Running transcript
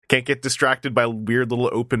Can't get distracted by weird little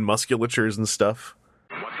open musculatures and stuff.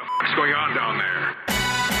 What the f***'s going on down there?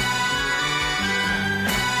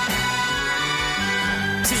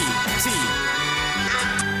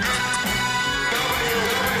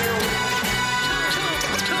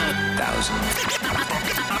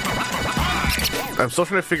 I'm still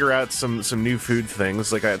trying to figure out some new food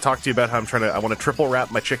things. Like I talked to you about how I want to triple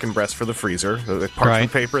wrap my chicken breast for the freezer, like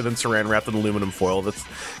parchment paper, then saran wrapped in aluminum foil. That's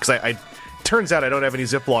because I turns out I don't have any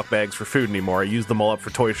Ziploc bags for food anymore. I use them all up for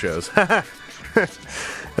toy shows. That's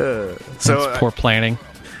poor planning.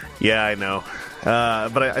 Yeah, I know.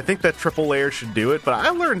 But I think that triple layer should do it. But I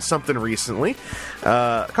learned something recently.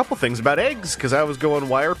 A couple things about eggs, because I was going,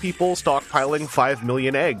 why are people stockpiling 5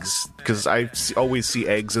 million eggs? Because I always see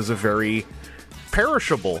eggs as a very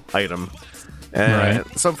perishable item. And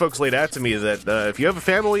some folks laid out to me that if you have a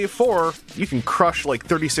family of 4, you can crush like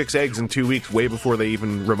 36 eggs in 2 weeks, way before they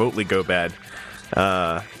even remotely go bad.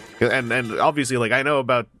 And obviously, like, I know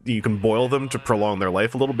about you can boil them to prolong their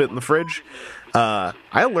life a little bit in the fridge.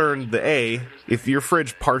 I learned that if your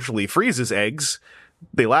fridge partially freezes eggs,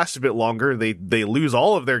 they last a bit longer. They lose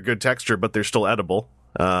all of their good texture, but they're still edible.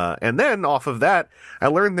 And then off of that, I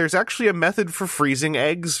learned there's actually a method for freezing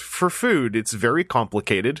eggs for food. It's very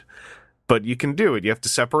complicated, but you can do it. You have to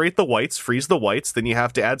separate the whites, freeze the whites, then you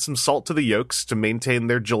have to add some salt to the yolks to maintain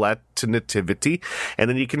their gelatinativity, and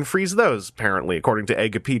then you can freeze those, apparently, according to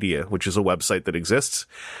Eggopedia, which is a website that exists.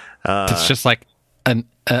 It's just like a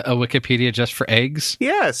Wikipedia just for eggs?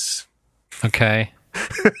 Yes. Okay.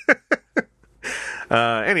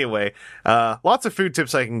 Anyway, lots of food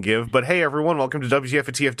tips I can give, but hey everyone, welcome to WTF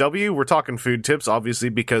at TFW. We're talking food tips, obviously,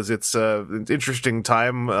 because it's an interesting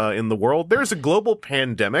time in the world. There's a global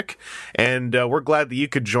pandemic, and we're glad that you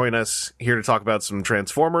could join us here to talk about some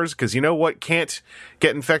Transformers, because you know what can't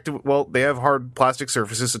get infected? Well, they have hard plastic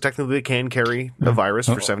surfaces, so technically they can carry a virus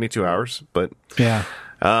for 72 hours, but... Yeah.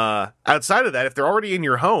 Outside of that, if they're already in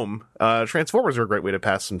your home, Transformers are a great way to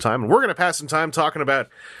pass some time. And we're going to pass some time talking about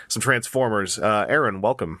some Transformers. Aaron,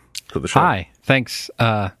 welcome to the show. Hi. Thanks.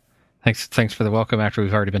 Thanks for the welcome after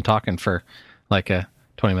we've already been talking for like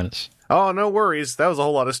 20 minutes. Oh, no worries. That was a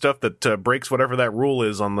whole lot of stuff that breaks whatever that rule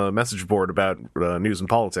is on the message board about news and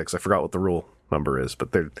politics. I forgot what the rule number is,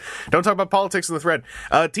 but don't talk about politics in the thread.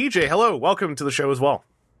 TJ, hello. Welcome to the show as well.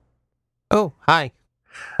 Oh, hi.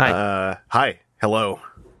 Hi. Hi. Hello.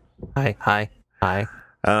 Hi.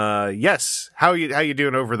 Yes. How you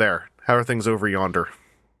doing over there? How are things over yonder?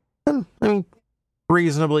 I mean,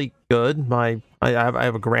 reasonably good. I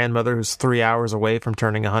have a grandmother who's 3 hours away from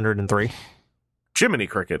turning 103. Jiminy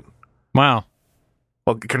Cricket. Wow.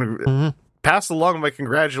 Well, pass along my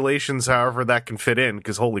congratulations, however that can fit in,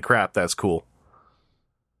 because holy crap, that's cool.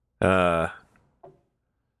 Man.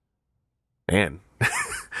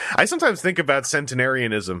 I sometimes think about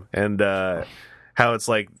centenarianism and how it's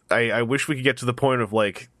like, I wish we could get to the point of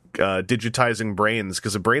like digitizing brains,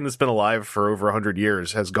 because a brain that's been alive for over 100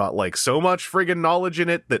 years has got like so much friggin' knowledge in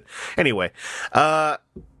it that anyway,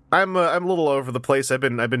 I'm a little over the place. I've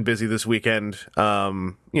been busy this weekend,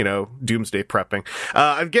 doomsday prepping.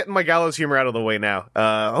 I'm getting my gallows humor out of the way now.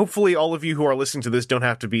 Hopefully all of you who are listening to this don't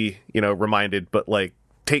have to be, reminded, but like,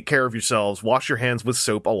 take care of yourselves, wash your hands with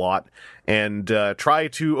soap a lot, and try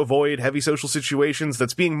to avoid heavy social situations.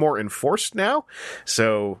 That's being more enforced now,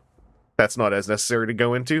 so that's not as necessary to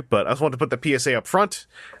go into, but I just wanted to put the PSA up front,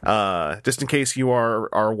 just in case you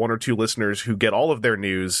are one or two listeners who get all of their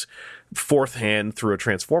news fourth hand through a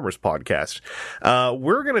Transformers podcast.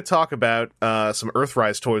 We're going to talk about some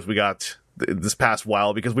Earthrise toys we got this past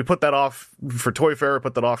while, because we put that off for Toy Fair,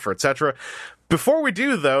 put that off for etc. Before we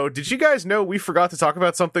do, though, did you guys know we forgot to talk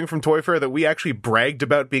about something from Toy Fair that we actually bragged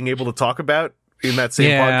about being able to talk about in that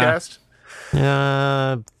same podcast?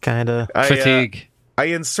 Kinda. Fatigue. I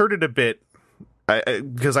inserted a bit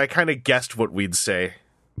because I kind of guessed what we'd say,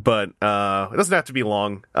 but it doesn't have to be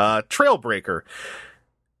long. Trailbreaker.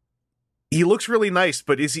 He looks really nice,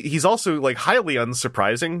 but he's also like highly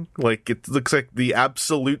unsurprising. Like, it looks like the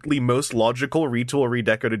absolutely most logical retool or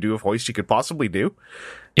redeco to do of Hoist you could possibly do.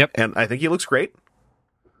 Yep. And I think he looks great.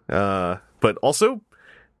 But also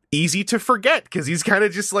easy to forget, because he's kind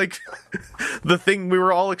of just like the thing we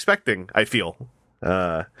were all expecting, I feel.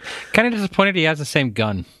 Kind of disappointed he has the same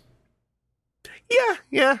gun.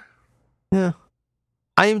 Yeah. I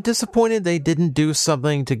am disappointed they didn't do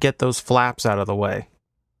something to get those flaps out of the way.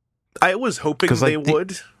 I was hoping they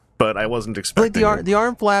would, but I wasn't expecting the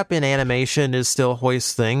arm flap in animation is still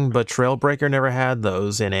Hoist's thing, but Trailbreaker never had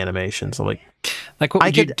those in animation. So like what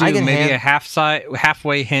would you do? Maybe a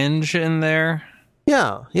halfway hinge in there?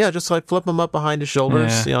 Yeah, just like flip them up behind his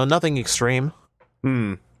shoulders. Yeah. Nothing extreme.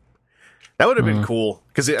 That would have been cool.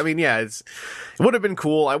 Because, I mean, yeah, it would have been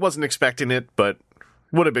cool. I wasn't expecting it, but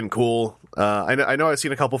would have been cool. I know I've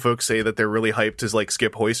seen a couple folks say that they're really hyped to like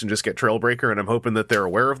skip Hoist and just get Trailbreaker, and I'm hoping that they're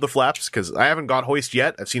aware of the flaps, because I haven't got Hoist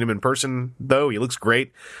yet. I've seen him in person, though. He looks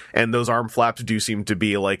great, and those arm flaps do seem to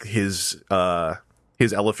be like his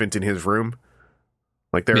elephant in his room.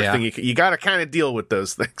 Like, they're a thing you got to kind of deal with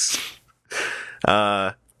those things.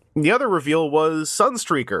 The other reveal was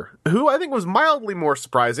Sunstreaker, who I think was mildly more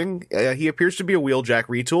surprising. He appears to be a Wheeljack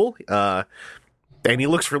retool, and he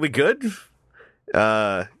looks really good.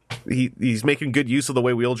 He's making good use of the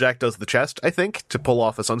way Wheeljack does the chest, I think, to pull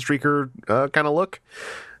off a Sunstreaker kind of look.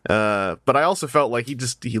 But I also felt like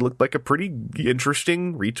he looked like a pretty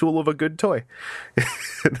interesting retool of a good toy.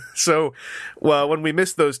 So, well, when we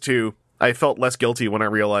missed those two, I felt less guilty when I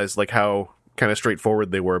realized like how kind of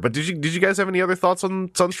straightforward they were. But did you guys have any other thoughts on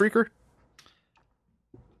Sunstreaker?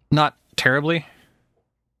 Not terribly.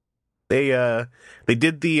 They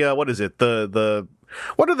did the what is it?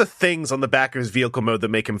 What are the things on the back of his vehicle mode that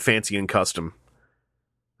make him fancy and custom?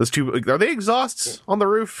 Those two, are they exhausts on the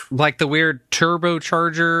roof? Like the weird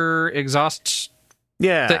turbocharger exhausts?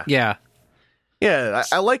 Yeah. Yeah. Yeah,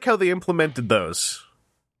 I like how they implemented those,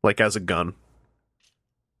 like, as a gun.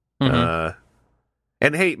 Mm-hmm.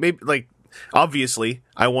 And hey, maybe, like, obviously,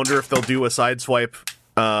 I wonder if they'll do a sideswipe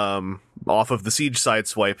off of the Siege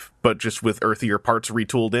sideswipe, but just with earthier parts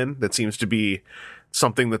retooled in. That seems to be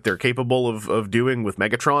something that they're capable of doing with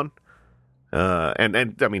Megatron.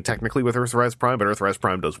 And I mean, technically with Earthrise Prime, but Earthrise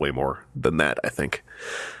Prime does way more than that, I think.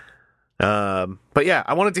 But yeah,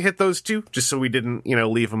 I wanted to hit those two, just so we didn't,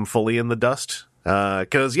 leave them fully in the dust.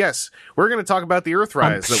 Because yes, we're going to talk about the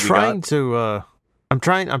Earthrise that we got. I'm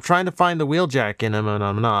trying to find the Wheeljack in him, and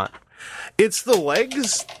I'm not. It's the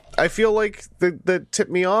legs, I feel like, that tip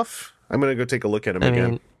me off. I'm going to go take a look at him again.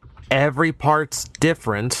 Mean, every part's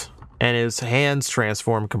different, and his hands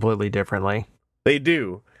transform completely differently. They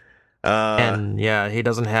do. And yeah, he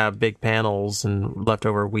doesn't have big panels and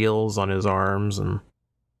leftover wheels on his arms, and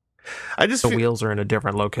wheels are in a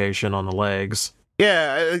different location on the legs.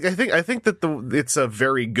 Yeah, I think that it's a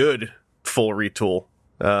very good full retool.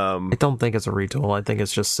 I don't think it's a retool. I think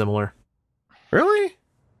it's just similar. Really?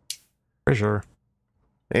 For sure.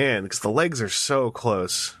 Man, because the legs are so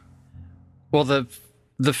close. Well,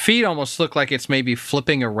 the feet almost look like it's maybe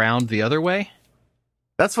flipping around the other way.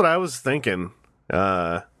 That's what I was thinking.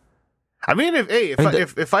 I mean,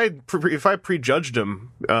 if I prejudged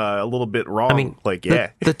him a little bit wrong,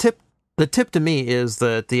 the tip to me is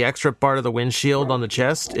that the extra part of the windshield on the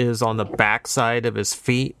chest is on the back side of his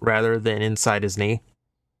feet rather than inside his knee.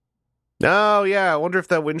 Oh yeah, I wonder if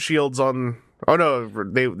that windshield's on. Oh no,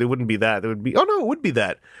 they wouldn't be that. It would be. Oh no, it would be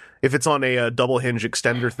that if it's on a double hinge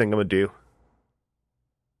extender thing. I'm gonna do.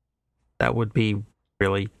 That would be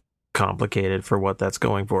really complicated for what that's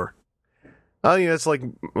going for. Oh yeah, it's like,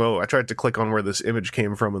 I tried to click on where this image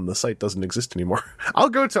came from, and the site doesn't exist anymore. I'll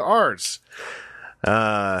go to ours.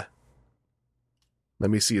 Let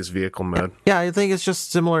me see his vehicle mode. Yeah, I think it's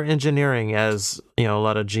just similar engineering as a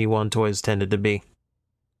lot of G1 toys tended to be.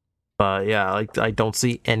 But yeah, I don't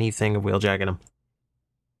see anything of Wheeljack in him.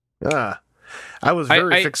 I was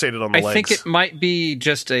very fixated on the legs. I think it might be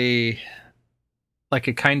just a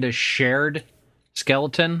kind of shared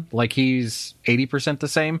skeleton, like he's 80% the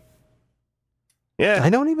same. Yeah, I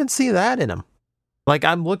don't even see that in him. Like,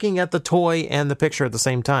 I'm looking at the toy and the picture at the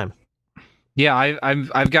same time. Yeah,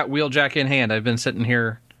 I've got Wheeljack in hand. I've been sitting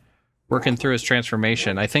here working through his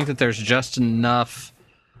transformation. I think that there's just enough.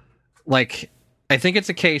 I think it's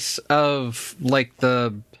a case of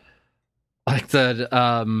the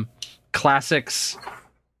classics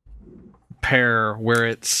pair where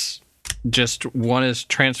it's just one is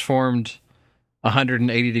transformed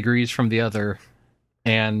 180 degrees from the other,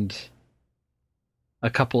 and a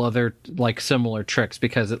couple other similar tricks,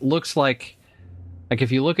 because it looks like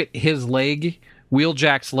if you look at his leg,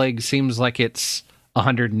 Wheeljack's leg seems like it's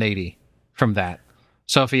 180 from that.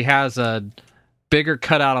 So if he has a bigger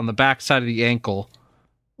cutout on the back side of the ankle,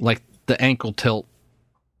 like the ankle tilt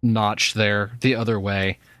notch there the other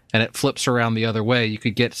way, and it flips around the other way, you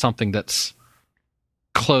could get something that's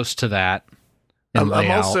close to that. I'm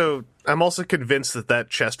also convinced that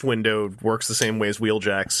chest window works the same way as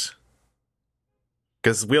Wheeljack's.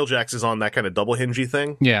 Because Wheeljack's is on that kind of double hingey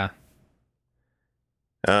thing. Yeah.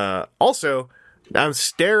 Also, I'm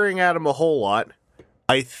staring at him a whole lot.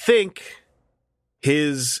 I think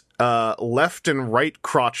his left and right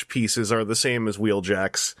crotch pieces are the same as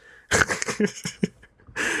Wheeljack's.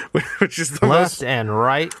 Which is the left and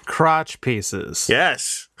right crotch pieces.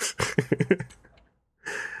 Yes.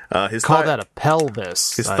 His Call that a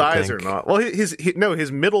pelvis. His I thighs think. are not. Well, his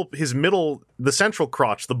middle, the central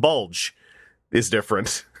crotch, the bulge, is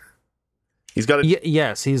different. He's got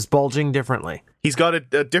yes, he's bulging differently. He's got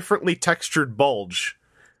a differently textured bulge,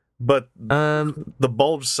 but the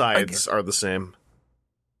bulge sides are the same.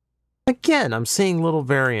 Again, I'm seeing little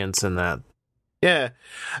variance in that. Yeah.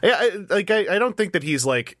 I don't think that he's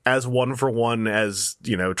like as one for one as,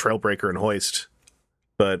 Trailbreaker and Hoist,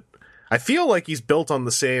 but I feel like he's built on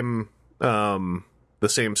the same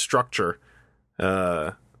structure.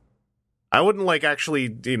 I wouldn't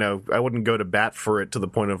I wouldn't go to bat for it to the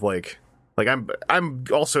point of I'm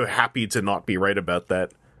also happy to not be right about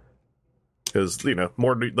that, because the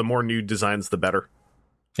more new designs the better.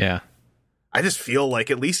 Yeah. I just feel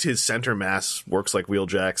like at least his center mass works like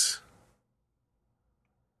Wheeljack's.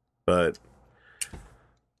 But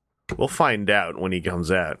we'll find out when he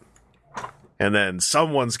comes out. And then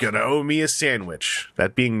someone's going to owe me a sandwich.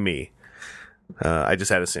 That being me. I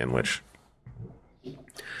just had a sandwich.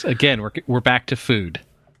 Again, we're back to food.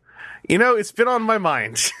 It's been on my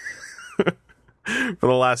mind for the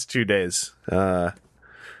last 2 days.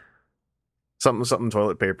 Something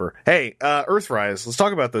toilet paper. Hey, Earthrise, let's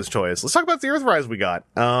talk about those toys. Let's talk about the Earthrise we got.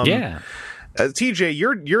 Yeah. TJ,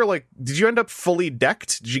 you're like, did you end up fully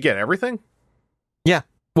decked? Did you get everything? Yeah.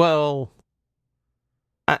 Well,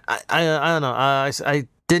 I don't know. I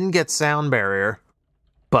didn't get Sound Barrier,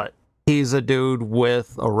 but he's a dude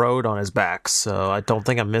with a road on his back, so I don't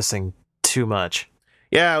think I'm missing too much.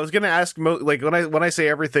 Yeah, I was gonna ask. When I say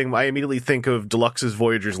everything, I immediately think of Deluxe's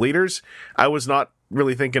Voyager's leaders. I was not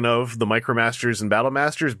really thinking of the Micromasters and Battle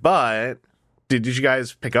Masters, but did you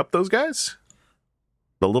guys pick up those guys?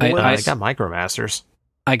 The little I ones? got Micromasters.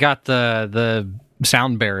 I got the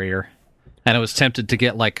Sound Barrier, and I was tempted to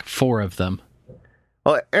get like 4 of them.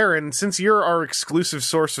 Well, Aaron, since you're our exclusive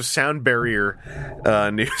source of Sound Barrier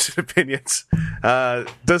news and opinions,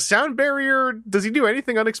 does Sound Barrier, does he do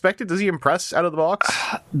anything unexpected? Does he impress out of the box?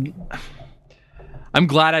 I'm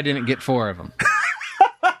glad I didn't get 4 of them.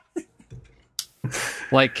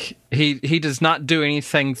 Like, he does not do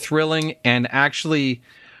anything thrilling, and actually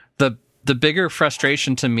the bigger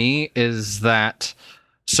frustration to me is that,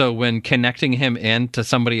 so when connecting him in to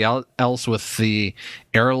somebody else with the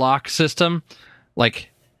airlock system,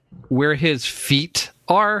 like where his feet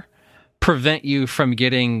are prevent you from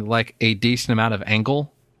getting like a decent amount of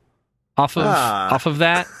angle off of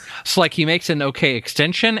that. So like he makes an okay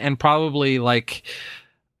extension, and probably like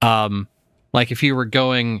if you were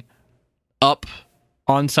going up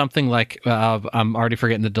on something like I'm already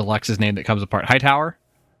forgetting the Deluxe's name that comes apart, Hightower.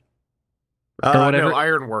 Or whatever. No,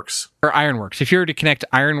 Ironworks. Or Ironworks. If you were to connect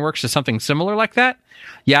Ironworks to something similar like that,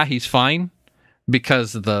 yeah, he's fine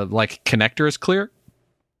because the like connector is clear.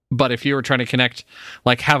 But if you were trying to connect,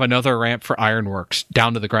 like have another ramp for Ironworks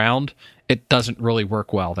down to the ground, it doesn't really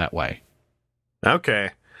work well that way.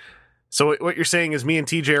 Okay. So what you're saying is me and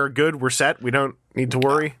TJ are good, we're set, we don't need to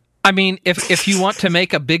worry? I mean, if you want to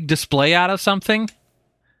make a big display out of something,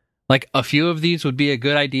 like a few of these would be a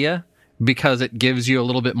good idea, because it gives you a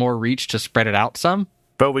little bit more reach to spread it out some.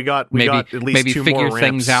 But we got at least 2 figure more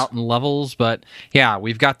things ramps out in levels. But yeah,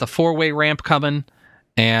 we've got the 4-way ramp coming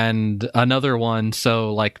and another one.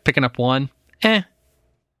 So like picking up one,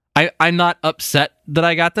 I'm not upset that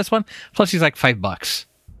I got this one. Plus he's like $5.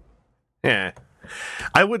 Yeah.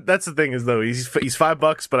 I would. That's the thing is though, he's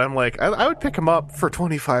 $5, but I'm like, I would pick him up for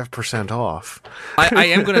 25% off. I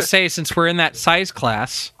am going to say, since we're in that size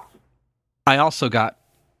class, I also got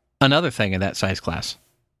another thing in that size class.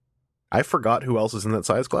 I forgot who else is in that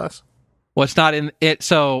size class. Well, it's not in it.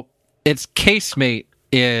 So its casemate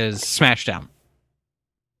is Smashdown.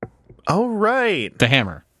 Oh, right. The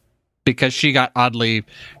hammer. Because she got oddly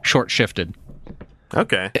short shifted.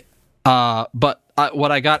 Okay. But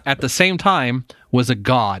what I got at the same time was a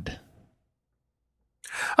god.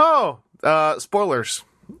 Oh, spoilers.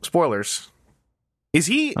 Is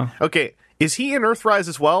he okay? Is he in Earthrise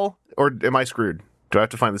as well, or am I screwed? Do I have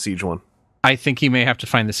to find the Siege one? I think he may have to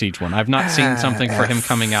find the Siege one. I've not seen something for him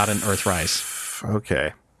coming out in Earthrise.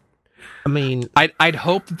 Okay. I mean, I'd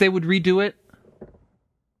hope that they would redo it.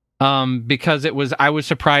 Because I was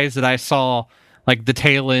surprised that I saw like the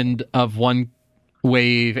tail end of one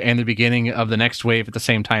wave and the beginning of the next wave at the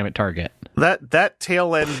same time at Target. That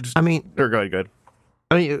tail end. I mean, or go ahead, good.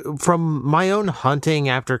 I mean, from my own hunting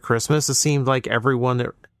after Christmas, it seemed like everyone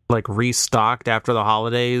that like restocked after the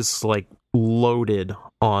holidays, like loaded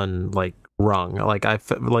on like Rung. Like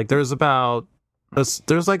like there's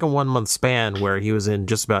like a 1 month span where he was in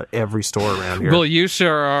just about every store around here. Well, you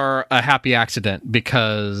sure are a happy accident,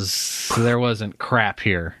 because there wasn't crap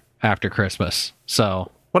here after Christmas.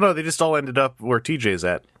 So, Well, no, they just all ended up where TJ's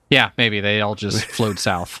at. Yeah, maybe they all just flowed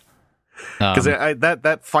south. Because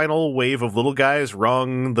that final wave of little guys,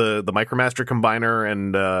 Rung, the Micromaster Combiner,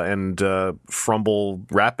 and Frumble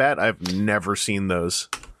Rat-Bat, I've never seen those.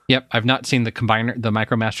 Yep, I've not seen the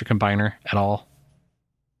Micromaster Combiner at all.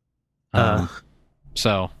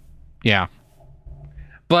 So, yeah.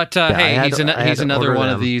 But hey, he's another one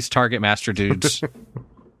of these Target Master dudes,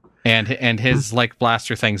 and his like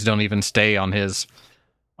blaster things don't even stay on his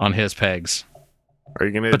pegs. Are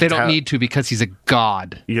you gonna? But they don't need to because he's a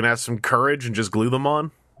god. You gonna have some courage and just glue them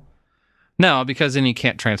on? No, because then he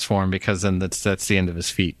can't transform. Because then that's the end of his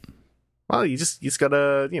feet. Well, you just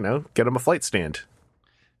gotta get him a flight stand.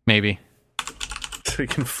 Maybe so he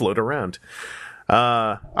can float around.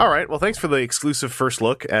 All right. Well, thanks for the exclusive first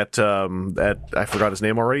look at I forgot his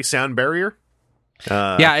name already. Sound Barrier.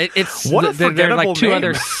 Yeah, it's what a they're like two name.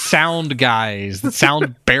 other sound guys. The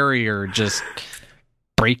Sound Barrier just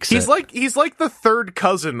breaks he's it. He's like the third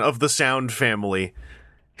cousin of the Sound family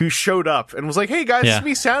who showed up and was like, "Hey guys, it's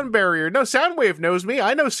me, Sound Barrier. No, Soundwave knows me.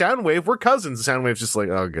 I know Soundwave. We're cousins." Soundwave's just like,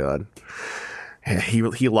 "Oh god." Yeah,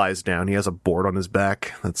 he lies down. He has a board on his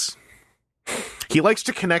back. He likes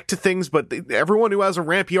to connect to things, but everyone who has a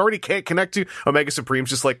ramp he already can't connect to. Omega Supreme's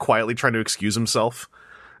just like quietly trying to excuse himself.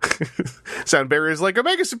 Sound Barrier's like,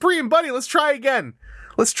 "Omega Supreme, buddy, let's try again.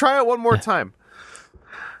 Let's try it one more time."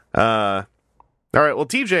 All right, well,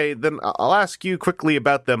 TJ, then I'll ask you quickly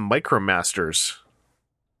about the Micromasters.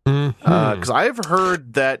 Because I've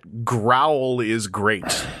heard that Growl is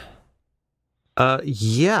great.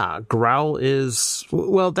 Yeah, Growl is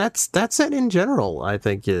that set in general I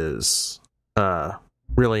think is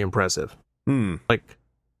really impressive. Like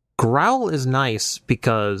Growl is nice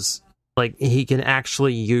because like he can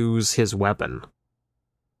actually use his weapon.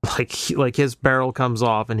 Like his barrel comes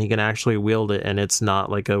off and he can actually wield it, and it's not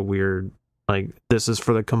like a weird like this is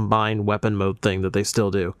for the combined weapon mode thing that they still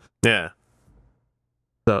do. Yeah.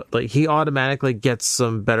 So like he automatically gets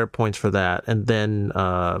some better points for that, and then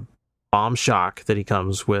Bomb Shock that he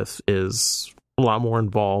comes with is a lot more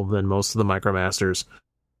involved than most of the Micromasters.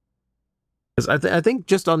 Because I think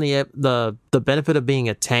just on the benefit of being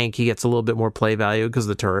a tank, he gets a little bit more play value because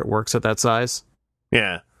the turret works at that size.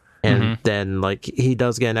 Yeah, and then like he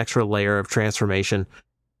does get an extra layer of transformation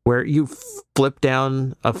where you flip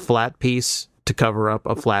down a flat piece to cover up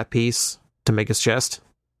a flat piece to make his chest.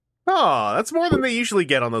 Oh, that's more than they usually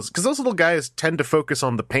get on those, because those little guys tend to focus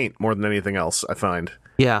on the paint more than anything else, I find.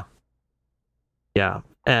 Yeah,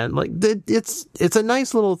 and like it's a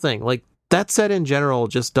nice little thing. Like that set in general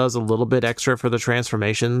just does a little bit extra for the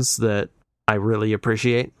transformations that I really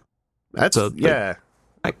appreciate. That's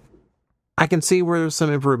I can see where some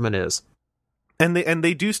improvement is. And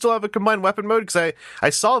they do still have a combined weapon mode, because I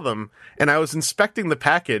saw them and I was inspecting the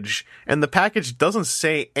package, and the package doesn't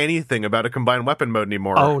say anything about a combined weapon mode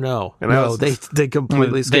anymore. Oh no, they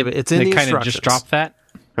completely skip it. It's in the instructions. They kind of just drop that.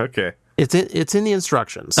 Okay, it's in the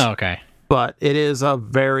instructions. Oh, okay, but it is a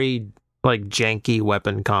very like janky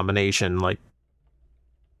weapon combination. Like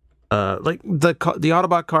the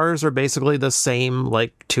Autobot cars are basically the same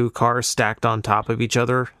like two cars stacked on top of each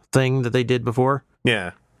other thing that they did before.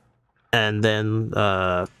 Yeah. And then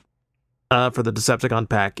for the Decepticon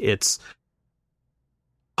pack, it's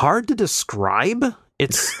hard to describe.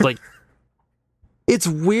 It's like it's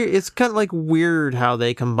weird. It's kind of like weird how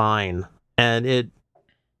they combine, and it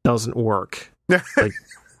doesn't work. Like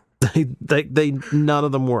they none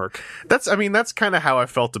of them work. That's kind of how I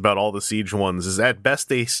felt about all the Siege ones. Is at best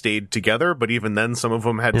they stayed together, but even then, some of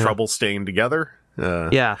them had trouble staying together.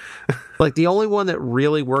 Yeah, like the only one that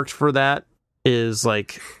really worked for that is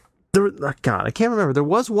like. God, I can't remember. There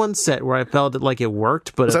was one set where I felt that like it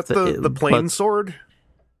worked, but is that the plane sword?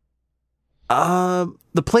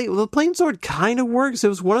 The plane sword kind of works. It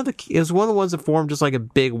was one of the ones that formed just like a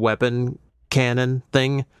big weapon cannon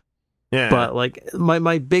thing. Yeah. But like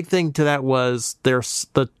my big thing to that was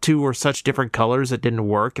the two were such different colors it didn't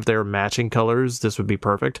work. If they were matching colors, this would be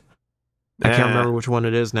perfect. I can't remember which one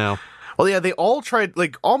it is now. Well, yeah, they all tried,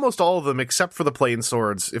 like almost all of them, except for the plane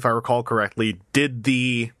swords, if I recall correctly, did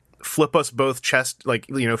the flip us both chest, like,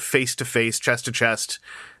 face to face, chest to chest.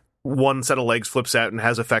 One set of legs flips out and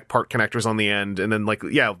has effect part connectors on the end. And then, like,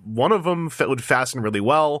 yeah, one of them would fasten really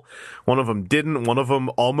well. One of them didn't. One of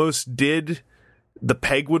them almost did. The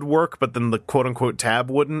peg would work, but then the quote unquote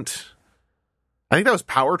tab wouldn't. I think that was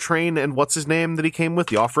Powertrain and what's his name that he came with,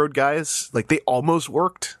 the off-road guys. Like, they almost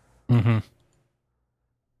worked. Mm-hmm.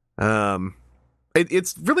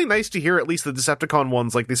 It's really nice to hear at least the Decepticon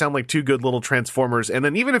ones, like, they sound like two good little Transformers, and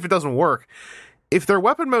then even if it doesn't work, if their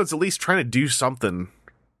weapon mode's at least trying to do something,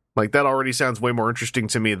 like, that already sounds way more interesting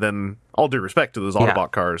to me than, all due respect to those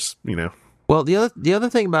Autobot cars, Well, the other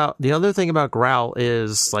thing about Growl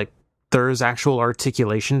is like there's actual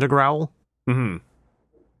articulation to Growl. Mm-hmm.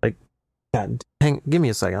 Like, God, give me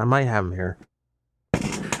a second. I might have him here.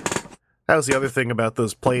 That was the other thing about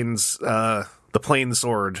those planes, the plane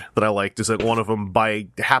sword that I liked, is that one of them, by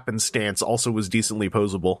happenstance, also was decently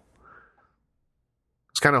posable.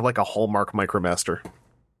 It's kind of like a Hallmark Micromaster.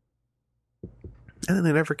 And then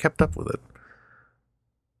they never kept up with it.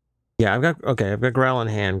 Yeah, I've got Growl in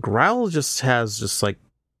hand. Growl has like,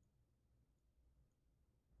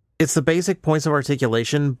 it's the basic points of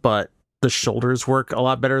articulation, but the shoulders work a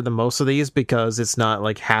lot better than most of these because it's not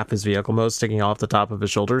like half his vehicle mode sticking off the top of his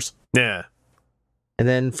shoulders. Yeah. And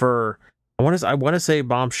then for I want to say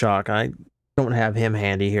Bomb Shock. I don't have him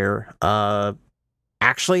handy here.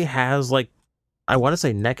 Actually has like, I want to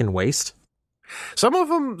say neck and waist. Some of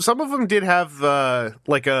them did have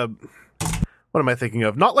like a, what am I thinking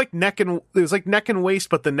of? Not like neck and, it was like neck and waist,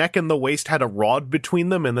 but the neck and the waist had a rod between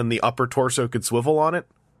them, and then the upper torso could swivel on it.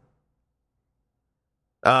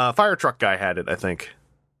 Fire truck guy had it, I think.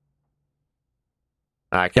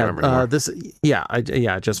 I can't remember. I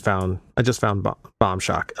just found Bomb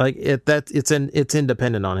Shock. Like it's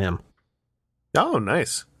independent on him. Oh,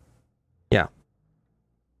 nice. Yeah.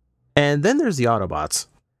 And then there's the Autobots.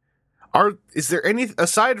 Is there any,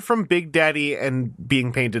 aside from Big Daddy and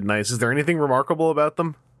being painted nice, is there anything remarkable about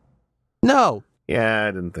them? No. Yeah,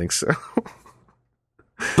 I didn't think so.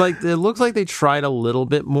 Like, it looks like they tried a little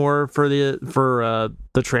bit more for the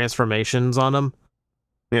transformations on them.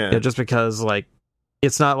 Yeah. Just because, like,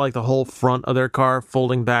 it's not like the whole front of their car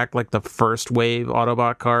folding back like the first wave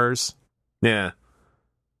Autobot cars. Yeah.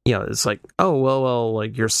 You know, it's like, oh, well,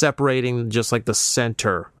 like, you're separating just like the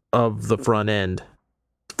center of the front end,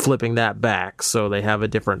 flipping that back so they have a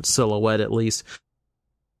different silhouette at least.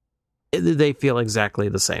 They feel exactly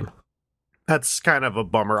the same. That's kind of a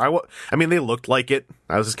bummer. I mean, they looked like it.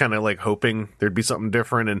 I was just kind of like hoping there'd be something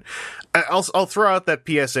different. And I'll throw out that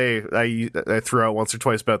PSA I threw out once or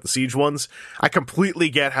twice about the Siege ones. I completely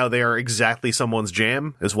get how they are exactly someone's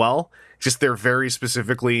jam as well. Just they're very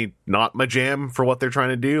specifically not my jam for what they're trying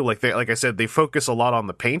to do. Like I said, they focus a lot on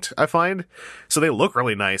the paint, I find. So they look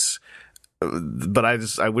really nice. But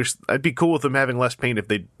I wish I'd be cool with them having less paint if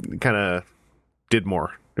they kind of did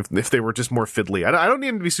more. If they were just more fiddly. I don't need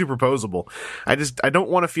them to be superposable. I don't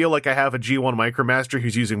want to feel like I have a G1 Micromaster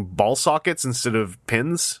who's using ball sockets instead of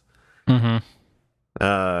pins. Mm-hmm.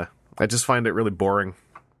 I just find it really boring.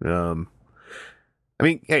 I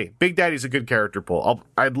mean, hey, Big Daddy's a good character pull.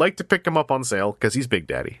 I'd like to pick him up on sale because he's Big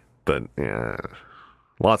Daddy. But yeah,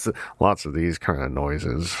 lots of these kind of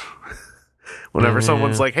noises. Whenever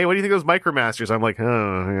someone's like, "Hey, what do you think of those Micromasters?" I'm like,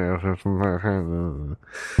 "Oh,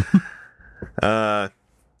 yeah."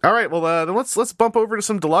 All right, well, then let's bump over to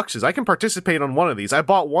some deluxes. I can participate on one of these. I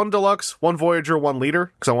bought one deluxe, one Voyager, one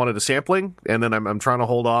Leader because I wanted a sampling, and then I'm trying to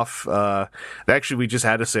hold off. Actually, we just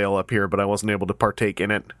had a sale up here, but I wasn't able to partake in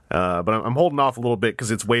it. But I'm holding off a little bit because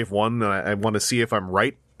it's Wave 1, and I want to see if I'm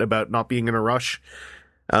right about not being in a rush.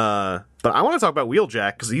 But I want to talk about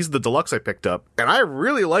Wheeljack because he's the deluxe I picked up, and I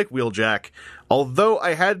really like Wheeljack, although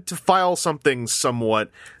I had to file something somewhat.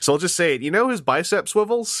 So I'll just say it. You know his bicep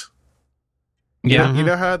swivels? Yeah. You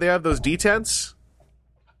know how they have those detents?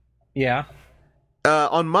 Yeah.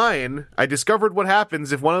 On mine, I discovered what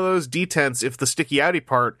happens if one of those detents, if the sticky outy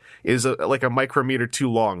part is like a micrometer too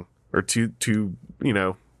long or too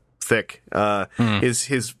thick.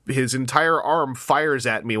 His entire arm fires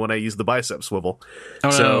at me when I use the bicep swivel. Oh,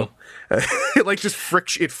 so it like just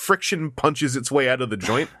friction punches its way out of the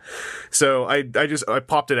joint. So I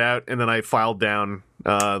popped it out and then I filed down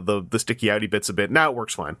the sticky outy bits a bit. Now it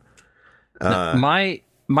works fine.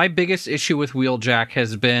 My biggest issue with Wheeljack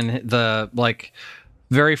has been the like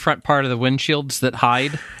very front part of the windshields that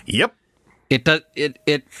hide. Yep. It does it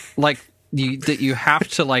like you have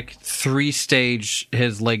to like 3-stage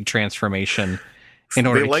his leg transformation in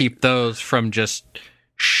order to keep those from just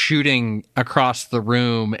shooting across the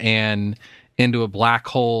room and into a black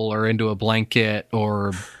hole or into a blanket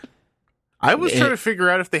or. I was trying to figure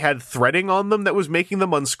out if they had threading on them that was making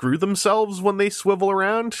them unscrew themselves when they swivel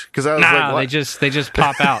around. Because I was like, what? they just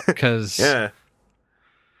pop out. Because yeah,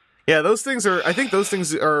 those things are. I think those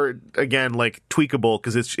things are again like tweakable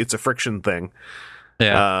because it's a friction thing.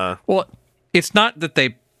 Yeah. Well, it's not that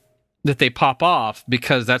they pop off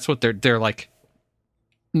because that's what they're like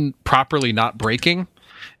properly not breaking.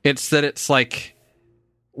 It's that it's like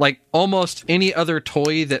almost any other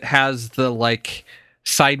toy that has the like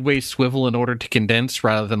sideways swivel in order to condense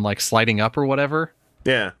rather than like sliding up or whatever.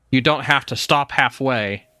 Yeah. You don't have to stop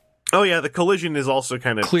halfway. Oh yeah, the collision is also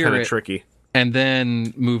kind of tricky. and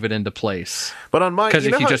then move it into place. But on mine, Because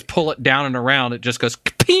if you just pull it down and around, it just goes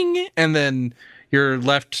ping, and then you're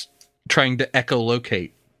left trying to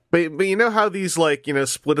echolocate. But you know how these, like, you know,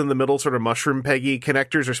 split in the middle sort of mushroom peggy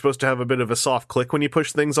connectors are supposed to have a bit of a soft click when you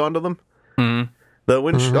push things onto them? Mm-hmm. The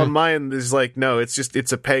winch on mine is like, no, it's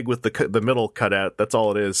a peg with the middle cut out. That's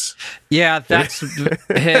all it is. Yeah, that's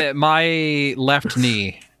my left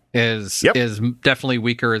knee is definitely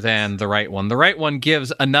weaker than the right one. The right one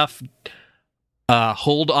gives enough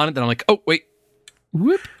hold on it that I'm like, oh wait,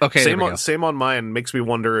 whoop. Okay, Same on mine. Makes me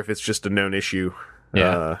wonder if it's just a known issue.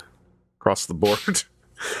 Yeah. Across the board.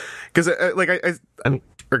 Because I mean,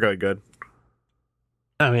 or go ahead.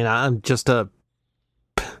 I mean, I'm just to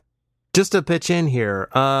pitch in here.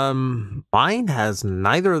 Mine has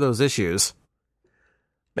neither of those issues.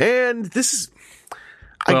 And this is.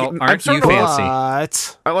 Aren't you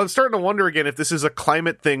fancy? I'm starting to wonder again if this is a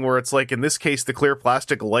climate thing where it's like, in this case, the clear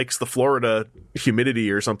plastic likes the Florida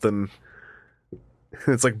humidity or something.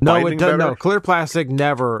 It's like no, binding better. No, clear plastic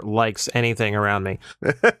never likes anything around me.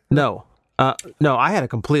 No. No, I had a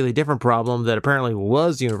completely different problem that apparently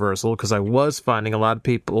was universal because I was finding a lot of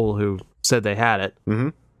people who said they had it,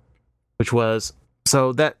 which was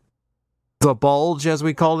so that the bulge, as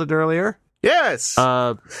we called it earlier. Yes.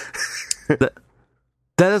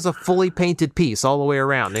 That is a fully painted piece all the way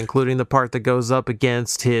around, including the part that goes up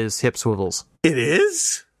against his hip swivels. It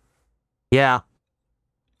is? Yeah.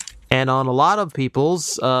 And on a lot of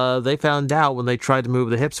people's, they found out when they tried to move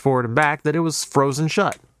the hips forward and back that it was frozen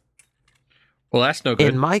shut. Well, that's no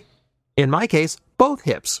good. In my case, both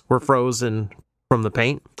hips were frozen from the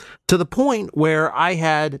paint to the point where I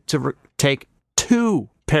had to take 2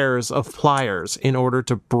 pairs of pliers in order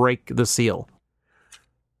to break the seal.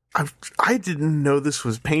 I didn't know this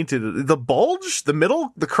was painted. The bulge, the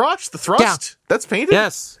middle, the crotch, the thrust, that's painted?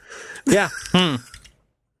 Yes. Yeah.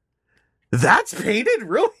 That's painted?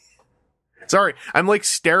 Really? Sorry, I'm like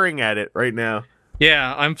staring at it right now.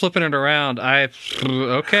 Yeah, I'm flipping it around.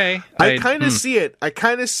 Okay. I kind of see it. I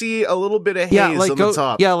kind of see a little bit of haze on the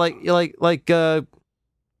top. Yeah, okay.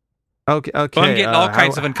 Well, I'm getting all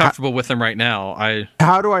kinds of uncomfortable with him right now.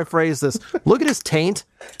 How do I phrase this? Look at his taint.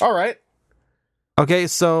 All right. Okay,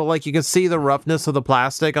 so like you can see the roughness of the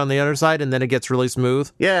plastic on the other side, and then it gets really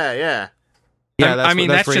smooth. Yeah. Yeah,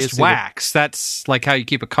 that's just wax. That's like how you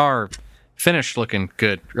keep a car finished looking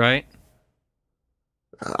good, right?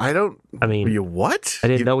 I mean, you what? I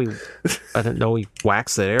didn't know we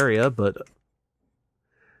waxed that area, but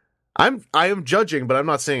I am judging, but I'm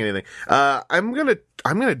not saying anything. I'm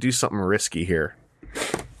gonna do something risky here.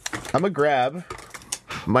 I'm gonna grab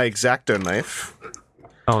my X-Acto knife.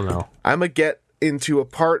 Oh no! I'm gonna get into a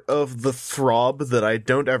part of the throb that I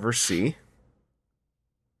don't ever see.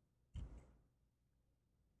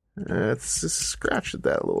 Let's just scratch at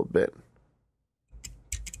that a little bit.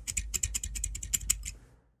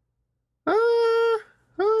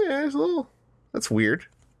 Oh yeah, there's a little. That's weird.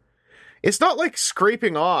 It's not like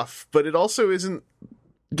scraping off, but it also isn't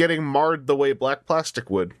getting marred the way black plastic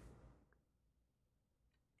would.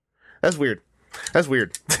 That's weird.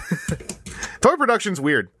 Toy production's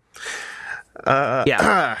weird.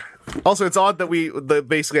 Yeah. Also, it's odd that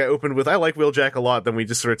basically I opened with I like Wheeljack a lot, then we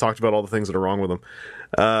just sort of talked about all the things that are wrong with him.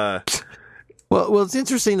 Well, it's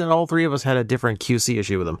interesting that all 3 of us had a different QC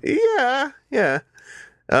issue with him. Yeah.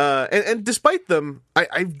 And despite them,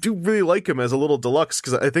 I do really like him as a little deluxe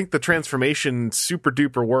because I think the transformation super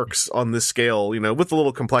duper works on this scale, you know, with the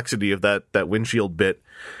little complexity of that windshield bit.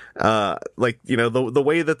 Like, you know, the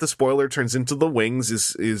way that the spoiler turns into the wings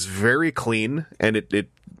is very clean, and it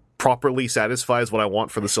properly satisfies what I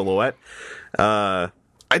want for the silhouette.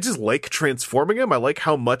 I just like transforming him. I like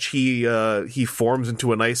how much he forms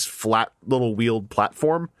into a nice flat little wheeled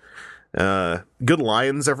platform. Good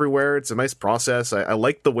lines everywhere. It's a nice process. I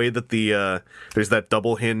like the way that there's that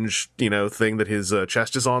double hinge, you know, thing that his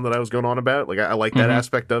chest is on that I was going on about. Like I like that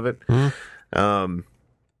aspect of it.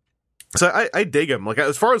 So I dig him. Like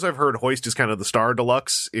as far as I've heard, Hoist is kind of the star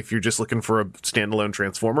deluxe if you're just looking for a standalone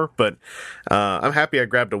Transformer. But I'm happy I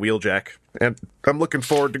grabbed a Wheeljack, and I'm looking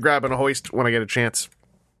forward to grabbing a Hoist when I get a chance.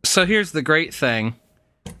 So here's the great thing.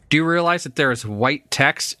 Do you realize that there is white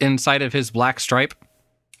text inside of his black stripe?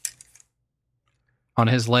 On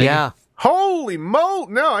his leg? Yeah. Holy mo!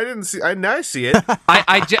 No, I didn't see. I see it.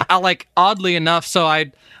 I like oddly enough. So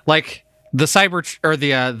I like the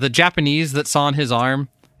the Japanese that's on his arm.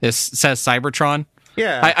 Says Cybertron.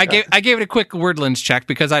 Yeah. I gave it a quick wordlens check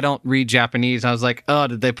because I don't read Japanese. I was like, oh,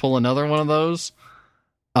 did they pull another one of those?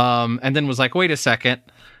 And then was like, wait a second.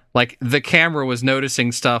 Like the camera was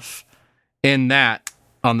noticing stuff in that,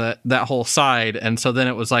 on that whole side. And so then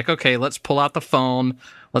it was like, okay, let's pull out the phone.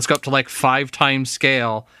 Let's go up to like 5 times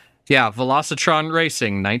scale. Yeah, Velocitron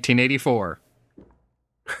Racing, 1984.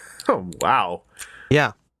 Oh, wow.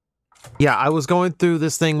 Yeah. Yeah, I was going through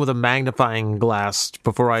this thing with a magnifying glass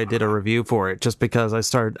before I did a review for it, just because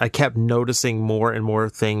I kept noticing more and more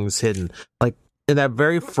things hidden. Like in that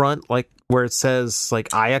very front, like where it says like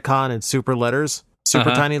Iacon in super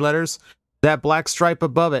tiny letters, that black stripe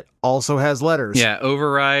above it also has letters. Yeah,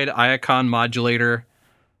 Override, Iacon Modulator,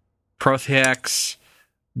 Prothex,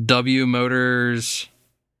 W Motors.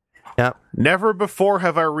 Yep. Never before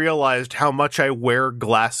have I realized how much I wear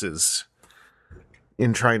glasses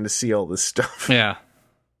in trying to see all this stuff. Yeah.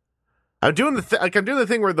 I'm doing the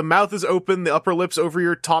thing where the mouth is open, the upper lip's over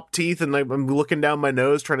your top teeth, and I'm looking down my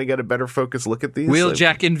nose trying to get a better focus look at these.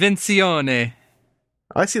 Wheeljack Invenzione.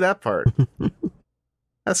 I see that part.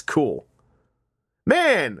 That's cool.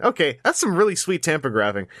 Man, okay, that's some really sweet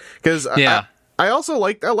tampographing. Because I also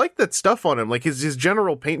like that stuff on him. Like his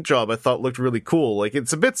general paint job, I thought looked really cool. Like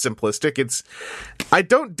it's a bit simplistic. I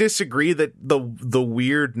don't disagree that the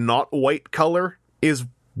weird not white color is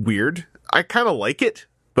weird. I kind of like it,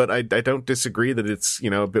 but I don't disagree that it's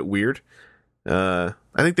a bit weird. I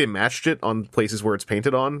think they matched it on places where it's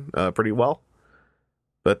painted on pretty well.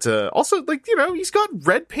 But also, like, he's got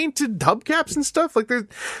red painted hubcaps and stuff. Like,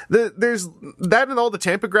 there's that and all the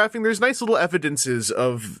tampagraphing. There's nice little evidences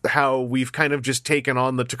of how we've kind of just taken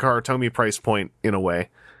on the Takara Tomy price point in a way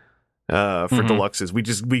for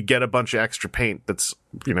deluxes. We get a bunch of extra paint that's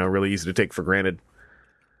really easy to take for granted.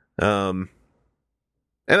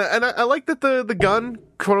 And I like that the gun,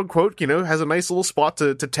 quote unquote, has a nice little spot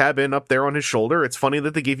to tab in up there on his shoulder. It's funny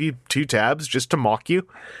that they give you 2 tabs just to mock you.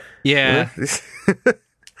 Yeah.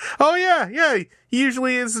 Oh, yeah. He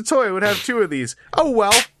usually is a toy. Would have 2 of these. Oh,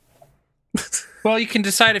 well. Well, you can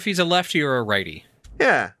decide if he's a lefty or a righty.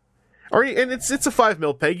 Yeah. And it's a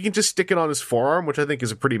 5mm peg. You can just stick it on his forearm, which I think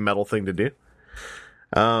is a pretty metal thing to do.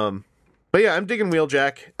 But yeah, I'm digging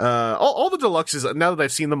Wheeljack. All the deluxes, now that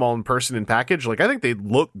I've seen them all in person in package, like I think they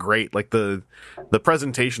look great. Like the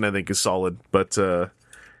presentation, I think, is solid. But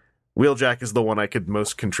Wheeljack is the one I could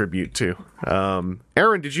most contribute to.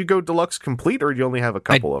 Aaron, did you go deluxe complete, or do you only have a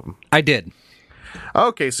couple of them? I did.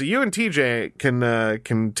 Okay, so you and TJ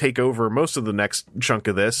can take over most of the next chunk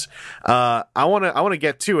of this. I want to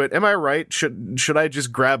get to it. Am I right? Should I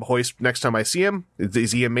just grab Hoist next time I see him?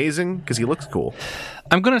 Is he amazing? Because he looks cool.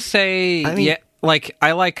 I'm gonna say yeah. Like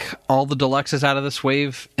I like all the deluxes out of this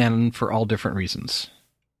wave, and for all different reasons.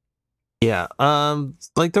 Yeah,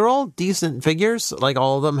 like they're all decent figures. Like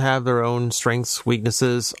all of them have their own strengths,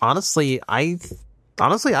 weaknesses. Honestly, I'd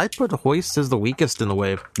put Hoist as the weakest in the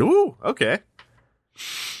wave. Ooh, okay.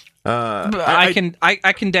 I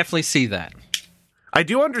can definitely see that. I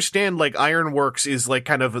do understand, like, Ironworks is, like,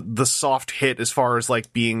 kind of the soft hit as far as,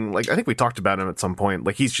 like, being, like, I think we talked about him at some point.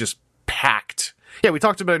 Like, he's just packed. Yeah, we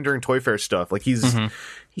talked about him during Toy Fair stuff. Like, he's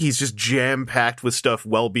just jam-packed with stuff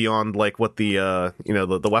well beyond, like, what the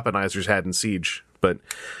weaponizers had in Siege. But,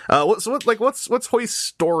 what's Hoist's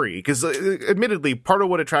story? Because, admittedly, part of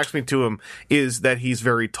what attracts me to him is that he's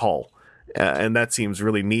very tall. And that seems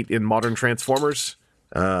really neat in modern Transformers.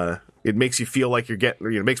 It makes you feel like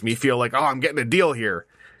it makes me feel like, oh, I'm getting a deal here.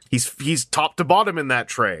 He's top to bottom in that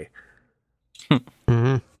tray.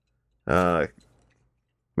 Mm-hmm. I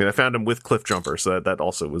I found him with Cliff Jumper, so that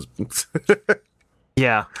also was.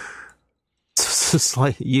 Yeah. It's just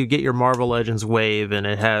like you get your Marvel Legends wave, and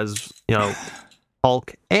it has,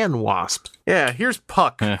 Hulk and Wasp. Yeah, here's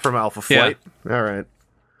Puck from Alpha Flight. Yeah. All right.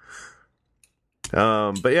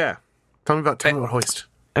 But yeah, tell me about Hoist.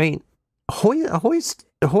 I mean, Hoist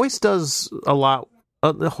does a lot.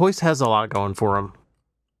 Hoist has a lot going for him.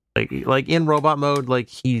 Like in robot mode, like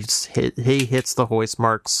he hits the Hoist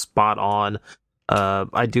mark spot on.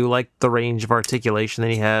 I do like the range of articulation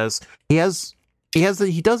that he has. He does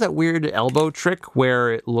that weird elbow trick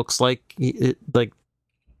where it looks like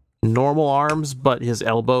normal arms, but his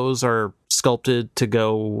elbows are sculpted to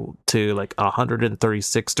go to like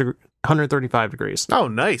 135 degrees. Oh,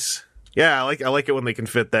 nice. Yeah, I like it when they can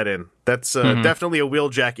fit that in. That's definitely a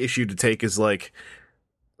Wheeljack issue to take. Is like,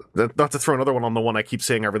 not to throw another one on the one I keep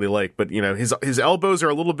saying I really like, but his elbows are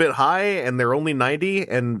a little bit high and they're only 90,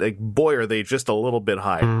 and like, boy, are they just a little bit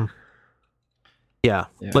high. Mm. Yeah,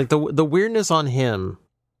 like the weirdness on him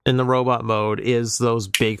in the robot mode is those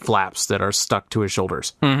big flaps that are stuck to his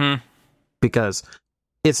shoulders. Mm-hmm. Because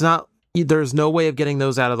there's no way of getting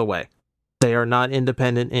those out of the way. They are not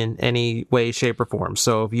independent in any way, shape, or form.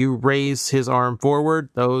 So if you raise his arm forward,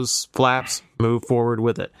 those flaps move forward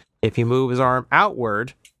with it. If you move his arm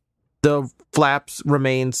outward, the flaps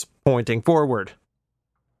remains pointing forward.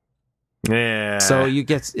 Yeah. So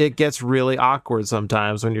it gets really awkward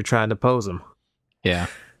sometimes when you're trying to pose them. Yeah.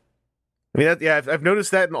 I mean, I've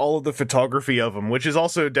noticed that in all of the photography of him, which is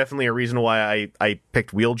also definitely a reason why I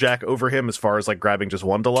picked Wheeljack over him as far as like grabbing just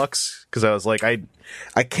one deluxe, because I was like,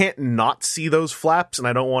 I can't not see those flaps, and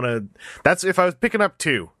I don't want to. That's if I was picking up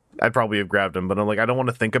two, I'd probably have grabbed them, but I'm like, I don't want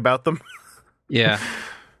to think about them. Yeah.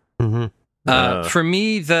 Mm-hmm. For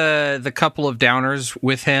me, the couple of downers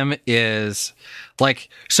with him is like,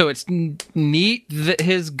 so it's neat that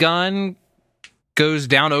his gun goes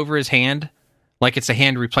down over his hand, like it's a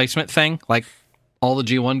hand replacement thing, like all the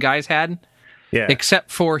G1 guys had. Yeah. Except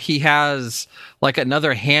for he has like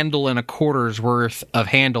another handle and a quarter's worth of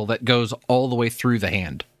handle that goes all the way through the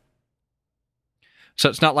hand. So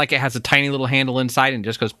it's not like it has a tiny little handle inside and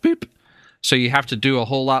just goes boop. So you have to do a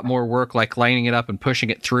whole lot more work, like lining it up and pushing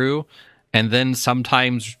it through. And then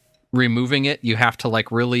sometimes removing it, you have to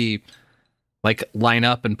like really like line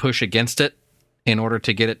up and push against it in order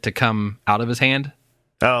to get it to come out of his hand.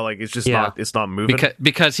 Oh, like it's just not moving?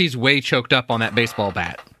 Because he's way choked up on that baseball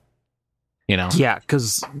bat. You know? Yeah,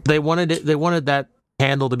 because they wanted that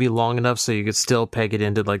handle to be long enough so you could still peg it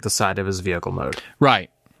into like the side of his vehicle mode. Right.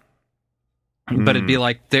 But it'd be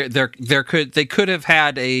like they could have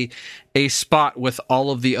had a spot with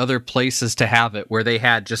all of the other places to have it where they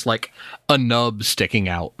had just like a nub sticking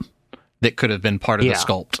out that could have been part of the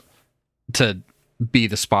sculpt to be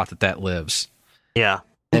the spot that lives. Yeah.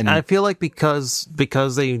 And I feel like because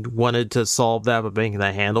they wanted to solve that by making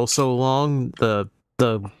that handle so long, the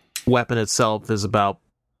weapon itself is about,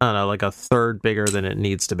 I don't know, like a third bigger than it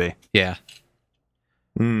needs to be. Yeah.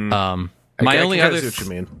 I Only can other see what you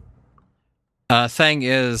mean. Thing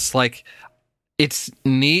is, like, it's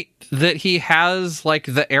neat that he has like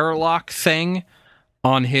the airlock thing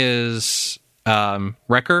on his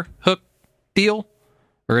wrecker hook deal,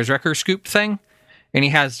 or his wrecker scoop thing, and he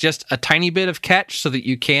has just a tiny bit of catch so that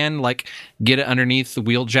you can like get it underneath the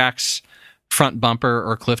Wheeljack's front bumper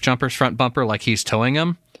or Cliff Jumper's front bumper like he's towing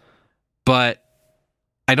him. But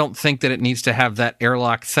I don't think that it needs to have that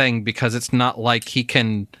airlock thing, because it's not like he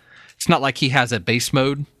has a base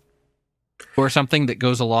mode or something that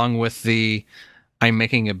goes along with the I'm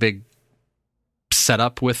making a big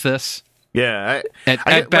setup with this. Yeah.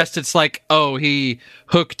 At best, it's like, oh, he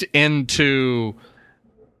hooked into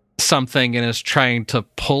something and is trying to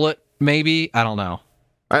pull it, maybe? I don't know.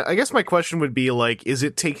 I guess my question would be, like, is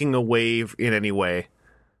it taking away in any way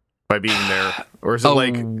by being there? Or is it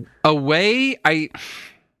like... Away? I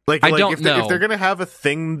don't know. If they're going to have a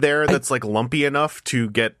thing there that's like lumpy enough to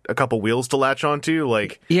get a couple wheels to latch onto,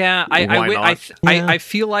 like, yeah, why not? I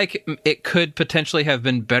feel like it could potentially have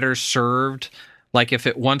been better served, like if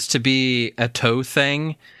it wants to be a tow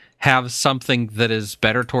thing, have something that is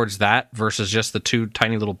better towards that versus just the two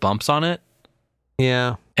tiny little bumps on it.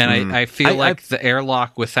 Yeah. And I feel like the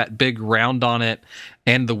airlock with that big round on it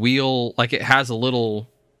and the wheel, like it has a little,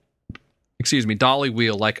 dolly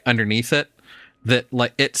wheel like underneath it, that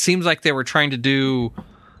like it seems like they were trying to do,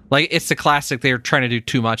 like it's the classic, they were trying to do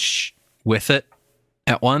too much with it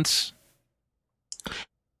at once.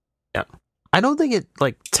 Yeah. I don't think it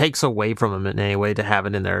like takes away from him in any way to have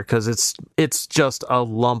it in there, because it's just a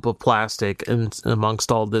lump of plastic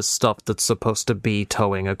amongst all this stuff that's supposed to be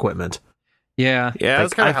towing equipment. Yeah. Yeah,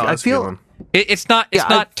 that's kind of how I was feeling. It's not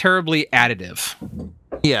terribly additive.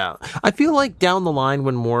 Yeah, I feel like down the line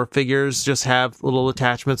when more figures just have little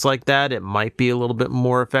attachments like that, it might be a little bit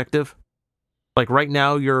more effective. Like right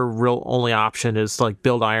now, your real only option is like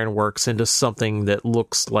build Ironworks into something that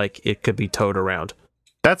looks like it could be towed around.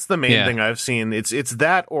 That's the main thing I've seen. It's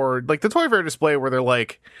that, or like the Toy Fair display where they're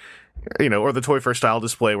like, or the Toy Fair style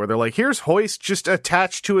display where they're like, here's Hoist just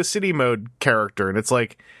attached to a city mode character, and it's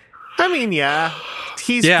like, I mean,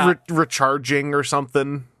 he's recharging or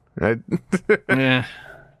something. Yeah.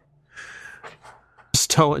 Just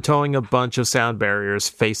towing a bunch of sound barriers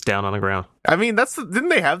face down on the ground. I mean, didn't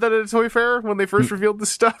they have that at a Toy Fair when they first revealed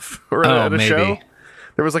this stuff? Or at a show?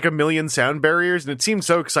 There was like 1 million sound barriers, and it seemed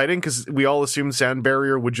so exciting because we all assumed sound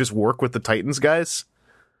barrier would just work with the Titans guys.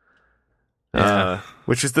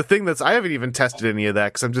 Which is the thing I haven't even tested any of that,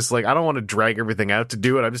 because I'm just like, I don't want to drag everything out to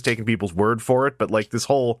do it. I'm just taking people's word for it. But like this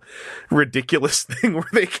whole ridiculous thing where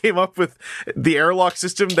they came up with the airlock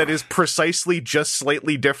system that is precisely just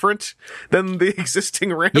slightly different than the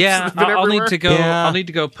existing ramps. Yeah, that have been I'll everywhere. I'll need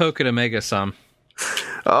to go poke at Omega some.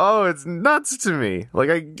 Oh, it's nuts to me.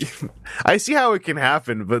 Like I see how it can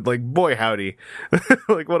happen, but like, boy howdy,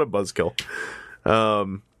 like what a buzzkill.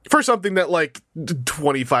 For something that like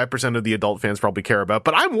 25% of the adult fans probably care about,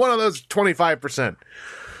 but I'm one of those 25%.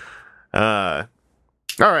 All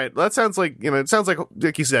right, that sounds like, it sounds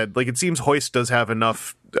like you said, like it seems Hoist does have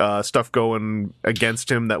enough stuff going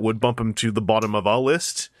against him that would bump him to the bottom of our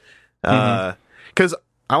list. Because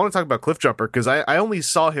I want to talk about Cliffjumper, because I only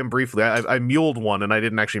saw him briefly. I muled one, and I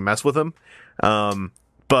didn't actually mess with him.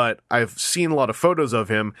 But I've seen a lot of photos of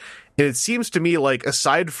him, and it seems to me like,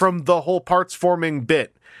 aside from the whole parts forming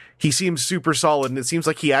bit, he seems super solid, and it seems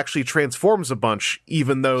like he actually transforms a bunch,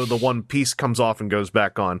 even though the one piece comes off and goes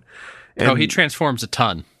back on. And he transforms a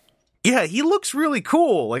ton. yeah, he looks really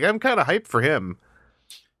cool. Like, I'm kind of hyped for him.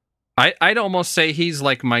 I'd almost say he's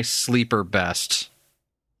like my sleeper best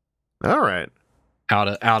All right.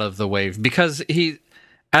 out of the wave, because he,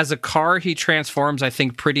 as a car, he transforms, I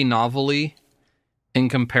think, pretty novelly in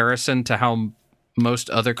comparison to how most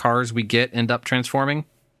other cars we get end up transforming.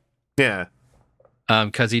 Yeah.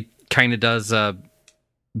 Because he kind of does a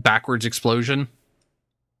backwards explosion.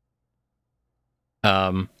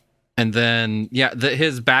 And then,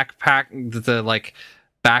 his backpack, the like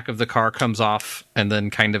back of the car comes off and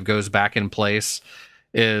then kind of goes back in place,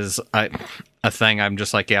 is a thing I'm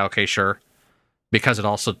just like, yeah, okay, sure. Because it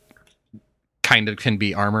also kind of can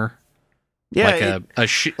be armor. Yeah.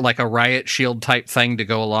 Like a riot shield type thing to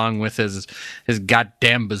go along with his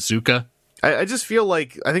goddamn bazooka. I just feel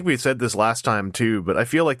like, I think we said this last time too, but I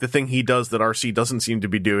feel like the thing he does that RC doesn't seem to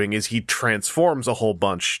be doing is he transforms a whole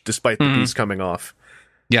bunch despite the piece coming off.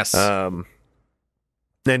 Yes.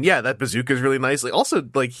 And yeah, that bazooka is really nice. Like, also,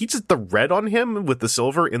 like, he just, the red on him with the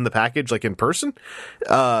silver in the package, like in person,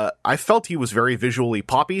 I felt he was very visually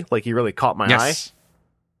poppy. Like, he really caught my eye.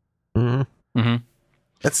 Mm-hmm.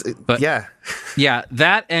 Mm-hmm. Yeah. Yeah,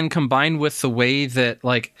 that, and combined with the way that,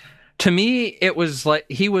 like, to me, it was like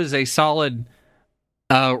he was a solid,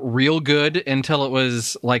 real good until it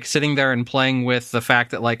was like sitting there and playing with the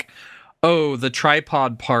fact that, like, oh, the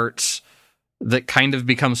tripod parts that kind of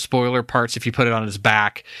become spoiler parts if you put it on his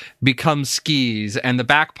back become skis, and the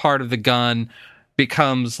back part of the gun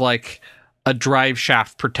becomes like a drive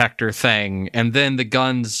shaft protector thing, and then the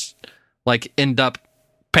guns like end up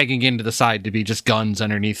pegging into the side to be just guns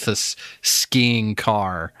underneath this skiing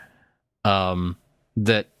car.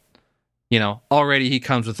 That, you know, already he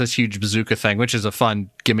comes with this huge bazooka thing, which is a fun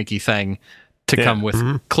gimmicky thing to come with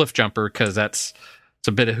Cliffjumper, because it's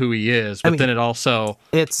a bit of who he is. But then it also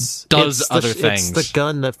does other things. It's the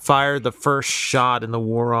gun that fired the first shot in the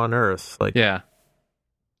War on Earth. Like, yeah,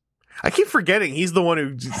 I keep forgetting he's the one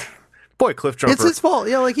who. Boy, Cliffjumper. it's his fault.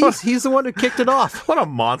 Yeah, like he's the one who kicked it off. What a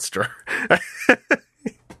monster.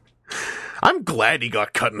 I'm glad he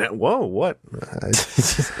got cut in that. Whoa, what?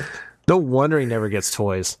 No wonder he never gets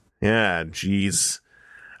toys. Yeah, jeez.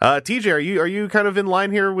 TJ, are you kind of in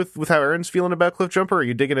line here with how Aaron's feeling about Cliffjumper? Are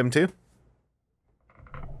you digging him too?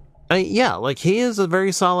 Yeah, like, he is a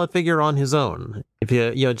very solid figure on his own. If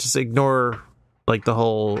you just ignore like the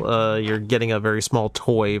whole you're getting a very small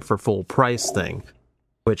toy for full price thing,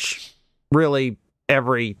 which really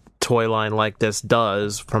every toy line like this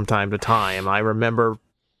does from time to time. I remember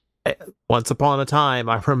once upon a time,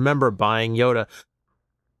 I remember buying Yoda,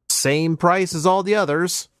 same price as all the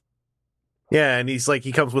others. Yeah, and he's like,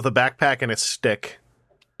 he comes with a backpack and a stick.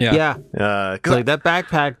 Yeah. Cause Like, that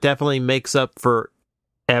backpack definitely makes up for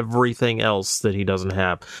everything else that he doesn't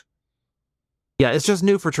have. Yeah, it's just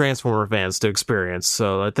new for Transformer fans to experience,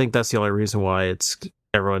 so I think that's the only reason why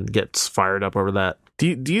everyone gets fired up over that.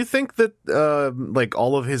 Do you think that like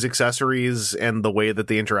all of his accessories and the way that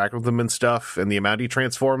they interact with them and stuff and the amount he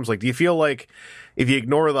transforms, like, do you feel like if you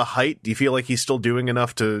ignore the height, do you feel like he's still doing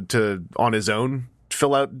enough to on his own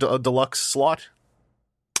fill out a deluxe slot?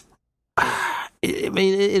 I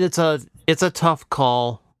mean, it's a tough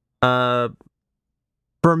call.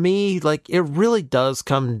 For me, like, it really does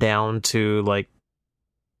come down to, like,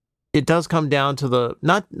 the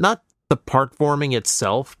not the part forming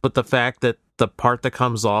itself, but the fact that the part that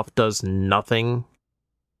comes off does nothing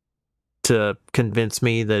to convince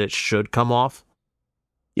me that it should come off.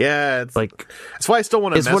 Yeah, Like, that's why I still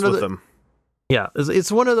want to mess with them. Yeah,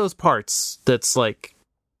 it's one of those parts that's like,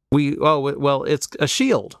 it's a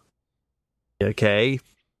shield. Okay,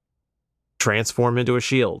 transform into a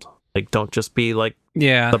shield. Like, don't just be like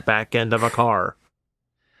the back end of a car.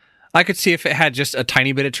 I could see if it had just a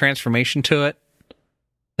tiny bit of transformation to it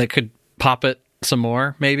that could pop it some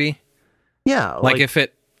more, maybe. Yeah, like if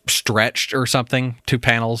it stretched or something, 2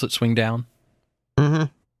 panels that swing down. Mm-hmm.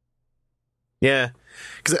 Yeah,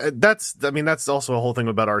 because that's also a whole thing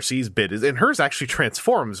about RC's bit and hers actually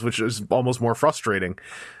transforms, which is almost more frustrating.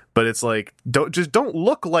 But it's like, don't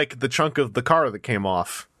look like the chunk of the car that came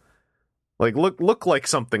off. Like, look like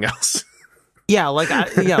something else. Yeah,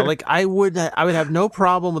 I would have no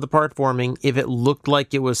problem with the part forming if it looked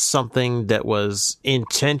like it was something that was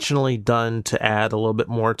intentionally done to add a little bit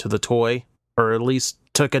more to the toy, or at least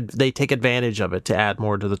they take advantage of it to add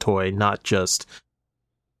more to the toy, not just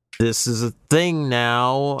this is a thing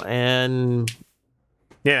now and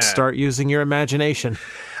start using your imagination.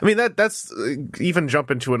 I mean, that's even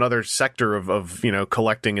jump into another sector of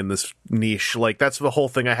collecting in this niche. Like, that's the whole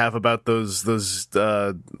thing I have about those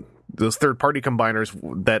third-party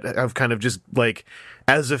combiners that have kind of just, like,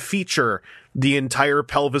 as a feature, the entire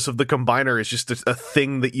pelvis of the combiner is just a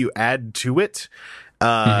thing that you add to it.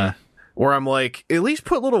 Where I'm like, at least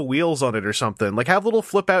put little wheels on it or something. Like, have little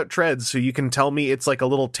flip-out treads so you can tell me it's like a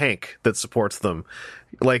little tank that supports them.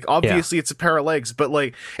 Like, obviously it's a pair of legs, but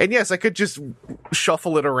like, and yes, I could just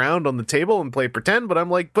shuffle it around on the table and play pretend, but I'm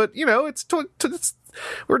like, but it's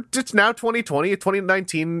now 2020,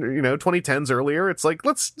 2019, 2010s earlier. It's like,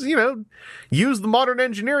 let's, use the modern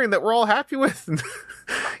engineering that we're all happy with, and,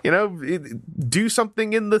 do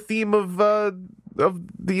something in the theme of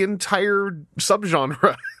the entire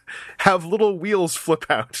subgenre. Have little wheels flip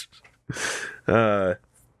out. I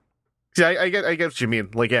get what you mean.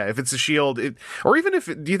 Like, yeah, if it's a shield, or even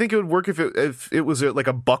do you think it would work if it was like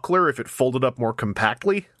a buckler, if it folded up more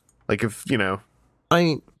compactly? Like, if, I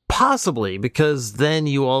mean, possibly, because then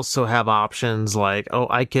you also have options like,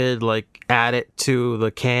 I could like add it to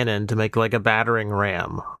the cannon to make like a battering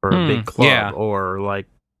ram or a big club, or like,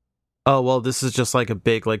 this is just like a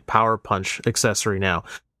big like power punch accessory now.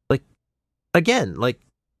 Like, again, like,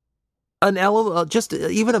 an element, just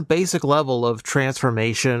even a basic level of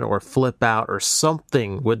transformation or flip out or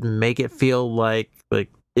something would make it feel like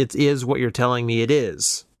it is what you're telling me it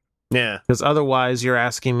is. Yeah. Because otherwise you're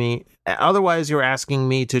asking me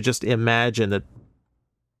to just imagine that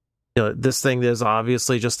this thing that is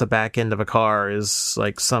obviously just the back end of a car is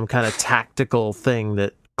like some kind of tactical thing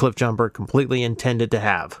that Cliffjumper completely intended to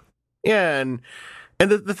have. Yeah, and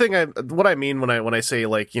the thing what I mean when I say,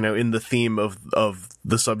 like, in the theme of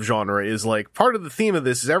the subgenre is, like, part of the theme of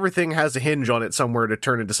this is everything has a hinge on it somewhere to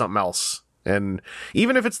turn into something else. And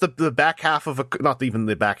even if it's the back half of not even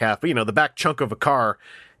the back half, but the back chunk of a car,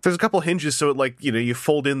 there's a couple hinges, so it, like, you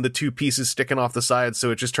fold in the two pieces sticking off the side, so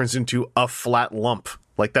it just turns into a flat lump.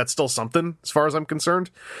 Like, that's still something as far as I'm concerned.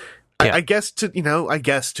 Yeah. I guess to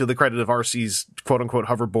the credit of RC's quote unquote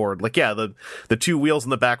hoverboard, like, yeah, the two wheels in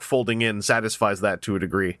the back folding in satisfies that to a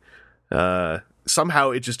degree. Somehow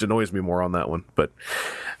it just annoys me more on that one, but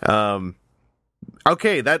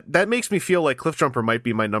okay, that makes me feel like Cliffjumper might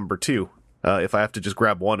be my number 2. If I have to just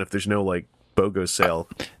grab one, if there's no like BOGO sale.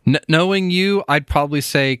 Knowing you, I'd probably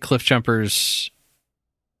say Cliffjumper's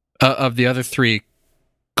of the other 3,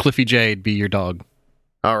 Cliffy J'd be your dog.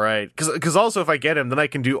 All right, because also if I get him, then I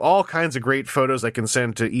can do all kinds of great photos I can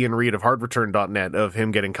send to Ian Reed of hardreturn.net of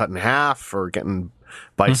him getting cut in half or getting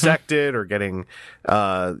bisected or getting,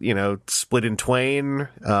 split in twain,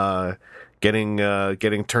 getting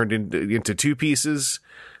turned into two pieces,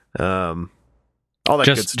 all that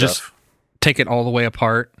good stuff. Just take it all the way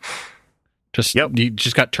apart. You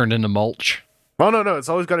just got turned into mulch. Oh no, it's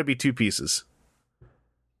always got to be two pieces.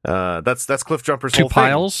 That's Cliffjumper's two whole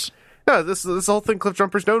piles. Thing. No, this whole thing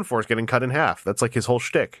Cliffjumper's known for is getting cut in half. That's like his whole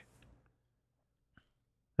shtick.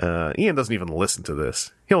 Ian doesn't even listen to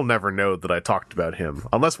this. He'll never know that I talked about him,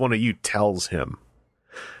 unless one of you tells him,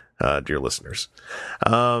 dear listeners.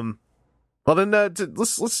 Well then,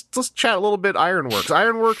 let's chat a little bit. Ironworks.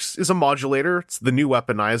 Ironworks is a modulator. It's the new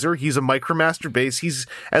weaponizer. He's a Micromaster base. He's,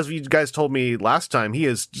 as you guys told me last time, he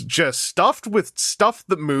is just stuffed with stuff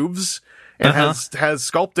that moves and has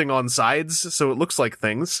sculpting on sides, so it looks like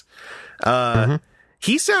things.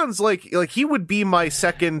 He sounds like he would be my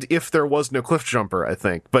second if there was no Cliffjumper, I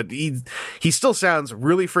think. But he still sounds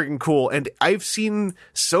really freaking cool, and I've seen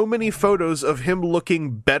so many photos of him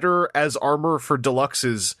looking better as armor for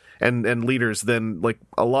deluxes and leaders than like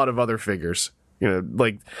a lot of other figures.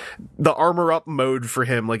 Like the armor up mode for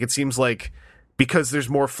him, like it seems like because there's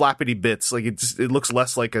more flappity bits, like it looks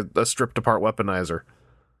less like a stripped apart weaponizer.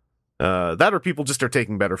 That or people just are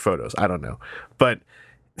taking better photos. I don't know, but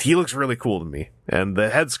he looks really cool to me, and the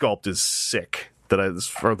head sculpt is sick.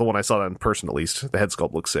 For the one I saw in person, at least, the head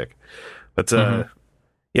sculpt looks sick. But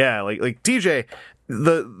yeah, like TJ,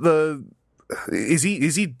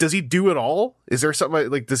 does he do it all? Is there something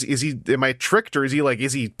like am I tricked, or is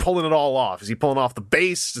he pulling it all off? Is he pulling off the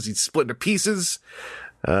base? Does he split into pieces?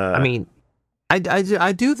 I mean, I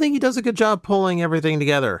do think he does a good job pulling everything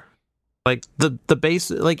together. Like the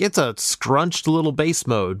base, like it's a scrunched little base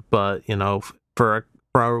mode, but for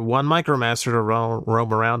one Micromaster to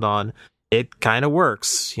roam around on, it kind of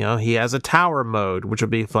works. He has a tower mode, which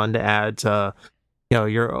would be fun to add to,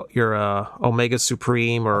 your Omega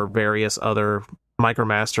Supreme or various other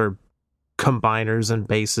Micromaster combiners and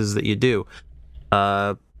bases that you do.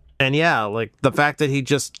 And And yeah, like the fact that he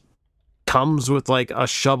just comes with like a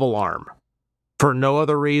shovel arm for no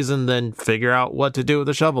other reason than figure out what to do with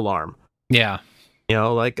a shovel arm. Yeah.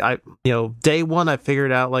 Day one I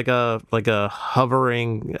figured out like a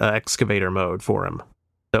hovering excavator mode for him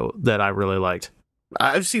that I really liked.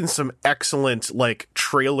 I've seen some excellent like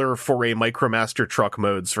trailer for a Micromaster truck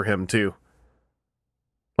modes for him too.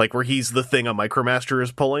 Like where he's the thing a Micromaster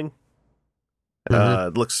is pulling.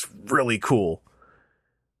 It looks really cool.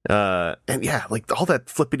 And yeah, like all that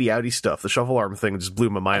flippity outy stuff, the shovel arm thing just blew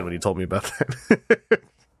my mind when you told me about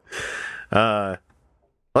that.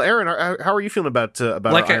 Well, Aaron, how are you feeling about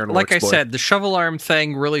Ironworks? Like I said, the shovel arm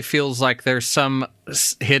thing really feels like there's some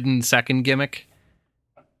hidden second gimmick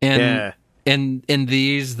in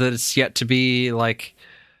these that it's yet to be like.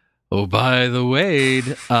 Oh, by the way,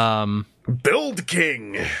 Build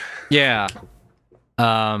King. Yeah,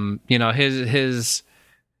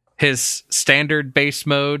 his standard base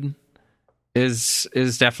mode is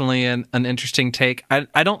definitely an interesting take.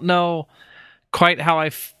 I don't know quite how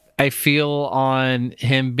I feel on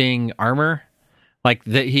him being armor. Like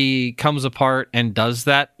that he comes apart and does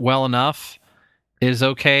that well enough is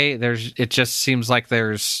okay. It just seems like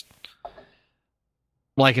there's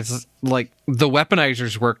like it's like the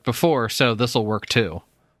weaponizers worked before, so this will work too.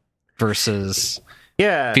 Versus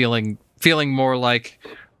feeling more like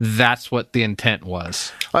that's what the intent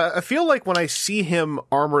was. I feel like when I see him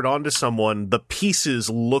armored onto someone, the pieces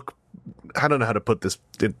look, I don't know how to put this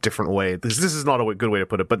in a different way. This is not a good way to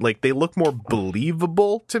put it, but like they look more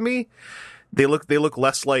believable to me. They look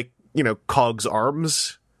less like, Cog's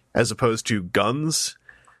arms as opposed to guns.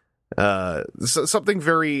 Something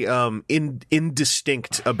very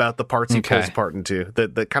indistinct about the parts he pulls apart into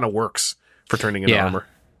that kind of works for turning into armor.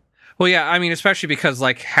 Well, yeah, I mean, especially because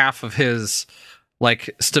like half of his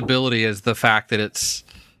like stability is the fact that it's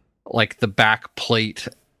like the back plate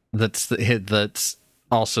that's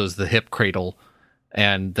also is the hip cradle,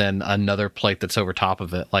 and then another plate that's over top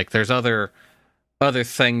of it. Like there's other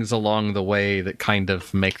things along the way that kind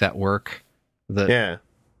of make that work. That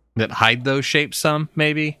hide those shapes some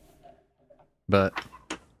maybe, but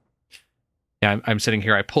yeah, I'm sitting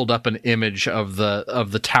here. I pulled up an image of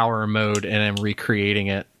the tower mode and I'm recreating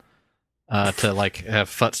it to like have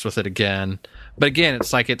futzed with it again. But again,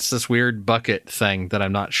 it's like it's this weird bucket thing that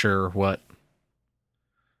I'm not sure what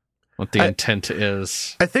the intent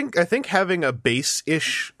is. I think having a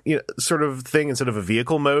base-ish sort of thing instead of a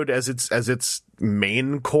vehicle mode as its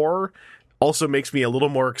main core also makes me a little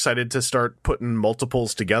more excited to start putting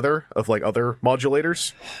multiples together of like other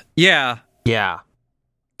modulators. Yeah.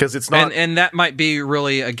 Because it's not, and that might be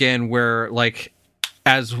really again where like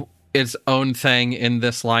as its own thing in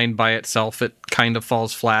this line by itself, it kind of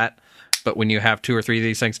falls flat. But when you have two or three of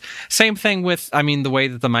these things, same thing with, I mean, the way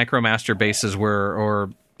that the Micromaster bases were,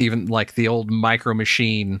 or even like the old Micro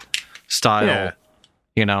Machine style,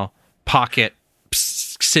 pocket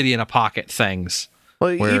city in a pocket things.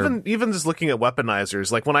 Well, even just looking at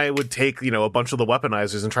weaponizers, like when I would take, a bunch of the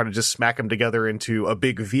weaponizers and try to just smack them together into a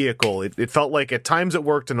big vehicle, it felt like at times it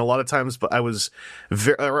worked and a lot of times but I was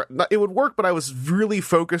it would work, but I was really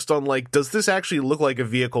focused on like, does this actually look like a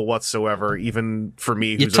vehicle whatsoever, even for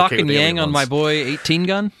me who's you talking okay Yang on my boy 18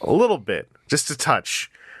 gun? A little bit, just a touch.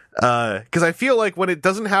 Because I feel like when it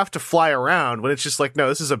doesn't have to fly around, when it's just like, no,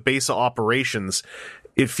 this is a base of operations,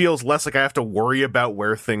 it feels less like I have to worry about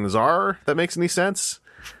where things are. If that makes any sense?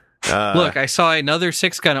 Look, I saw another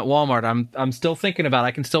 6-gun at Walmart. I'm still thinking about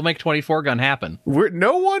I can still make 24-gun happen.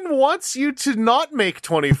 No one wants you to not make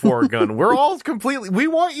 24-gun. We're all we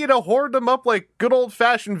want you to hoard them up like good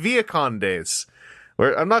old-fashioned Viacon days.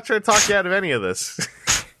 I'm not trying to talk you out of any of this.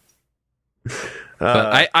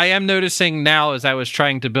 But I am noticing now as I was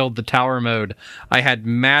trying to build the tower mode, I had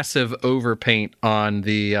massive overpaint on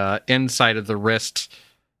the inside of the wrist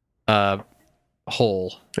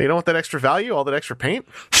hole. You don't want that extra value, all that extra paint?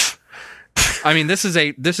 I mean, this is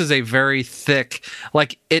a very thick,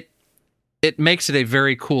 like it makes it a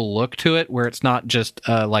very cool look to it, where it's not just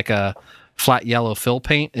like a flat yellow fill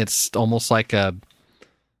paint. It's almost like a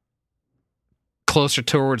closer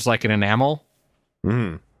towards like an enamel.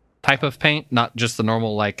 Type of paint, not just the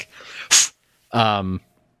normal like a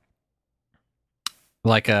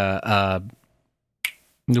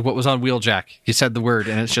what was on Wheeljack. You said the word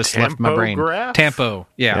and it's just left my brain. Tampo.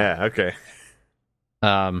 Yeah, okay.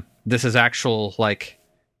 This is actual like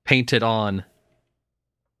painted on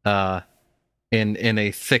in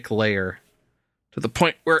a thick layer to the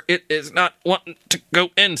point where it is not wanting to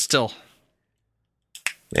go in still.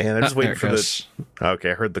 And I'm just waiting for this.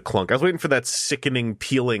 Okay, I heard the clunk. I was waiting for that sickening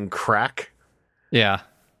peeling crack. Yeah.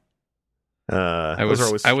 I those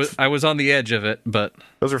was are always I was on the edge of it, but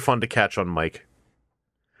those are fun to catch on mic.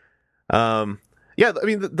 Yeah, I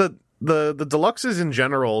mean the deluxes in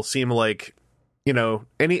general seem like, you know,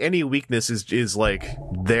 any weakness is like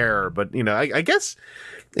there, but you know, I guess,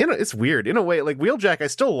 you know, it's weird in a way. Like Wheeljack, I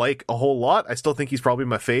still like a whole lot. I still think he's probably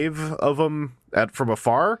my fave of them from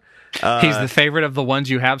afar. he's the favorite of the ones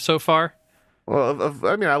you have so far. Well,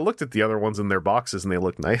 I mean, I looked at the other ones in their boxes and they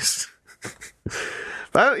look nice.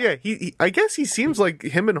 But yeah, he I guess he seems like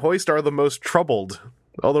him and Hoist are the most troubled.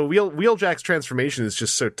 Although Wheeljack's transformation is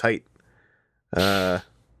just so tight. I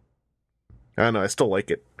don't know. I still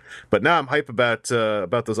like it, but now I'm hype about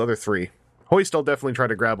those other three. Hoist, I'll definitely try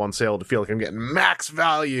to grab on sale to feel like I'm getting max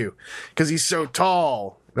value because he's so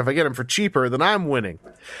tall. And if I get him for cheaper, then I'm winning.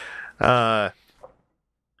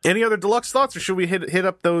 Any other deluxe thoughts, or should we hit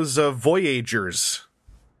up those Voyagers?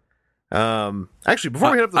 Actually,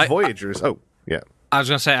 before we hit up the Voyagers, yeah, I was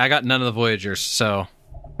gonna say I got none of the Voyagers, so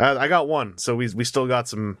I got one. So we still got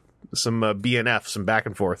some BNF, some back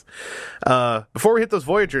and forth. Before we hit those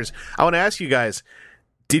Voyagers, I want to ask you guys: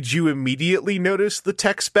 did you immediately notice the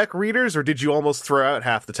tech spec readers, or did you almost throw out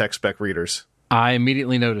half the tech spec readers? I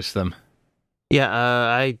immediately noticed them. Yeah,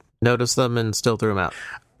 I noticed them and still threw them out.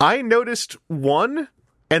 I noticed one,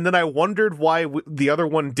 and then I wondered why the other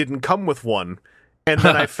one didn't come with one. And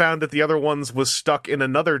then I found that the other ones was stuck in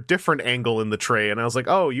another different angle in the tray, and I was like,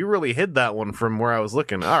 oh, you really hid that one from where I was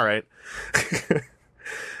looking. All right.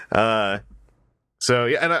 So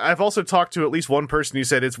yeah, and I've also talked to at least one person who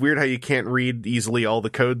said it's weird how you can't read easily all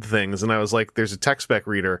the code things, and I was like, there's a tech spec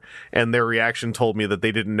reader, and their reaction told me that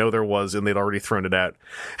they didn't know there was, and they'd already thrown it out.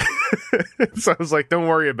 So I was like, don't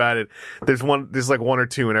worry about it. There's like one or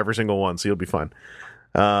two in every single one, so you'll be fine.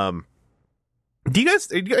 Are you guys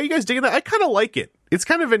digging that? I kind of like it. It's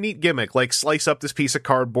kind of a neat gimmick. Like, slice up this piece of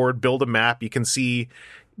cardboard, build a map. You can see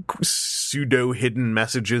pseudo hidden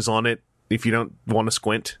messages on it if you don't want to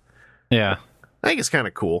squint. Yeah, I think it's kind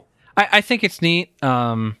of cool. I think it's neat.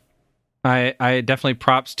 I definitely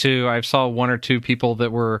props to. I saw one or two people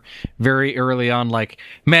that were very early on, like,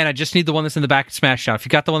 man, I just need the one that's in the back of Smash Down. If you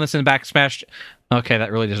got the one that's in the back of Smash, okay,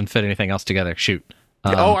 that really doesn't fit anything else together. Shoot.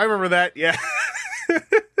 I remember that. Yeah.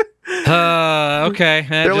 Okay.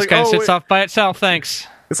 It just like, kind of sits off by itself. Thanks.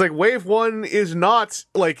 It's like Wave 1 is not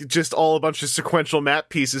like just all a bunch of sequential map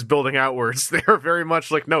pieces building outwards. They are very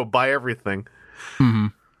much like, no, buy everything. Mm-hmm.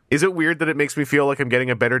 Is it weird that it makes me feel like I'm getting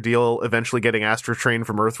a better deal eventually getting Astro Train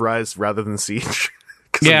from Earthrise rather than Siege?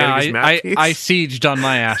 Yeah, I sieged on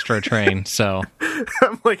my Astro Train, so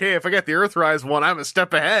I'm like, hey, if I get the Earthrise one, I'm a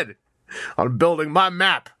step ahead on building my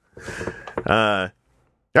map.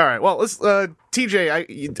 All right, well, let's TJ,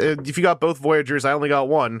 if you got both Voyagers, I only got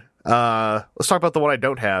one. Let's talk about the one I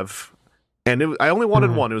don't have. And I only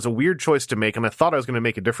wanted one. It was a weird choice to make, and I thought I was going to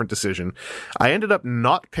make a different decision. I ended up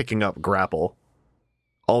not picking up Grapple,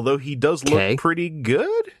 although he does look pretty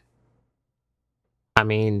good. I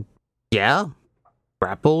mean, yeah,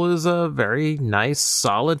 Grapple is a very nice,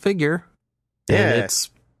 solid figure. Yeah. And it's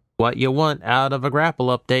what you want out of a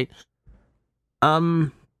Grapple update.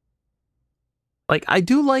 Like, I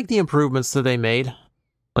do like the improvements that they made.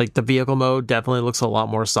 Like, the vehicle mode definitely looks a lot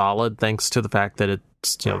more solid, thanks to the fact that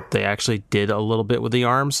it's, you know, they actually did a little bit with the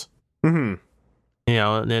arms. Mm-hmm. You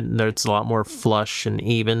know, and then there's a lot more flush and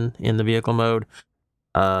even in the vehicle mode.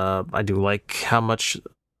 I do like how much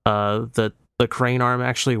the crane arm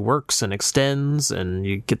actually works and extends, and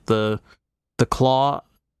you get the claw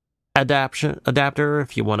adapter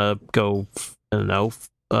if you want to go, I don't know,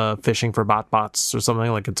 fishing for bots or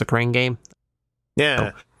something, like it's a crane game.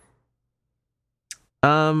 Yeah.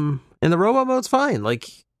 And the robot mode's fine. Like,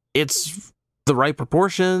 it's the right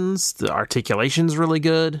proportions. The articulation's really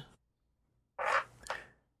good.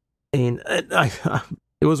 I mean,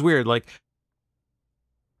 it was weird. Like,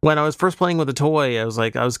 when I was first playing with the toy, I was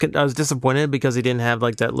disappointed because he didn't have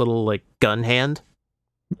like that little like gun hand.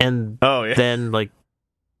 And then like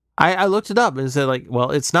I looked it up and said, like,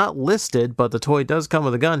 well, it's not listed, but the toy does come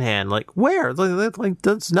with a gun hand. Like, where? Like,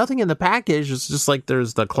 there's nothing in the package. It's just like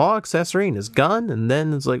there's the claw accessory and his gun, and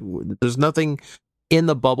then it's like there's nothing in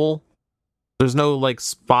the bubble. There's no like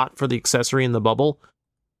spot for the accessory in the bubble.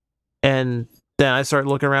 And then I started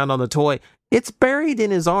looking around on the toy. It's buried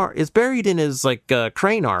in his arm. It's buried in his like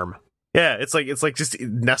crane arm. Yeah, it's like just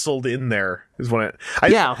nestled in there. Is what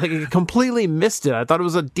yeah, like I completely missed it. I thought it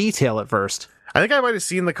was a detail at first. I think I might have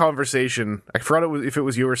seen the conversation. I forgot if it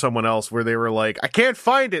was you or someone else, where they were like, I can't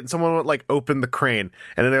find it. And someone would like open the crane.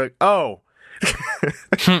 And then they're like, oh.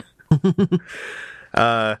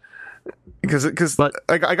 Because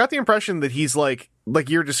I got the impression that he's like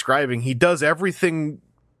you're describing, he does everything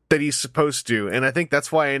that he's supposed to, and I think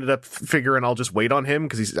that's why I ended up figuring I'll just wait on him,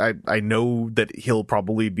 because I know that he'll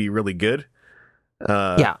probably be really good.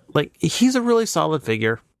 Yeah, like, he's a really solid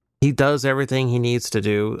figure. He does everything he needs to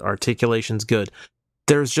do. Articulation's good.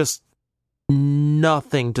 There's just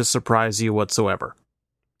nothing to surprise you whatsoever.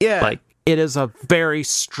 Yeah. Like, it is a very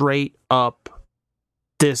straight up,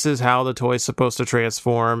 this is how the toy's supposed to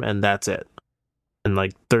transform, and that's it. And,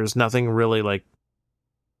 like, there's nothing really, like,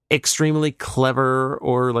 extremely clever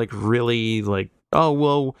or, like, really, like, oh,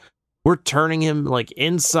 well, we're turning him, like,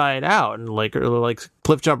 inside out, and, like, or like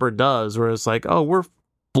Cliffjumper does, where it's like, oh, we're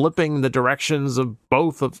flipping the directions of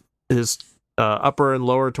both of his upper and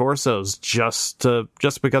lower torsos just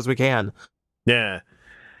because we can. Yeah.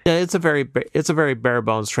 Yeah, it's a very bare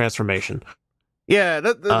bones transformation. Yeah,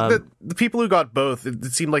 the people who got both, it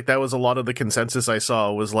seemed like that was a lot of the consensus I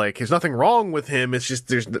saw, was like, there's nothing wrong with him, it's just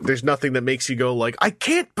there's nothing that makes you go like, I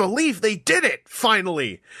can't believe they did it,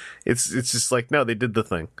 finally. It's just like, no, they did the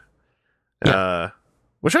thing. Yeah.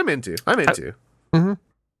 Which I'm into. Mm-hmm.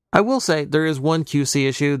 I will say there is one QC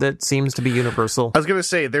issue that seems to be universal. I was gonna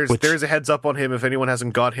say there's a heads up on him if anyone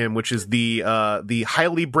hasn't got him, which is the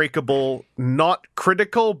highly breakable, not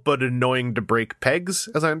critical but annoying to break pegs,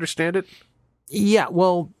 as I understand it. Yeah,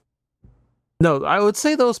 well, no, I would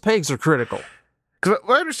say those pegs are critical. Because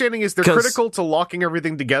my understanding is they're critical to locking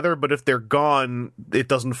everything together, but if they're gone, it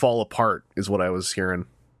doesn't fall apart, is what I was hearing.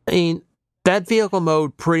 I mean, that vehicle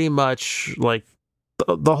mode pretty much, like,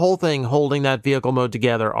 the whole thing holding that vehicle mode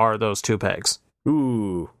together are those two pegs.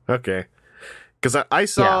 Ooh, okay. Because I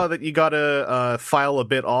saw that you gotta file a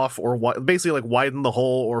bit off, or basically like widen the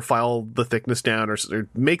hole, or file the thickness down, or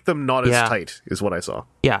make them not as tight, is what I saw.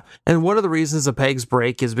 Yeah, and one of the reasons the pegs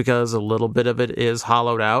break is because a little bit of it is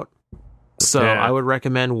hollowed out. So I would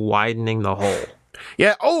recommend widening the hole.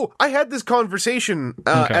 Yeah. Oh, I had this conversation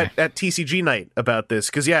at TCG night about this,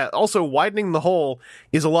 because also widening the hole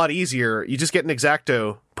is a lot easier. You just get an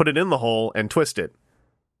X-Acto, put it in the hole, and twist it,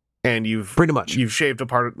 and you've shaved a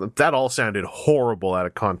part of that. All sounded horrible out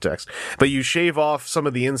of context, but you shave off some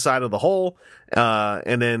of the inside of the hole,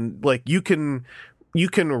 and then like you can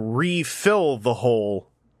refill the hole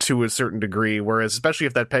to a certain degree, whereas especially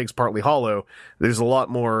if that peg's partly hollow, there's a lot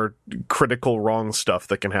more critical wrong stuff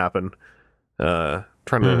that can happen.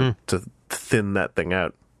 Trying to thin that thing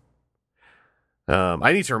out.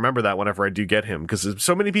 I need to remember that whenever I do get him, because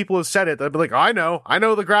so many people have said it that I'd be like, I know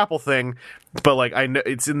the grapple thing, but like I know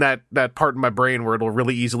it's in that part in my brain where it'll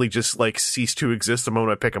really easily just like cease to exist the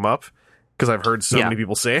moment I pick him up, because I've heard so many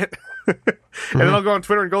people say it. And then I'll go on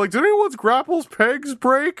Twitter and go like, did anyone's grapples pegs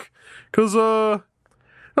break? Because I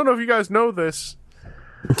don't know if you guys know this.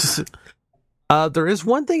 There is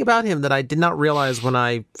one thing about him that I did not realize when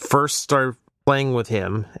I first started playing with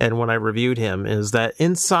him and when I reviewed him, is that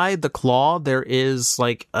inside the claw there is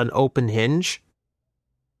like an open hinge.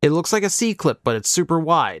 It looks like a C-clip, but it's super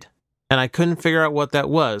wide, and I couldn't figure out what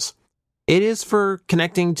that was. It is for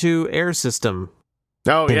connecting to air system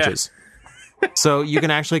hinges. So you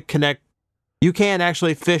can actually connect. You can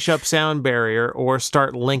actually fish up sound barrier or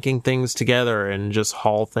start linking things together and just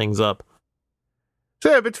haul things up.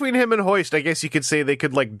 So yeah, between him and Hoist, I guess you could say they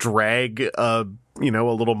could like drag a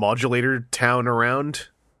little modulator town around.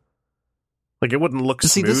 Like it wouldn't look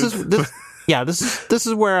smooth. This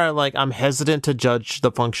is where I'm hesitant to judge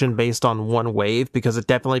the function based on one wave, because it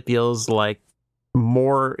definitely feels like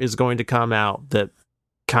more is going to come out that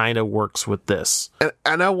kind of works with this.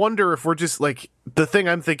 And I wonder if we're just like, the thing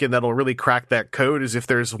I'm thinking that'll really crack that code is if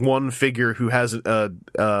there's one figure who has that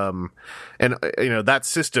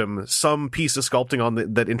system, some piece of sculpting on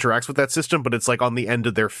that interacts with that system, but it's like on the end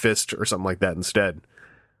of their fist or something like that instead.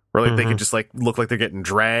 Or like they could just like look like they're getting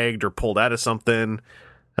dragged or pulled out of something.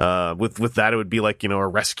 With that, it would be like, a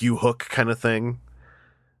rescue hook kind of thing.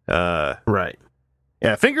 Right.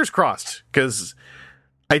 Yeah, fingers crossed, because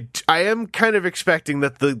I am kind of expecting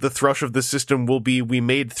that the thrush of the system will be, we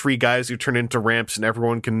made 3 guys who turn into ramps and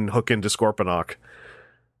everyone can hook into Scorponok.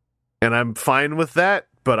 And I'm fine with that,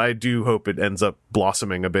 but I do hope it ends up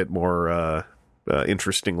blossoming a bit more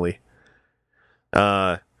interestingly.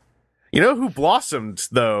 You know who blossomed,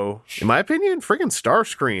 though, in my opinion? Friggin'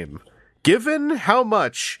 Starscream. Given how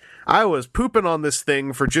much I was pooping on this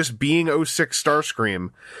thing for just being 06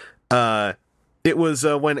 Starscream, it was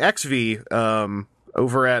when XV...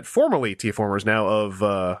 over at formerly T-Formers, now of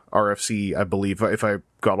RFC, I believe, if I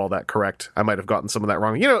got all that correct. I might have gotten some of that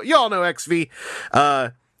wrong. You all know XV.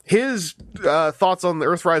 His thoughts on the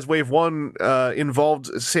Earthrise Wave 1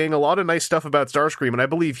 involved saying a lot of nice stuff about Starscream, and I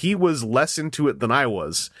believe he was less into it than I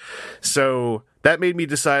was. So that made me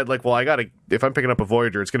decide, like, well, if I'm picking up a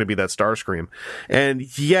Voyager, it's going to be that Starscream.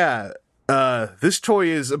 And yeah, this toy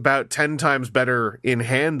is about 10 times better in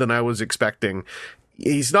hand than I was expecting.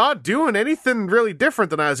 He's not doing anything really different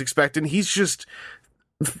than I was expecting. He's just,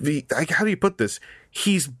 how do you put this?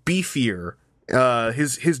 He's beefier.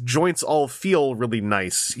 His joints all feel really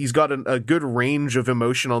nice. He's got a good range of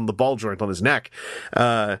emotion on the ball joint on his neck.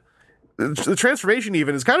 The transformation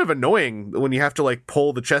even is kind of annoying when you have to like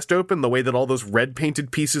pull the chest open, the way that all those red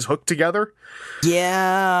painted pieces hook together.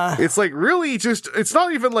 Yeah. It's like really just, it's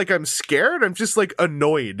not even like I'm scared. I'm just like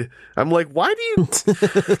annoyed. I'm like, why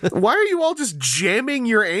are you all just jamming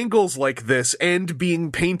your angles like this and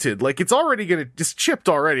being painted? Like it's already just chipped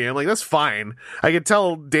already. I'm like, that's fine. I can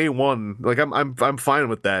tell day one. Like I'm fine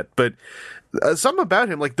with that. But something about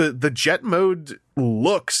him, like the jet mode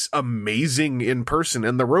looks amazing in person,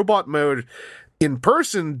 and the robot mode in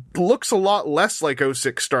person looks a lot less like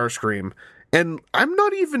 06 Starscream. And I'm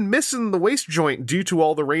not even missing the waist joint due to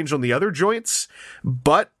all the range on the other joints,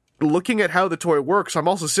 but looking at how the toy works, I'm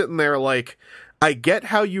also sitting there like, I get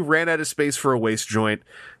how you ran out of space for a waist joint,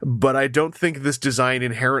 but I don't think this design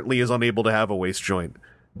inherently is unable to have a waist joint.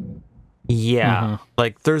 Yeah,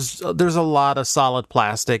 like there's a lot of solid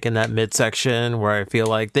plastic in that midsection where I feel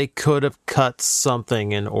like they could have cut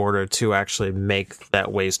something in order to actually make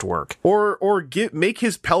that waist work, or make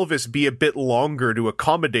his pelvis be a bit longer to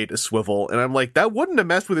accommodate a swivel. And I'm like, that wouldn't have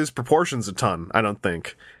messed with his proportions a ton, I don't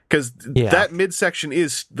think, because that midsection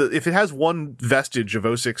is if it has one vestige of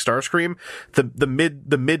 06 Starscream,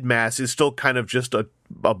 the mid mass is still kind of just a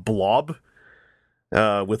blob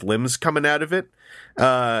with limbs coming out of it.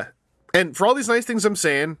 And for all these nice things I'm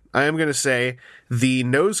saying, I am going to say the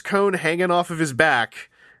nose cone hanging off of his back,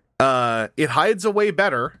 it hides away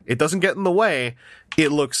better. It doesn't get in the way.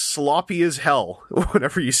 It looks sloppy as hell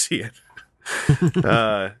whenever you see it.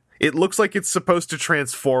 It looks like it's supposed to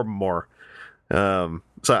transform more. So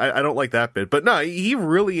I don't like that bit. But no, he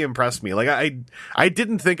really impressed me. Like I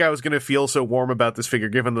didn't think I was going to feel so warm about this figure,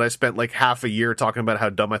 given that I spent like half a year talking about how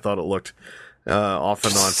dumb I thought it looked off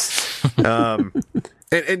and on.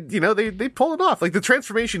 And you know, they pull it off. Like the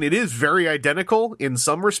transformation, it is very identical in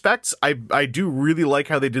some respects. I do really like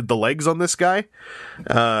how they did the legs on this guy.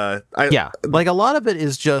 Like a lot of it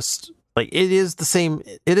is just like it is the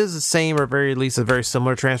same or very least a very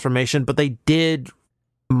similar transformation, but they did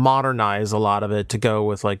modernize a lot of it to go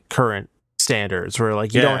with like current standards where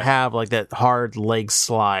like you don't have like that hard leg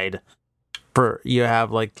slide, you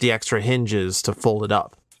have like the extra hinges to fold it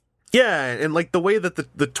up. Yeah, and like the way that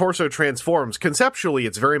the torso transforms, conceptually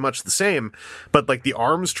it's very much the same, but like the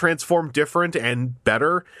arms transform different and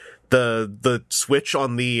better. The switch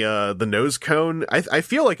on the nose cone, I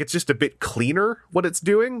feel like it's just a bit cleaner what it's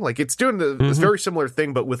doing. Like it's doing this very similar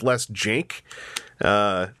thing but with less jank.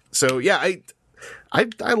 So yeah,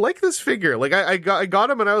 I like this figure. Like I got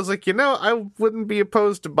him and I was like, you know, I wouldn't be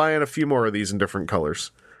opposed to buying a few more of these in different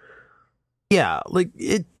colors. Yeah, like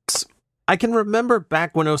I can remember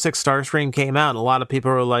back when 06 Starscream came out, and a lot of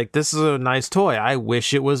people were like, this is a nice toy. I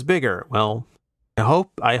wish it was bigger. Well,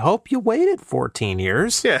 I hope you waited 14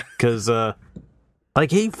 years. Yeah. Because,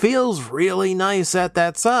 like, he feels really nice at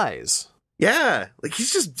that size. Yeah. Like,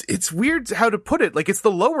 it's weird how to put it. Like, it's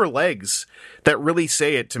the lower legs that really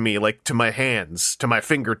say it to me, like, to my hands, to my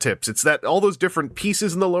fingertips. It's that all those different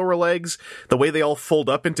pieces in the lower legs, the way they all fold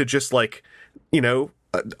up into just, like, you know,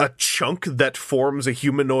 a chunk that forms a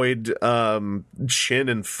humanoid chin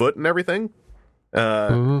and foot and everything.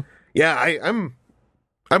 Yeah,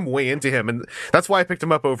 I'm way into him, and that's why I picked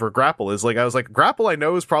him up over Grapple. Is like I was like, Grapple I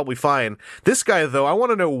know is probably fine. This guy though, I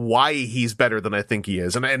want to know why he's better than I think he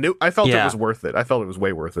is, and I felt it was worth it. I felt it was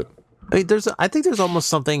way worth it. I mean, I think there's almost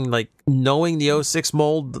something like knowing the 06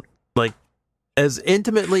 mold like as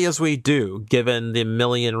intimately as we do, given the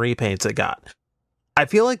million repaints it got. I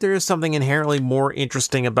feel like there is something inherently more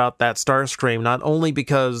interesting about that Starscream, not only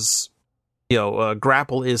because, you know,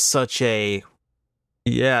 Grapple is such a,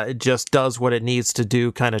 it just does what it needs to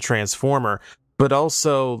do kind of transformer, but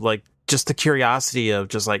also, like, just the curiosity of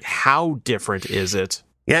just, like, how different is it?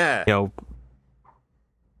 Yeah. You know?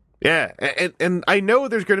 Yeah, and I know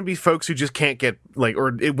there's going to be folks who just can't get, like,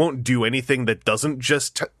 or it won't do anything that doesn't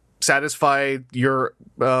just satisfy your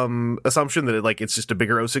assumption that, it's just a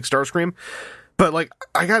bigger 06 Starscream. But, like,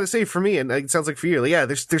 I gotta say, for me, and it sounds like for you, yeah,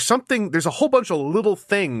 there's a whole bunch of little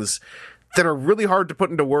things that are really hard to put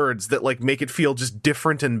into words that, like, make it feel just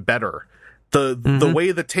different and better. The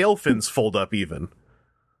way the tail fins fold up, even.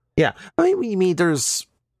 Yeah, I mean, there's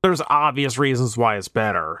obvious reasons why it's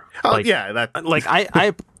better. Oh, like, yeah, that... Like,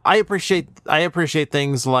 I appreciate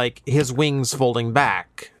things like his wings folding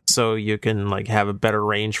back, so you can, like, have a better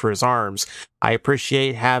range for his arms. I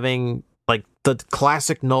appreciate having like the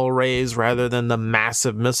classic null rays rather than the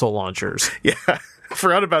massive missile launchers. Yeah, I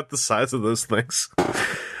forgot about the size of those things.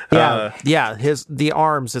 Yeah, the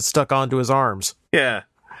arms, it's stuck onto his arms. Yeah.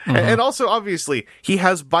 And also, obviously, he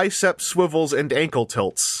has bicep swivels and ankle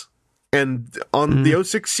tilts. And on the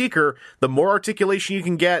 06 Seeker, the more articulation you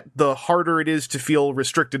can get, the harder it is to feel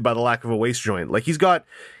restricted by the lack of a waist joint. Like, he's got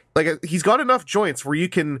enough joints where you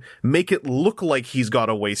can make it look like he's got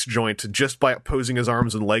a waist joint just by opposing his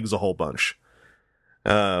arms and legs a whole bunch.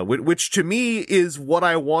 Which to me is what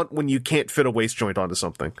I want when you can't fit a waist joint onto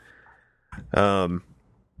something.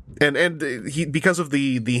 And he, because of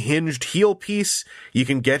the hinged heel piece, you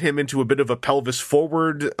can get him into a bit of a pelvis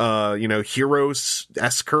forward, hero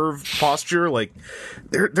S-curve posture. Like,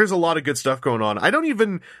 there's a lot of good stuff going on. I don't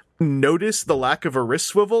even notice the lack of a wrist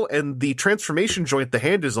swivel, and the transformation joint the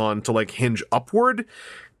hand is on to like hinge upward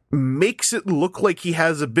makes it look like he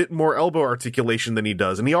has a bit more elbow articulation than he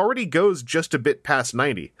does, and he already goes just a bit past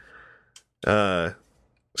 90.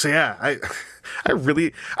 So yeah,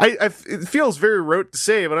 it feels very rote to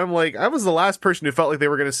say, but I'm like, I was the last person who felt like they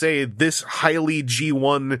were going to say this highly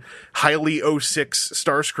G1, highly 06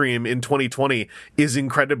 Starscream in 2020 is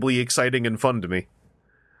incredibly exciting and fun to me.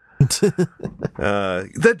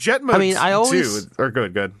 The jet modes,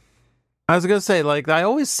 good. I was gonna say, like, I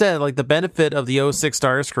always said, like, the benefit of the 06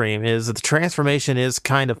 Starscream is that the transformation is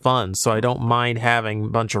kind of fun, so I don't mind having a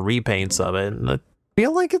bunch of repaints of it. And I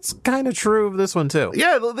feel like it's kind of true of this one too.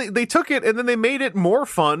 Yeah, they took it and then they made it more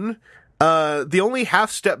fun. The only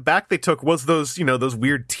half step back they took was those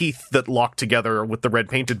weird teeth that lock together with the red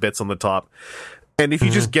painted bits on the top. And if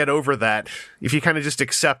you just get over that, if you kind of just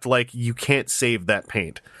accept, like, you can't save that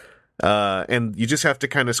paint, and you just have to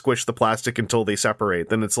kind of squish the plastic until they separate,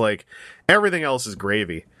 then it's like everything else is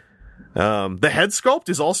gravy. The head sculpt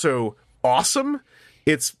is also awesome.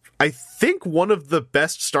 It's, I think, one of the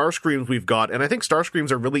best Starscreams we've got, and I think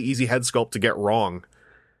Starscreams are really easy head sculpt to get wrong.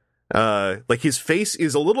 Like, his face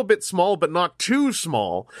is a little bit small, but not too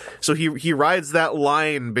small, so he rides that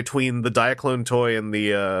line between the Diaclone toy and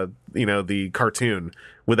the cartoon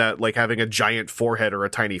without, like, having a giant forehead or a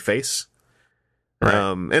tiny face. Right.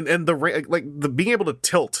 And the being able to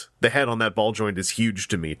tilt the head on that ball joint is huge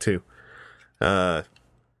to me too. And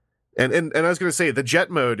I was gonna say, the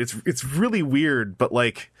jet mode, it's really weird, but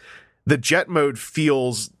like, the jet mode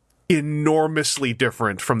feels enormously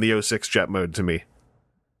different from the 06 jet mode to me.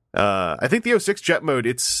 I think the 06 jet mode,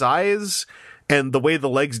 its size and the way the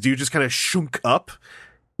legs do just kind of shunk up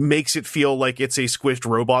makes it feel like it's a squished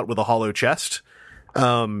robot with a hollow chest.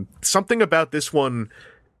 Something about this one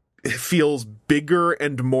feels bigger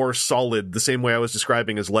and more solid, the same way I was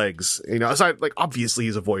describing his legs. Aside, like, obviously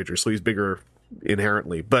he's a Voyager, so he's bigger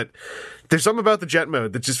inherently, but there's something about the jet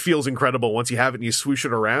mode that just feels incredible once you have it and you swoosh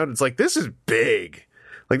it around. It's like, this is big.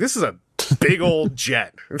 Like, this is a big old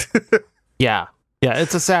jet. Yeah,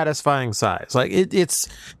 it's a satisfying size. Like, it's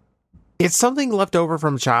something left over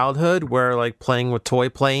from childhood where, like, playing with toy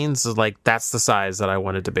planes is like, that's the size that I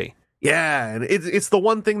want it to be. Yeah, and it's the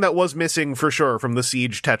one thing that was missing for sure from the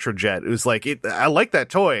Siege Tetrajet. It was like, I like that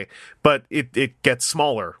toy, but it gets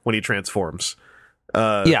smaller when he transforms.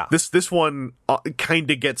 This one kind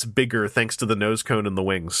of gets bigger thanks to the nose cone and the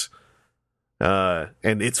wings. And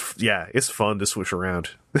it's fun to swoosh around.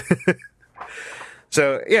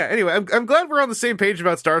 So yeah, anyway, I'm glad we're on the same page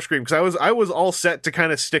about Starscream, because I was all set to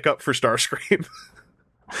kind of stick up for Starscream.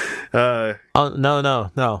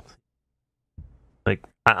 No. Like,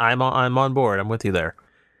 I'm on board. I'm with you there.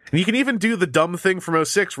 And you can even do the dumb thing from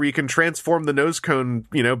 06 where you can transform the nose cone,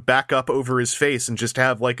 back up over his face and just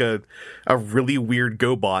have like a really weird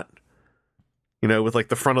GoBot, with like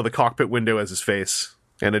the front of the cockpit window as his face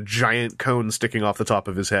and a giant cone sticking off the top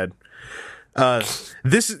of his head.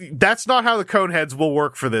 That's not how the cone heads will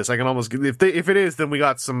work for this. I can almost, if it is, then I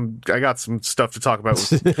got some stuff to talk about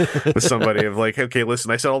with somebody of like, okay,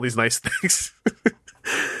 listen, I said all these nice things.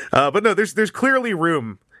 But no, there's clearly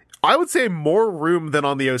room. I would say more room than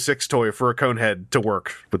on the 06 toy for a cone head to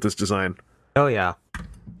work with this design. Oh yeah.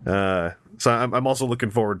 So I'm also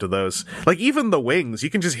looking forward to those. Like, even the wings, you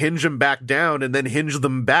can just hinge them back down and then hinge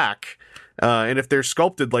them back. And if they're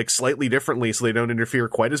sculpted like slightly differently so they don't interfere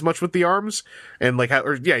quite as much with the arms, and like,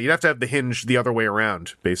 you'd have to have the hinge the other way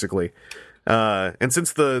around, basically. And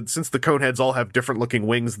since the cone heads all have different looking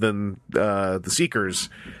wings than the Seekers,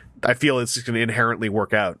 I feel it's going to inherently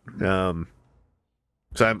work out.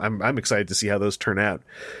 So I'm excited to see how those turn out,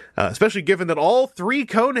 especially given that all three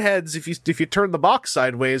cone heads, if you turn the box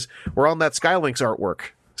sideways, were on that Skylinks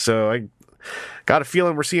artwork. So I got a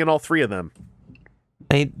feeling we're seeing all three of them.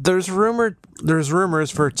 Hey, there's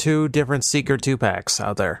rumors for 2 different Seeker 2-packs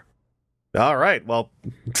out there. All right. Well,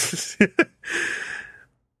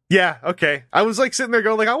 yeah. Okay. I was like sitting there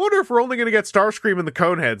going like, I wonder if we're only going to get Starscream and the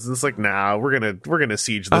Coneheads. And it's like, nah, we're gonna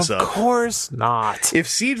siege this Of up. course not. If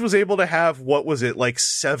Siege was able to have what was it like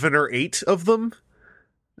 7 or 8 of them,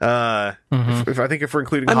 if I think if we're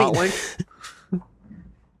including Hotlink,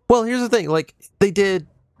 Well, here's the thing. Like they did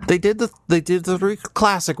the 3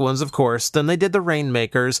 classic ones, of course. Then they did the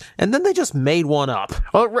Rainmakers, and then they just made one up.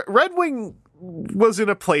 well, Red Wing was in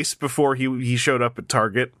a place before he showed up at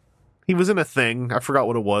Target. He was in a thing. I forgot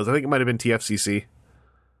what it was. I think it might have been TFCC.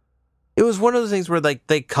 It was one of those things where like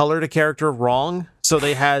they colored a character wrong, so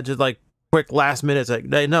they had to like quick last minute like,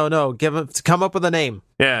 no, come up with a name.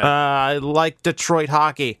 Yeah. I like Detroit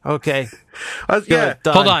hockey. Okay. Yeah.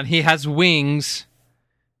 Done. Hold on, he has wings,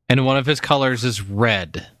 and one of his colors is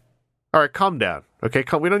red. All right, calm down. Okay,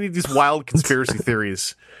 we don't need these wild conspiracy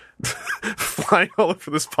theories flying all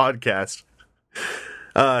over this podcast.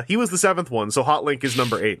 He was the 7th one, so Hotlink is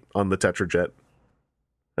number 8 on the Tetrajet.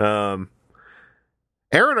 Aaron,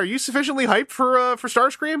 are you sufficiently hyped for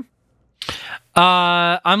Starscream?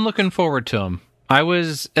 I'm looking forward to him. I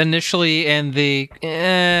was initially in the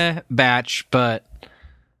batch, but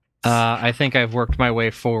I think I've worked my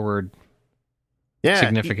way forward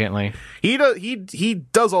significantly. He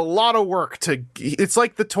does a lot of work to. It's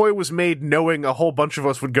like the toy was made knowing a whole bunch of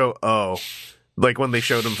us would go, oh, like when they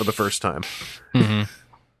showed him for the first time. Mm-hmm.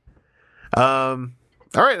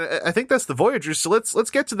 All right, I think that's the Voyagers. So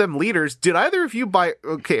let's get to them leaders. Did either of you buy?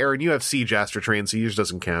 Okay, Aaron, you have Siege Astrotrain, so yours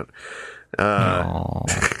doesn't count.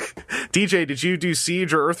 DJ, did you do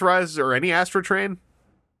Siege or Earthrise or any Astrotrain?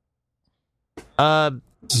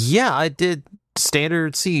 Yeah, I did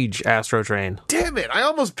standard Siege Astrotrain. Damn it! I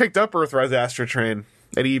almost picked up Earthrise Astrotrain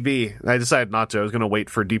at EB. I decided not to. I was going to wait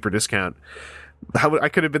for a deeper discount. I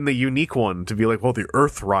could have been the unique one to be like, well, the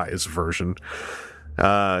Earthrise version.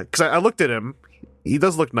 Because I looked at him. He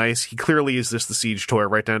does look nice. He clearly is just the Siege toy,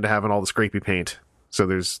 right down to having all the scrapey paint. So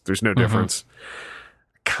there's no difference.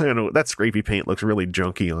 Kind of that scrapey paint looks really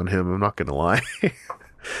junky on him. I'm not going to lie.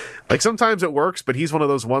 Like sometimes it works, but he's one of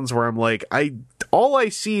those ones where I'm like, all I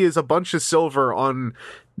see is a bunch of silver on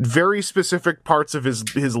very specific parts of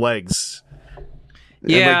his legs.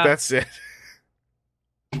 Yeah, and like that's it.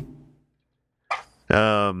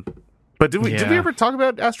 But did we ever talk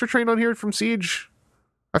about Astrotrain on here from Siege?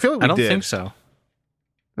 I feel like we did. I don't think so.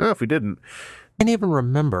 I don't know if we didn't. I can't even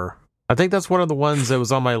remember. I think that's one of the ones that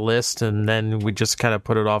was on my list, and then we just kind of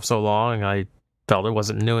put it off so long, I felt it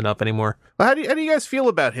wasn't new enough anymore. Well, how do you guys feel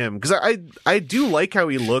about him? Because I do like how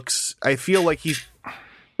he looks. I feel like he's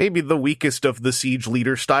maybe the weakest of the Siege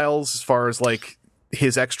leader styles as far as like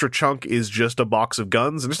his extra chunk is just a box of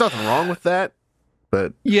guns, and there's nothing wrong with that.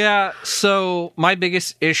 But yeah, so my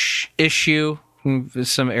biggest issue,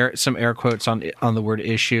 some air quotes on the word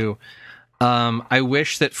issue. I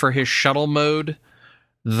wish that for his shuttle mode,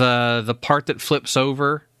 the part that flips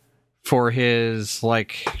over for his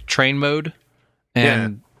like train mode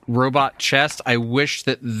and robot chest, I wish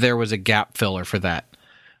that there was a gap filler for that.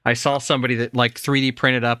 I saw somebody that like 3D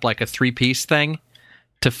printed up like a 3-piece thing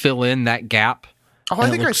to fill in that gap. I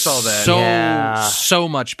think I saw that. So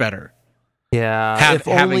much better. Yeah, if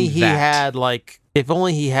only he had like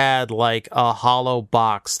a hollow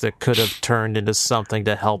box that could have turned into something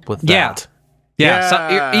to help with that. Yeah. So,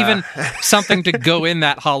 even something to go in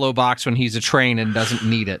that hollow box when he's a train and doesn't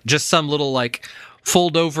need it. Just some little like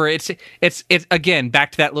fold over. It's again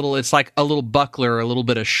back to that little. It's like a little buckler, a little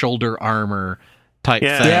bit of shoulder armor type thing.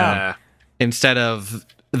 Yeah. Instead of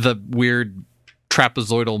the weird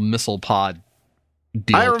trapezoidal missile pod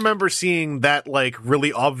deal. I remember seeing that like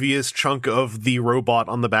really obvious chunk of the robot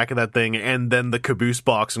on the back of that thing and then the caboose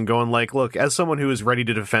box and going like, look, as someone who is ready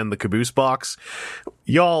to defend the caboose box,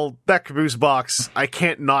 y'all, that caboose box, I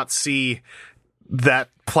can't not see that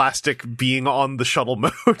plastic being on the shuttle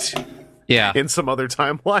mode in some other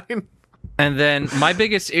timeline. And then my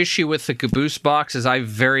biggest issue with the caboose box is I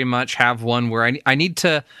very much have one where I need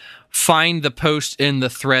to find the post in the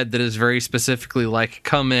thread that is very specifically like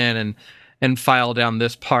come in and file down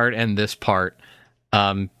this part and this part,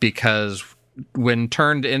 because when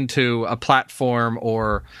turned into a platform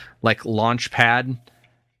or like launch pad,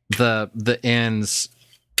 the ends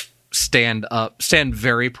stand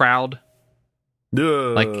very proud.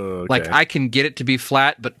 Like I can get it to be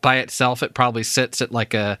flat, but by itself it probably sits at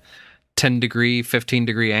like a 10 degree, 15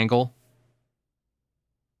 degree angle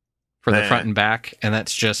for the front and back, and that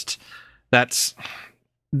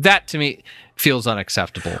to me feels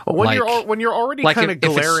unacceptable. When you're already like kind of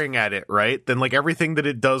glaring at it, right? Then like everything that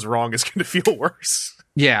it does wrong is going to feel worse.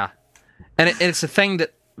 Yeah, and it's a thing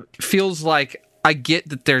that feels like I get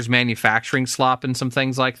that there's manufacturing slop in some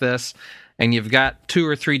things like this, and you've got 2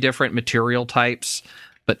 or 3 different material types,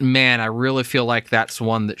 but man, I really feel like that's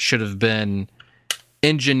one that should have been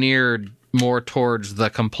engineered more towards the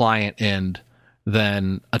compliant end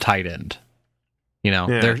than a tight end. You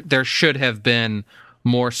know, there should have been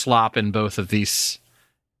more slop in both of these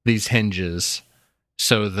hinges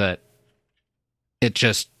so that it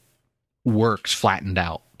just works flattened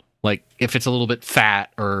out. Like if it's a little bit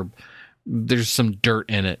fat or there's some dirt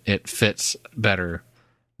in it, it fits better.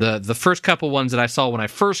 The first couple ones that I saw when I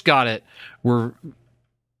first got it were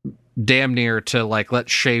damn near to like,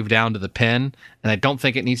 let's shave down to the pin, and I don't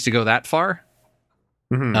think it needs to go that far.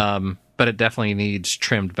 Mm-hmm. But it definitely needs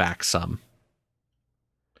trimmed back some.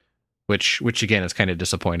 Which again is kind of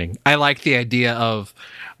disappointing. I like the idea of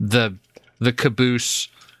the caboose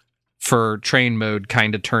for train mode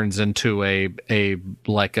kind of turns into a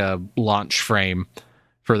launch frame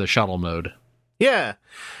for the shuttle mode. Yeah,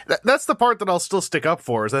 that's the part that I'll still stick up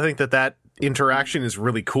for. Is I think that interaction is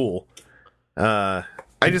really cool. I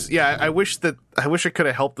wish it could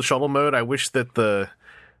have helped the shuttle mode. I wish that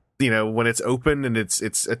when it's open and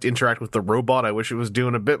it's interact with the robot, I wish it was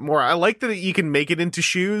doing a bit more. I like that you can make it into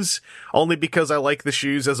shoes, only because I like the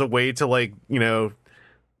shoes as a way to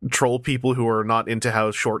troll people who are not into how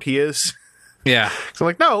short he is. Yeah. So I'm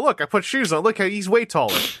like, no, look, I put shoes on. Look how he's way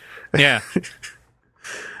taller. Yeah.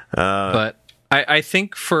 But I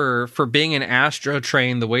think for being an Astro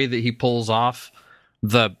train, the way that he pulls off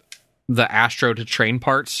the Astro to train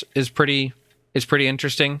parts is pretty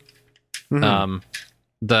interesting. Mm-hmm.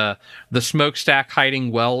 The smokestack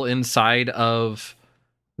hiding well inside of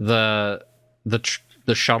the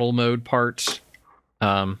shuttle mode parts.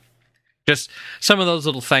 Just some of those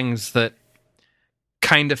little things that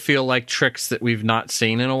kind of feel like tricks that we've not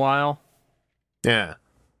seen in a while. Yeah.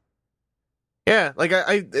 Yeah, like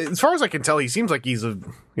I as far as I can tell, he seems like he's at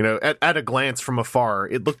a glance from afar,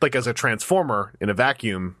 it looked like as a transformer in a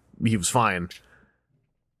vacuum, he was fine.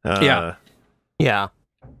 Yeah.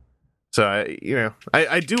 So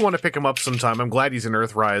I do want to pick him up sometime. I'm glad he's in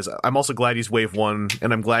Earthrise. I'm also glad he's Wave 1,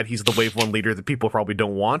 and I'm glad he's the Wave 1 leader that people probably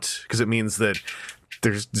don't want, because it means that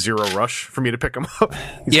there's zero rush for me to pick him up.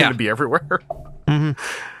 He's going to be everywhere. Mm-hmm.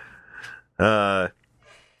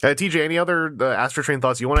 TJ, any other Astro Train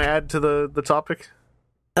thoughts you want to add to the topic?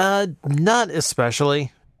 Not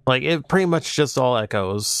especially. Like, it pretty much just all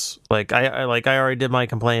echoes. Like I already did my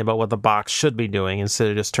complaint about what the box should be doing instead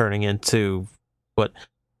of just turning into what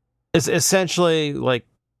is essentially like.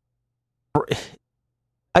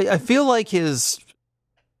 I feel like his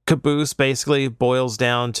caboose basically boils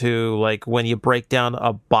down to like when you break down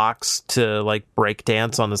a box to like break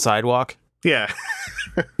dance on the sidewalk. Yeah.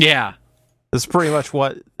 Yeah. It's pretty much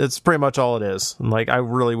all it is. And like, I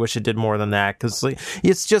really wish it did more than that, because like,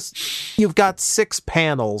 it's just, you've got 6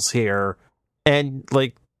 panels here, and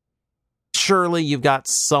like, surely you've got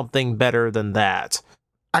something better than that.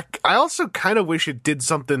 I also kind of wish it did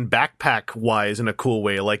something backpack wise in a cool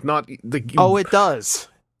way, like not the. Oh, it does.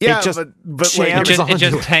 Yeah, it just but like it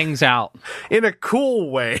just hangs out in a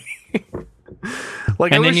cool way.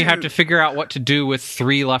 Like, and then you have to figure out what to do with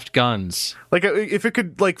 3 left guns. Like, if it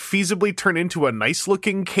could like feasibly turn into a nice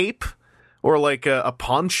looking cape, or like a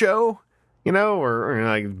poncho, or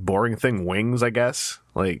like boring thing, wings, I guess.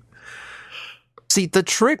 Like, see, the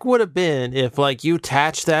trick would have been if like you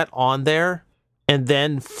attach that on there, and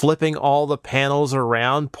then flipping all the panels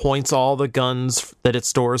around points all the guns that it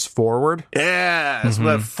stores forward. Yeah, some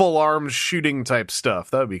of that full armed shooting type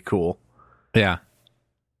stuff. That would be cool. Yeah.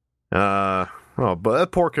 But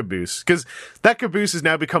that poor caboose, because that caboose has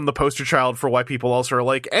now become the poster child for why people also are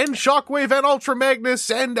like, and Shockwave and Ultra Magnus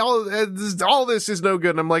and all this is no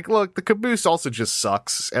good. And I'm like, look, the caboose also just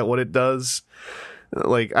sucks at what it does.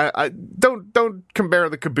 Like, I don't compare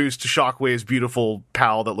the caboose to Shockwave's beautiful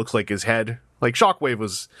pal that looks like his head. Like, Shockwave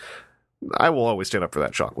was, I will always stand up for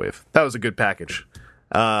that Shockwave. That was a good package.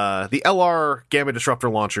 The LR Gamma Disruptor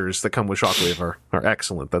launchers that come with Shockwave are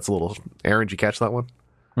excellent. That's a little, Aaron, did you catch that one?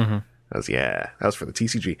 Mm-hmm. That was for the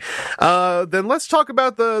TCG. Then let's talk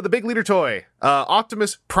about the big leader toy,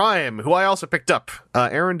 Optimus Prime, who I also picked up.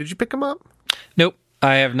 Aaron, did you pick him up? Nope.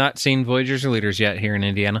 I have not seen Voyagers or Leaders yet here in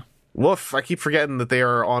Indiana. Woof. I keep forgetting that they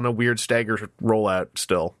are on a weird stagger rollout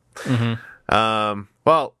still. Mm-hmm.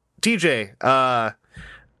 Well, TJ,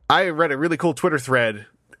 I read a really cool Twitter thread,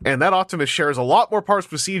 and that Optimus shares a lot more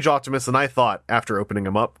parts with Siege Optimus than I thought after opening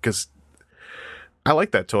him up, because I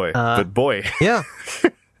like that toy, but boy. Yeah.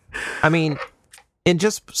 I mean, in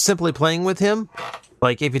just simply playing with him,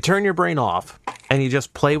 like if you turn your brain off and you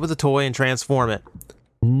just play with the toy and transform it,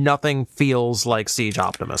 nothing feels like Siege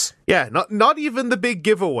Optimus. Yeah, not even the big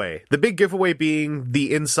giveaway. The big giveaway being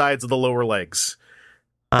the insides of the lower legs.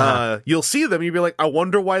 You'll see them, you'll be like, I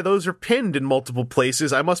wonder why those are pinned in multiple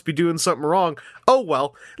places. I must be doing something wrong. Oh,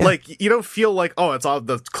 well. Yeah. Like, you don't feel like, oh, it's all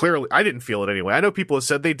that's clearly. I didn't feel it anyway. I know people have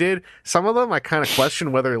said they did. Some of them, I kind of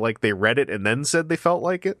question whether, like, they read it and then said they felt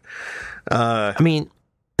like it. I mean,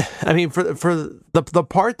 for the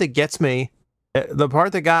part that gets me, the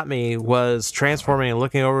part that got me was transforming and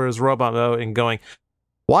looking over his robot mode and going,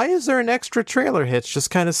 why is there an extra trailer hitch just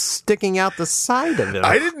kind of sticking out the side of it?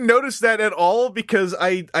 I didn't notice that at all because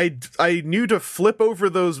I knew to flip over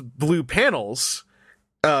those blue panels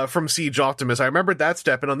from Siege Optimus. I remembered that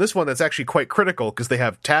step, and on this one, that's actually quite critical because they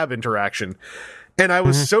have tab interaction. And I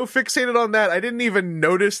was so fixated on that, I didn't even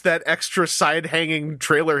notice that extra side-hanging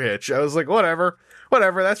trailer hitch. I was like, whatever,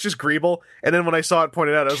 that's just Greeble. And then when I saw it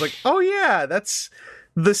pointed out, I was like, oh yeah, that's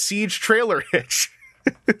the Siege trailer hitch.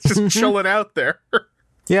 It's just chilling out there.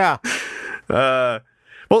 Yeah.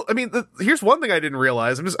 Well, I mean, here's one thing I didn't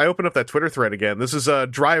realize. I opened up that Twitter thread again. This is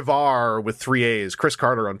Dryvar with 3 A's. Chris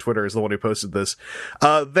Carter on Twitter is the one who posted this.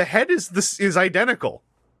 The head is identical.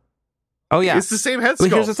 Oh yeah, it's the same head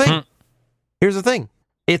sculpt. Well, here's the thing.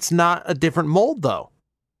 It's not a different mold though.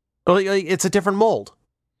 It's a different mold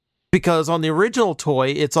because on the original toy,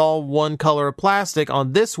 it's all one color of plastic.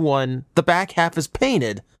 On this one, the back half is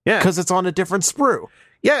painted. Yeah, because it's on a different sprue.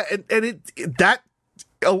 Yeah, and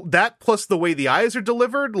that plus the way the eyes are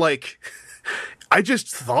delivered, like, I just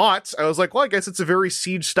thought, I was like, well, I guess it's a very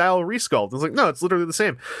Siege style resculpt. I was like, no, it's literally the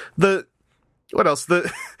same. What else?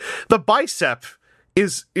 The bicep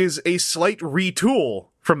is a slight retool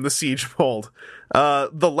from the Siege mold.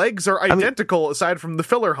 The legs are identical aside from the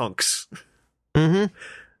filler hunks. Mm-hmm.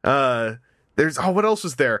 What else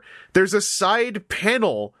was there? There's a side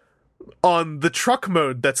panel on the truck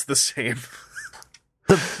mode that's the same.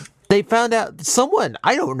 They found out someone,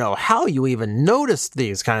 I don't know how you even noticed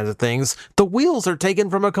these kinds of things. The wheels are taken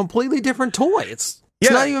from a completely different toy. It's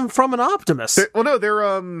not even from an Optimus. They're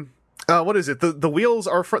what is it? The wheels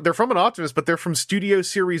are they're from an Optimus, but they're from Studio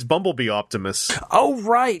Series Bumblebee Optimus. Oh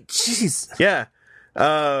right, jeez. Yeah.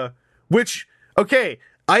 Which okay,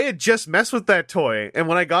 I had just messed with that toy, and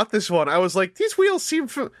when I got this one, I was like, these wheels seem.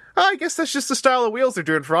 I guess that's just the style of wheels they're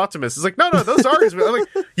doing for Optimus. It's like, no, those are his wheels. I'm like,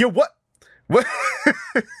 yo, what?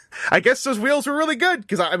 I guess those wheels were really good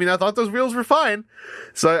because I thought those wheels were fine,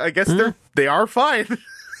 so I guess they are fine.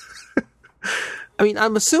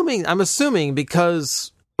 I'm assuming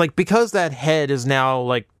because that head is now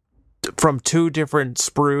like from 2 different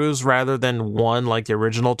sprues rather than one like the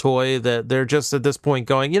original toy, that they're just at this point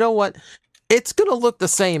going, you know what? It's going to look the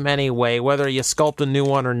same anyway, whether you sculpt a new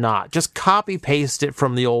one or not. Just copy-paste it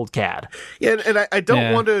from the old CAD. Yeah, and I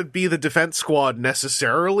don't want to be the defense squad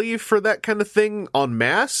necessarily for that kind of thing en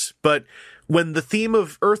masse, but when the theme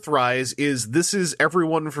of Earthrise is this is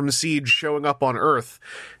everyone from Siege showing up on Earth,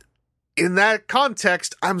 in that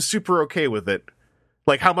context, I'm super okay with it.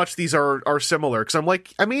 Like, how much these are similar. Because I'm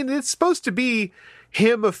like, it's supposed to be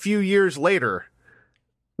him a few years later,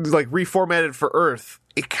 like, reformatted for Earth.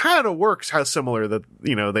 It kind of works how similar that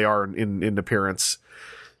they are in appearance.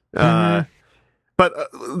 But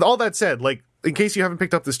all that said, like, in case you haven't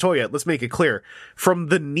picked up this toy yet, let's make it clear: from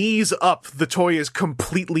the knees up, the toy is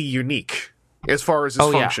completely unique as far as its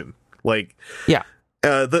function. Like, yeah.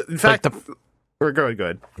 In fact, go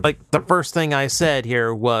ahead. Like, the first thing I said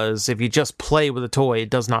here was, if you just play with a toy, it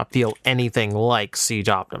does not feel anything like Siege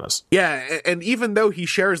Optimus. Yeah, and even though he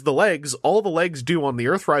shares the legs, all the legs do on the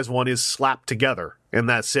Earthrise one is slapped together, and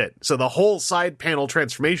that's it. So the whole side panel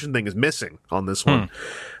transformation thing is missing on this one.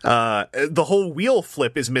 The whole wheel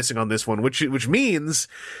flip is missing on this one, which means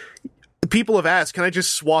people have asked, can I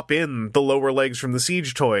just swap in the lower legs from the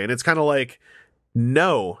Siege toy? And it's kind of like,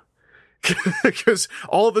 no. Because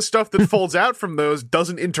all the stuff that folds out from those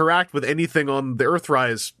doesn't interact with anything on the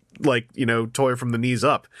Earthrise, toy from the knees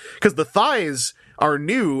up. Because the thighs are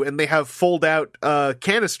new and they have fold out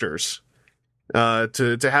canisters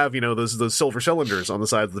to have those silver cylinders on the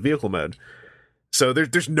sides of the vehicle mode. So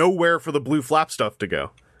there's nowhere for the blue flap stuff to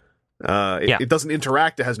go. It doesn't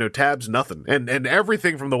interact. It has no tabs, nothing, and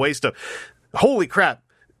everything from the waist up. Holy crap!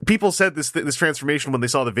 People said this transformation when they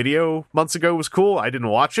saw the video months ago was cool. I didn't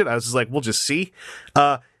watch it. I was just like, we'll just see.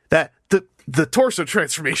 That the torso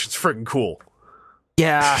transformation's freaking cool.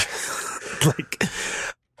 Yeah. Like,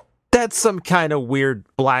 that's some kind of weird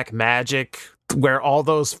black magic where all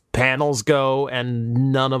those panels go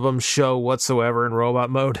and none of them show whatsoever in robot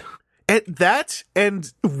mode.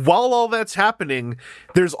 And while all that's happening,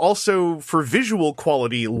 there's also, for visual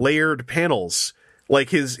quality, layered panels. Like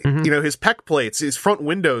his, his pec plates, his front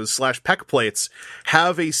windows / pec plates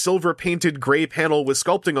have a silver painted gray panel with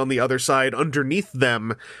sculpting on the other side underneath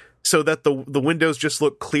them, so that the windows just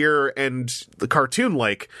look clear and the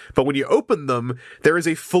cartoon-like. But when you open them, there is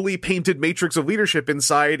a fully painted Matrix of Leadership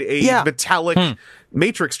inside a metallic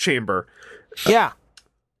Matrix chamber. Yeah.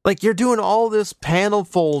 Like, you're doing all this panel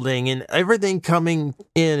folding and everything coming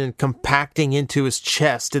in and compacting into his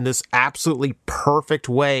chest in this absolutely perfect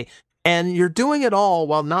way. And you're doing it all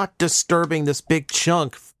while not disturbing this big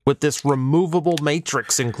chunk with this removable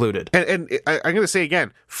matrix included. And I'm going to say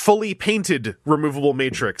again, fully painted removable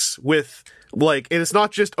matrix with, like, and it's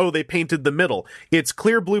not just, they painted the middle. It's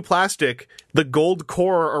clear blue plastic, the gold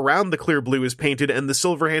core around the clear blue is painted, and the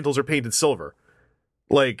silver handles are painted silver.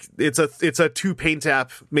 Like, it's a 2 paint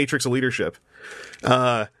app Matrix of Leadership.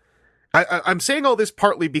 I'm saying all this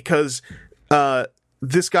partly because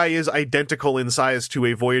this guy is identical in size to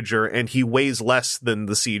a Voyager, and he weighs less than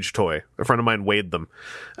the Siege toy. A friend of mine weighed them.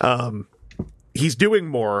 He's doing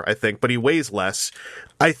more, I think, but he weighs less.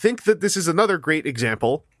 I think that this is another great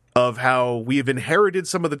example of how we've inherited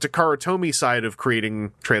some of the Takara Tomy side of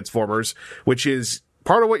creating Transformers, which is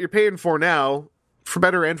part of what you're paying for now, for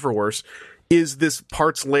better and for worse, is this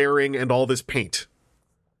parts layering and all this paint.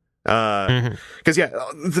 Because,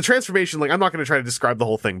 the transformation, like, I'm not going to try to describe the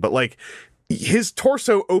whole thing, but, like, his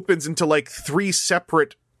torso opens into, like, 3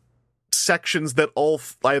 separate sections that all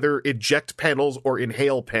either eject panels or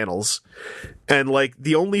inhale panels. And, like,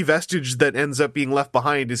 the only vestige that ends up being left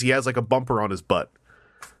behind is he has, like, a bumper on his butt.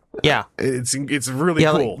 Yeah. It's really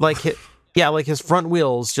cool. Like his front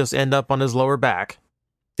wheels just end up on his lower back.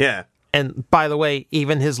 Yeah. And, by the way,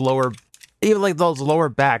 even like those lower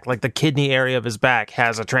back, like the kidney area of his back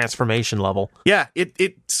has a transformation level. Yeah,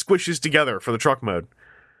 it squishes together for the truck mode.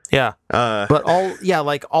 Yeah. But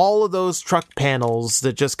all of those truck panels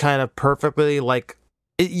that just kind of perfectly, like,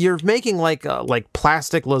 you're making like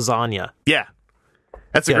plastic lasagna. Yeah.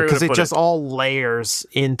 That's a great way to put it. Because it just all layers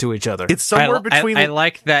into each other. It's somewhere between... I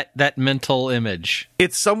like that mental image.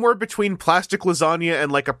 It's somewhere between plastic lasagna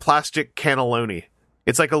and like a plastic cannelloni.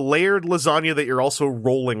 It's like a layered lasagna that you're also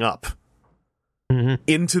rolling up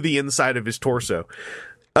into the inside of his torso.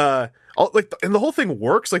 And the whole thing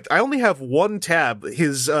works. Like, I only have one tab.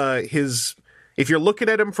 His if you're looking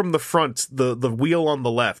at him from the front, the wheel on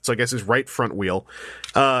the left, so I guess his right front wheel,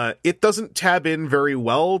 it doesn't tab in very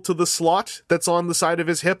well to the slot that's on the side of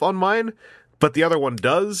his hip on mine, but the other one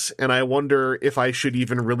does, and I wonder if I should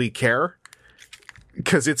even really care,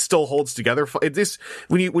 because it still holds together.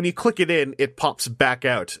 When you click it in, it pops back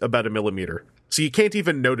out about 1 millimeter, so you can't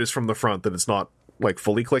even notice from the front that it's not, like,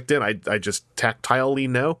 fully clicked in. I just tactilely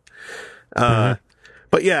know.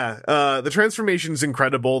 But yeah, the transformation's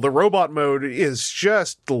incredible. The robot mode is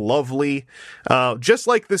just lovely. Just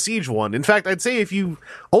like the Siege one. In fact, I'd say if you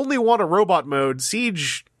only want a robot mode,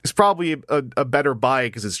 Siege is probably a better buy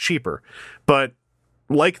because it's cheaper. But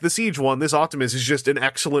like the Siege one, this Optimus is just an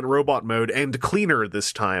excellent robot mode, and cleaner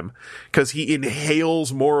this time, because he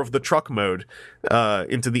inhales more of the truck mode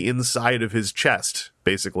into the inside of his chest,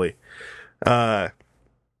 basically.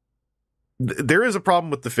 There is a problem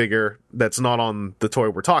with the figure that's not on the toy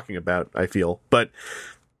we're talking about, I feel. But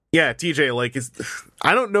yeah, TJ, like,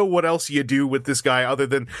 I don't know what else you do with this guy other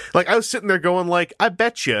than, like, I was sitting there going, like, I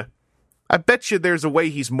bet you there's a way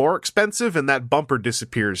he's more expensive and that bumper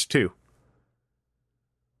disappears too.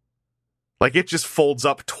 Like, it just folds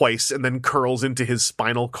up twice and then curls into his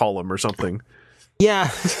spinal column or something. Yeah,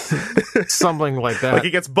 something like that. Like,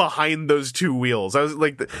 he gets behind those 2 wheels. I was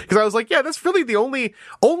like, because I was like, yeah, that's really the only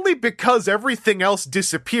because everything else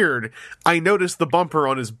disappeared, I noticed the bumper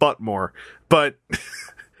on his butt more. But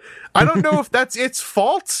I don't know if that's its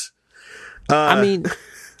fault. I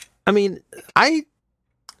mean, I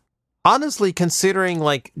honestly, considering,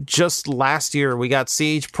 like, just last year we got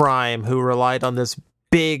Siege Prime, who relied on this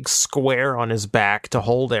big square on his back to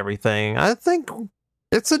hold everything. I think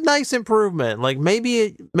it's a nice improvement. Like,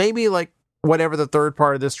 maybe like whatever the third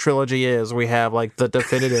part of this trilogy is, we have, like, the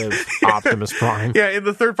definitive Optimus Prime. Yeah, in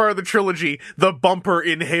the third part of the trilogy, the bumper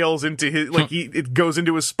inhales into his, like, it goes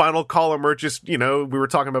into his spinal column, or just, we were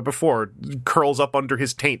talking about before, curls up under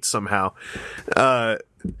his taint somehow.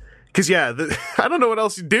 Because I don't know what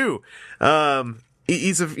else you do.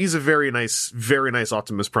 He's a very nice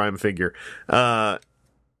Optimus Prime figure.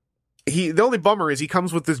 The only bummer is he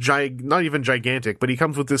comes with this not even gigantic, but he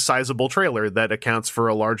comes with this sizable trailer that accounts for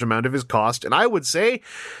a large amount of his cost, and I would say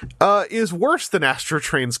is worse than Astro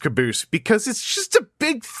Train's caboose, because it's just a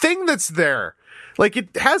big thing that's there. Like,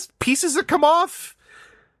 it has pieces that come off,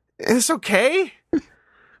 and it's okay,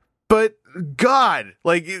 but God,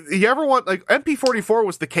 like, you ever want, like, MP44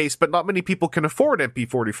 was the case, but not many people can afford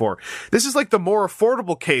MP44. This is like the more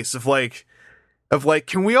affordable case of like,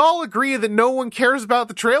 can we all agree that no one cares about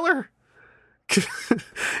the trailer?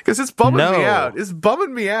 Because it's bumming me out. It's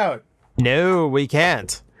bumming me out. No, we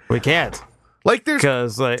can't. We can't. Like, there's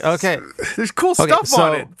cool stuff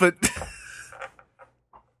on it, but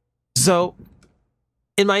so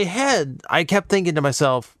in my head, I kept thinking to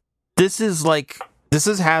myself, this is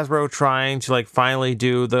Hasbro trying to like finally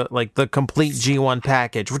do the complete G1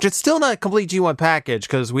 package, which is still not a complete G1 package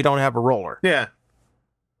because we don't have a roller. Yeah.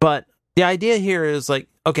 But the idea here is like,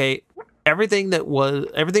 okay, everything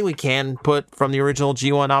we can put from the original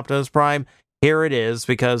G1 Optimus Prime, here it is,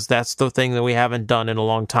 because that's the thing that we haven't done in a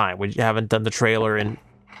long time. We haven't done the trailer in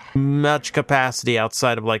much capacity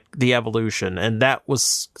outside of like the Evolution, and that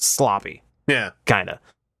was sloppy. Yeah. Kinda.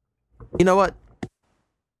 You know what?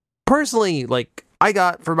 Personally, like, I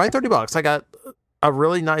got, for my $30, I got a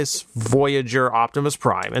really nice Voyager Optimus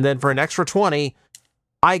Prime, and then for an extra 20,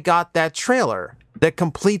 I got that trailer that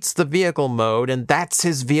completes the vehicle mode, and that's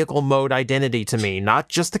his vehicle mode identity to me. Not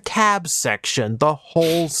just the cab section, the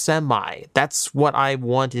whole semi. That's what I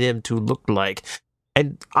wanted him to look like.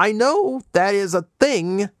 And I know that is a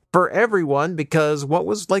thing for everyone, because what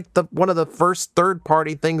was like one of the first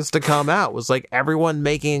third-party things to come out was like everyone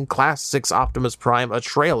making Classics Optimus Prime a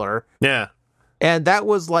trailer. Yeah. And that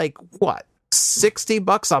was like, what,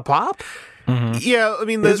 $60 a pop? Mm-hmm. Yeah, I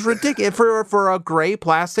mean, it's ridiculous for a gray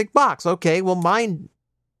plastic box. Okay, well,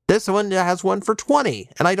 this one has one for 20,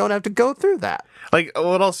 and I don't have to go through that. Like,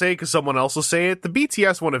 what I'll say, because someone else will say it, the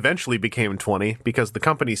BTS one eventually became 20 because the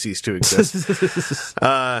company ceased to exist.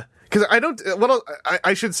 Because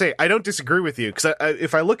I should say, I don't disagree with you, because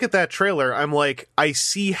if I look at that trailer, I'm like, I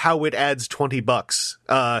see how it adds $20.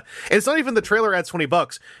 And it's not even the trailer adds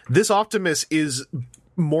 $20. This Optimus is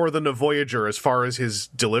more than a Voyager as far as his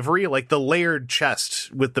delivery. Like, the layered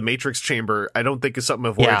chest with the Matrix chamber, I don't think is something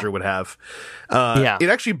a Voyager would have. It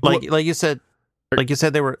actually like you said,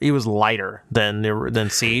 he was lighter than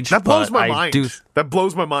Siege. That blows my mind. That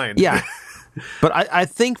blows my mind. Yeah. But I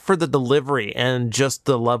think for the delivery and just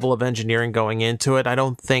the level of engineering going into it, I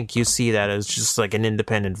don't think you see that as just like an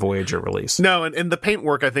independent Voyager release. No, and the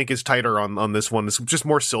paintwork I think is tighter on this one. It's just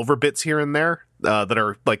more silver bits here and there that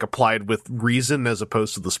are like applied with reason as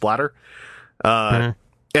opposed to the splatter. And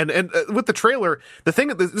with the trailer, this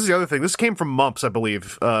is the other thing. This came from Mumps, I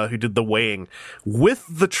believe, who did the weighing. With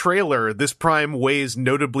the trailer, this Prime weighs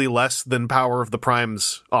notably less than Power of the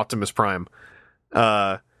Prime's Optimus Prime.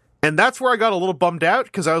 And that's where I got a little bummed out,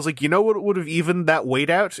 because I was like, you know what would have evened that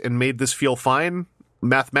weight out and made this feel fine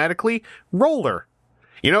mathematically? Roller.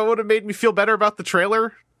 You know what would have made me feel better about the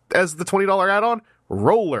trailer as the $20 add-on?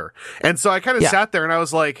 Roller. And so I kind of sat there and I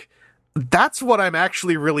was like, that's what I'm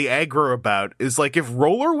actually really aggro about, is like, if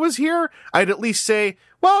Roller was here, I'd at least say,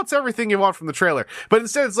 well, it's everything you want from the trailer. But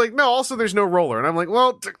instead it's like, no, also there's no Roller. And I'm like,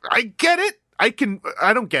 well, I get it. I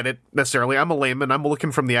don't get it necessarily. I'm a layman. I'm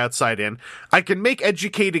looking from the outside in. I can make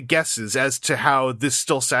educated guesses as to how this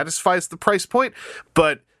still satisfies the price point,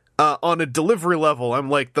 but on a delivery level,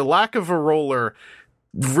 I'm like, the lack of a roller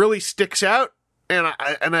really sticks out, and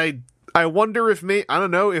I wonder if I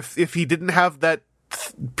don't know if he didn't have that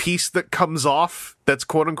piece that comes off that's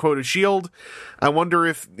quote unquote a shield. I wonder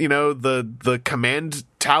if, you know, the command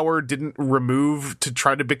tower didn't remove to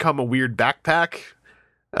try to become a weird backpack.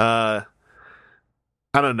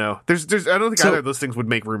 I don't know. I don't think either of those things would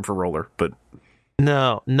make room for Roller, but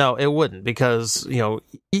no, it wouldn't, because, you know,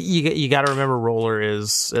 you got to remember Roller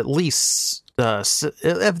is at least at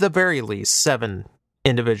the very least 7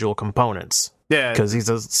 individual components. Yeah, because he's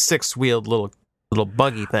a 6-wheeled little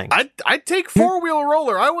buggy thing. I'd take 4-wheel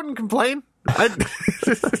Roller. I wouldn't complain.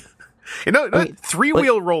 You know,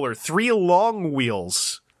 3-wheel Roller, 3 long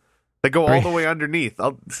wheels that go all the way underneath.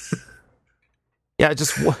 Yeah,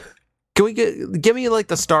 just. Can we give me like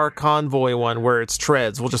the Star Convoy one where it's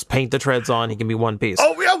treads? We'll just paint the treads on. He can be one piece.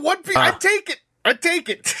 Oh yeah, one piece. I'd take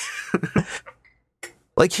it.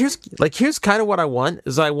 Here's kind of what I want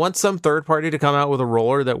is I want some third party to come out with a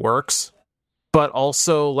roller that works, but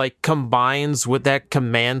also like combines with that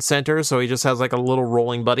command center, so he just has like a little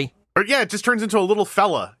rolling buddy. Or yeah, it just turns into a little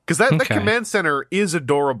fella, because that command center is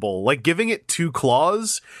adorable. Like, giving it 2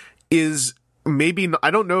 claws is. Maybe,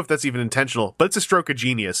 I don't know if that's even intentional, but it's a stroke of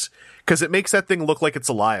genius, because it makes that thing look like it's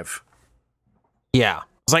alive. Yeah.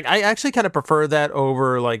 It's like, I actually kind of prefer that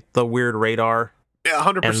over like the weird radar. Yeah,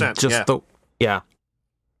 100%. Yeah.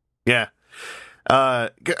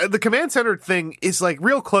 The command center thing is like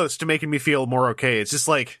real close to making me feel more okay. It's just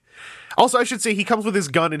like, also I should say he comes with his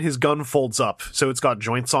gun and his gun folds up, so it's got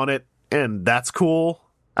joints on it, and that's cool.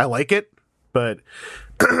 I like it. but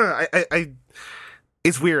I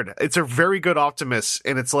it's weird. It's a very good Optimus,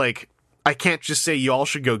 and it's like I can't just say you all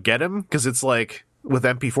should go get him because it's like with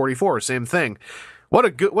MP44, same thing. What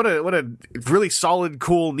a really solid,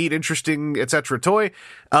 cool, neat, interesting, etc. toy.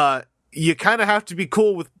 You kind of have to be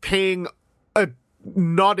cool with paying a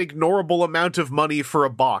not ignorable amount of money for a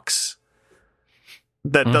box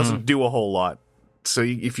that doesn't do a whole lot. So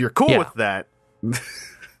if you're cool with that,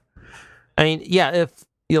 I mean, yeah, if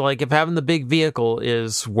if having the big vehicle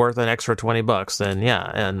is worth an extra $20, then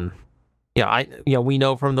yeah, and we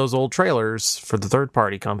know from those old trailers for the third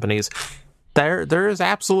party companies, there is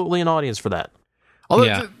absolutely an audience for that.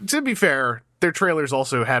 Although to be fair, their trailers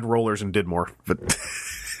also had rollers and did more. But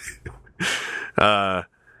the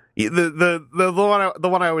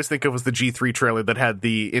one I always think of was the G3 trailer that had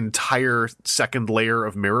the entire second layer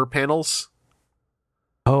of mirror panels.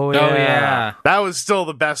 Oh yeah. That was still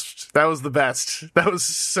the best. That was the best. That was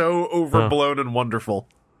so overblown and wonderful.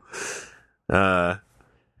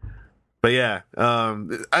 But yeah,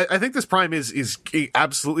 I think this Prime is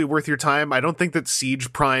absolutely worth your time. I don't think that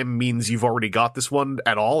Siege Prime means you've already got this one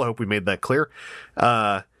at all. I hope we made that clear.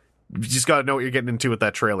 You just got to know what you're getting into with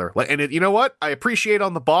that trailer. And you know what? I appreciate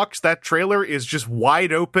on the box, that trailer is just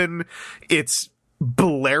wide open. It's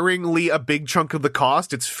blaringly a big chunk of the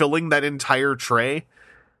cost. It's filling that entire tray.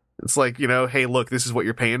 It's like, hey, look, this is what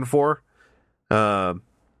you're paying for. I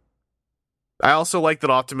also like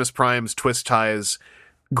that Optimus Prime's twist ties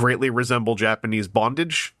greatly resemble Japanese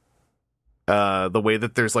bondage. The way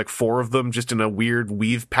that there's like 4 of them just in a weird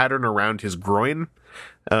weave pattern around his groin.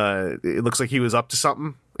 It looks like he was up to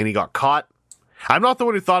something and he got caught. I'm not the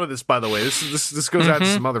one who thought of this, by the way. This goes out to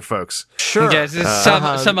some other folks. Sure. Yes,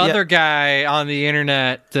 some other guy on the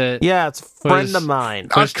internet that it's a friend of mine. A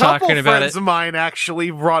couple talking about friends of mine actually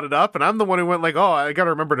brought it up, and I'm the one who went like, "Oh, I got to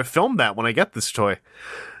remember to film that when I get this toy."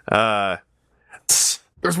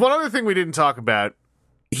 There's one other thing we didn't talk about.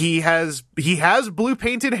 He has blue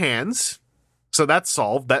painted hands, so that's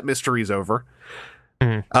solved. That mystery's over.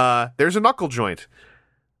 There's a knuckle joint.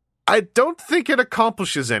 I don't think it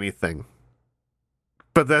accomplishes anything.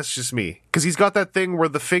 But that's just me. Because he's got that thing where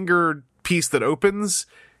the finger piece that opens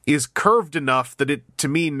is curved enough that it, to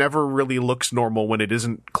me, never really looks normal when it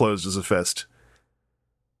isn't closed as a fist.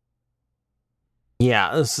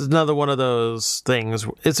 Yeah, this is another one of those things.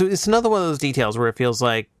 It's another one of those details where it feels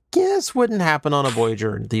like, this wouldn't happen on a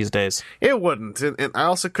Voyager these days. It wouldn't. And I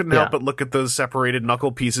also couldn't help but look at those separated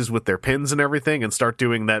knuckle pieces with their pins and everything and start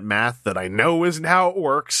doing that math that I know isn't how it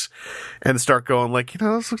works and start going like,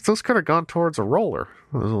 those could have gone towards a roller.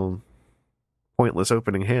 Those little pointless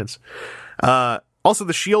opening hands. Also,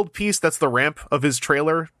 the shield piece, that's the ramp of his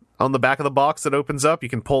trailer on the back of the box that opens up. You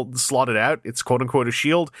can slot it out. It's quote-unquote a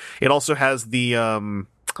shield. It also has the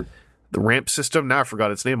ramp system. Now I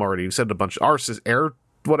forgot its name already. You said a bunch of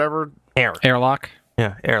whatever. Airlock.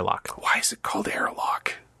 Yeah, airlock. Why is it called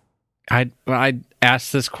airlock? I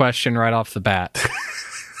asked this question right off the bat.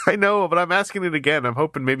 I know, but I'm asking it again. I'm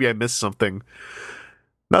hoping maybe I missed something.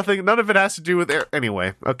 None of it has to do with air.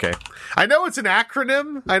 Anyway, okay. I know it's an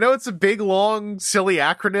acronym. I know it's a big, long, silly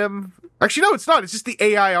acronym. Actually, no, it's not. It's just the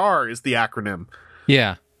AIR is the acronym.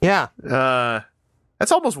 Yeah. Yeah.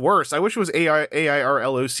 That's almost worse. I wish it was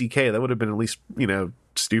AIRLOCK. That would have been at least,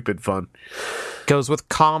 stupid fun. Goes with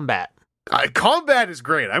combat. Combat is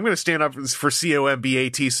great. I'm going to stand up for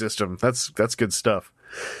COMBAT system. That's good stuff.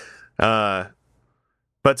 But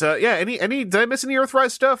did I miss any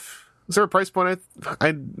Earthrise stuff? Is there a price point?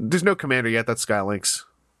 There's no Commander yet. That's Skylinks.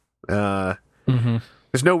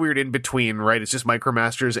 There's no weird in between, right? It's just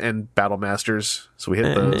Micromasters and Battle Masters. So we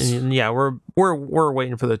hit those. Yeah, we're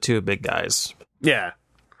waiting for the 2 big guys. Yeah.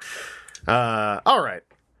 All right.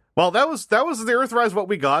 Well, that was the Earthrise what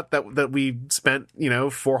we got that we spent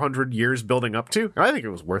 400 years building up to, and I think it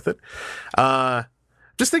was worth it.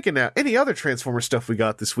 Just thinking now, any other Transformer stuff we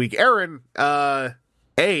got this week, Aaron?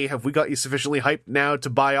 Have we got you sufficiently hyped now to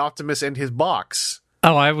buy Optimus and his box?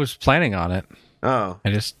 Oh, I was planning on it. Oh,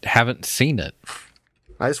 I just haven't seen it.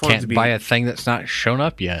 I just wanted to buy a thing that's not shown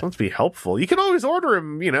up yet. I want to be helpful. You can always order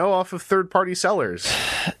him, off of third-party sellers.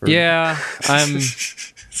 Yeah, I'm.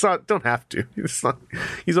 Don't have to.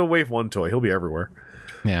 He's a Wave 1 toy. He'll be everywhere.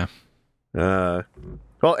 Yeah.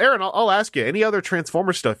 Well, Aaron, I'll ask you. Any other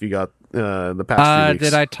Transformer stuff you got the past few weeks?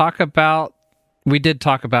 Did I talk about? We did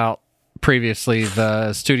talk about previously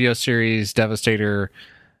the Studio Series Devastator.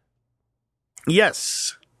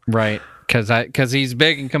 Yes. Right. Because he's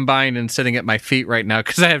big and combined and sitting at my feet right now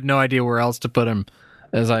because I have no idea where else to put him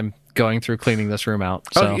as I'm going through cleaning this room out.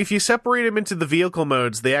 So. If you separate him into the vehicle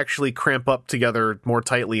modes, they actually cramp up together more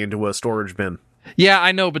tightly into a storage bin. Yeah,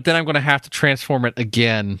 I know, but then I'm going to have to transform it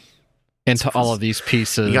again into all of these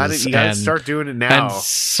pieces. You gotta start doing it now. And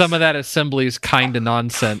some of that assembly is kind of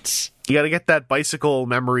nonsense. You gotta get that bicycle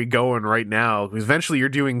memory going right now. Because eventually you're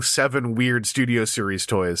doing 7 weird Studio Series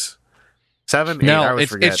toys. 7, 8, No, I always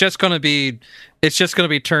forget. it's just gonna be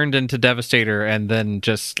turned into Devastator and then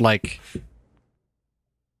just like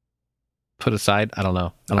put aside. I don't know.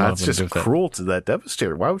 I don't know what That's I'm gonna just do with it. cruel to that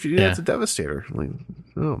Devastator. Why would you do that to Devastator? Like,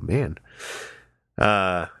 oh man.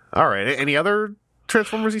 All right. Any other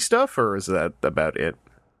Transformers-y stuff, or is that about it?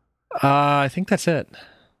 I think that's it.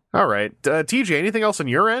 All right. TJ, anything else on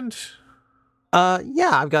your end?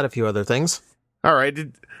 Yeah, I've got a few other things. All right.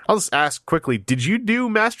 I'll just ask quickly. Did you do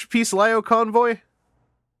Masterpiece Lio Convoy?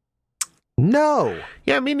 No.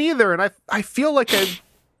 Yeah, me neither. And I feel like I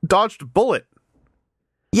dodged a bullet.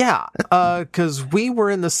 Yeah, because we were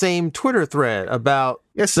in the same Twitter thread about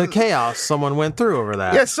the chaos someone went through over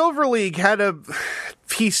that. Yeah, Silver League had a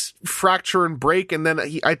piece fracture and break, and then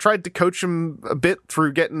I tried to coach him a bit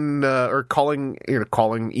through getting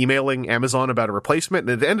emailing Amazon about a replacement,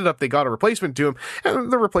 and it ended up they got a replacement to him, and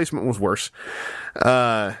the replacement was worse.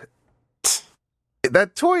 That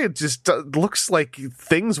toy just looks like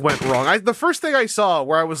things went wrong. The first thing I saw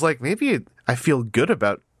where I was like, maybe I feel good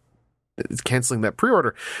about canceling that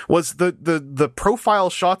pre-order was the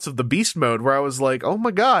profile shots of the beast mode, where I was like, oh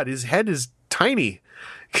my god, his head is tiny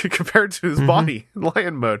compared to his body in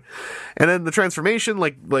lion mode. And then the transformation,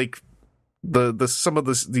 like the some of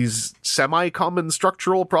these semi-common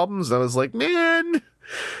structural problems, I was like, man,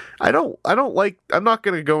 I don't like, I'm not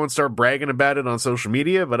gonna go and start bragging about it on social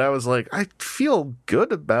media, but I was like, I feel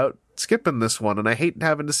good about skipping this one, and I hate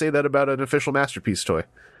having to say that about an official Masterpiece toy.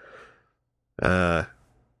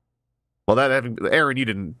 Well, Aaron,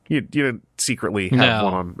 you didn't secretly have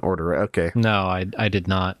one on order, okay? No, I did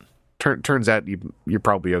not. Turns out you're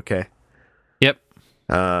probably okay. Yep.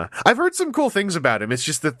 I've heard some cool things about him. It's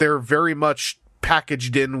just that they're very much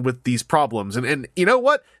packaged in with these problems, and you know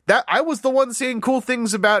what? That I was the one saying cool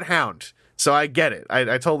things about Hound, so I get it. I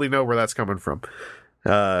totally know where that's coming from.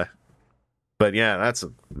 But yeah, that's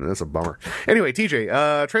a bummer. Anyway,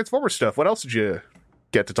 TJ, Transformers stuff. What else did you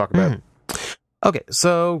get to talk about? Okay,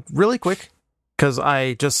 so really quick, because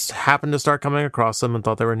I just happened to start coming across them and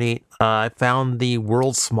thought they were neat. I found the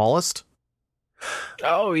world's smallest.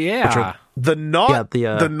 Oh yeah, the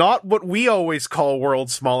not what we always call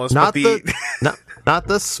world's smallest, not but not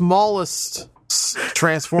the smallest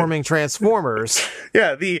transforming Transformers.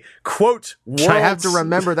 Yeah, the quote. I have to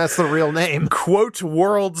remember that's the real name. Quote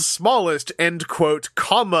world's smallest end quote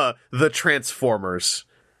comma the Transformers.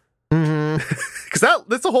 Because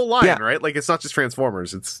that's a whole line, right? Like, it's not just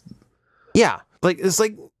Transformers. It's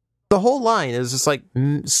like the whole line is just like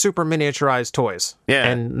super miniaturized toys. Yeah,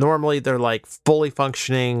 and normally they're like fully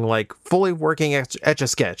functioning, like fully working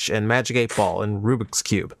Etch-a-Sketch and Magic 8 Ball and Rubik's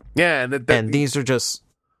Cube. Yeah, and these are just,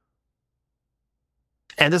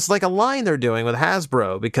 and it's like a line they're doing with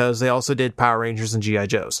Hasbro because they also did Power Rangers and G.I.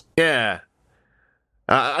 Joes. Yeah.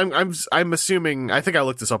 I'm assuming. I think I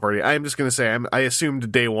looked this up already. I'm just gonna say I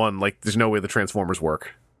assumed day one, like, there's no way the Transformers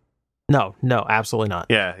work. No, absolutely not.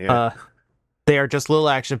 Yeah. They are just little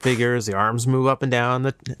action figures. The arms move up and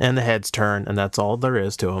down, and the heads turn, and that's all there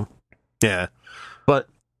is to them. Yeah. But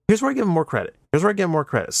here's where I give them more credit.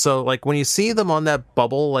 So, like, when you see them on that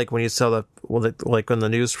bubble, like when you saw like in the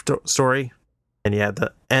news story, and you had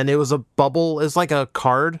and it was a bubble. It's like a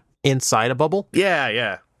card inside a bubble.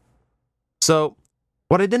 Yeah. So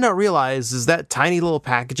what I did not realize is that tiny little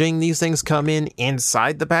packaging these things come in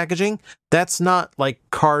inside the packaging, that's not like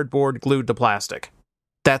cardboard glued to plastic.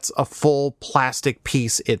 That's a full plastic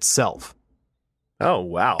piece itself. Oh,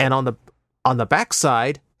 wow. And on the back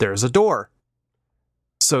side, there's a door.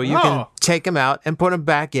 So you can take them out and put them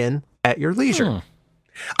back in at your leisure.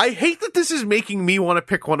 I hate that this is making me want to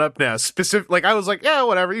pick one up now. Like, I was like, yeah,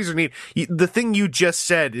 whatever, these are neat. The thing you just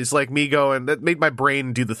said is like me going, that made my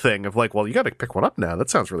brain do the thing of like, well, you got to pick one up now.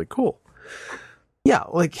 That sounds really cool. Yeah,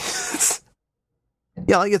 like, it's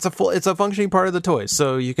a functioning part of the toy,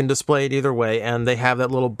 so you can display it either way. And they have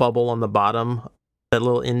that little bubble on the bottom, that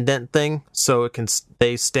little indent thing, so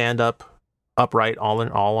they stand upright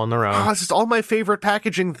all on their own. Oh, it's just all my favorite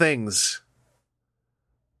packaging things.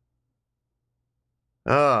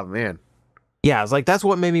 Oh man, yeah, it's like that's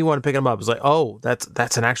what made me want to pick them up. It's like, oh,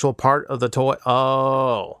 that's an actual part of the toy.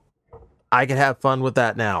 Oh, I can have fun with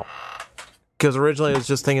that now. Because originally I was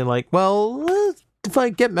just thinking like, well, if I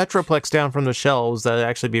get Metroplex down from the shelves, that'd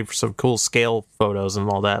actually be for some cool scale photos and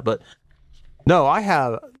all that. But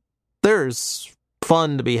no, there's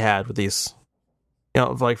fun to be had with these. You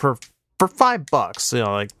know, like for $5, you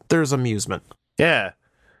know, like there's amusement. Yeah,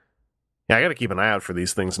 I got to keep an eye out for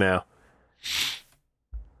these things now.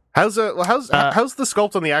 How's the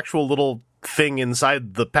sculpt on the actual little thing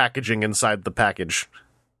inside the packaging inside the package?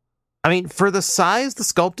 I mean, for the size, the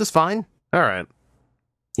sculpt is fine. All right.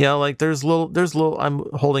 Yeah, like there's little. I'm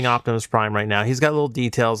holding Optimus Prime right now. He's got little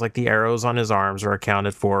details, like the arrows on his arms are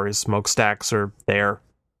accounted for. His smokestacks are there.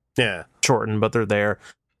 Yeah. Shortened, but they're there.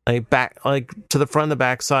 Like back, like to the front and the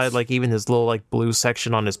back side, like even his little like blue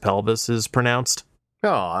section on his pelvis is pronounced.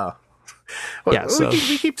 Oh. Yeah. So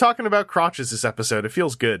we keep talking about crotches this episode. It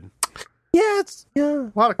feels good. Yeah, it's a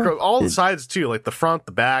lot of all the sides too, like the front,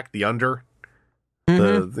 the back, the under.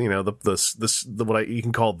 The you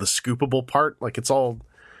can call the scoopable part, like it's all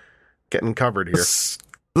getting covered here.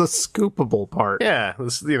 The scoopable part. Yeah, the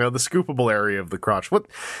scoopable area of the crotch. What?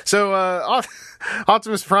 So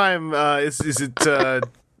Optimus Prime is it?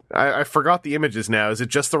 I forgot the images now. Is it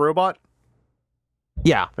just the robot?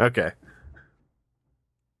 Yeah. Okay.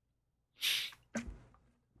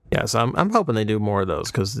 Yeah, so I'm hoping they do more of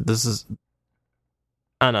those because this is,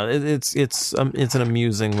 I don't know, it's an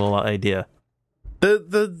amusing little idea.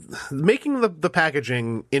 The making the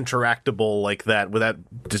packaging interactable like that without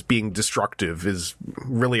just being destructive is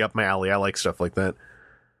really up my alley. I like stuff like that.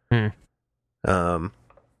 Okay,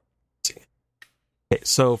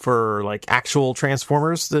 so for like actual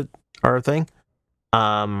Transformers that are a thing,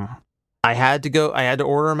 I had to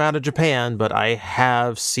order them out of Japan, but I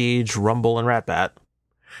have Siege, Rumble, and Ratbat.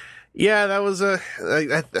 Yeah, that was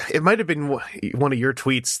it might have been one of your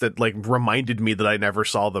tweets that like reminded me that I never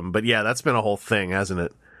saw them. But yeah, that's been a whole thing, hasn't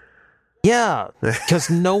it? Yeah, because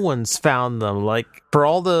no one's found them. Like for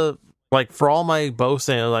all my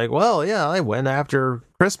boasting, like, well, yeah, I went after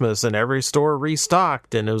Christmas and every store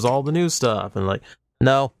restocked and it was all the new stuff. And like,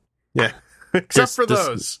 no. Yeah, except for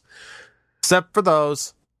those.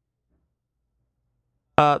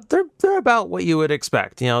 They're about what you would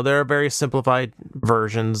expect. They're very simplified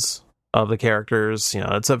versions of the characters.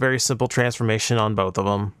 It's a very simple transformation on both of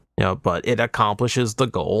them. But it accomplishes the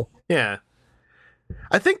goal. Yeah.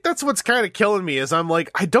 I think that's what's kind of killing me is I'm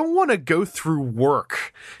like, I don't want to go through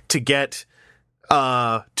work to get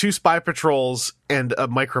 2 Spy Patrols and a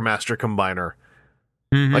Micromaster Combiner.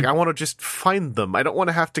 Mm-hmm. Like, I want to just find them. I don't want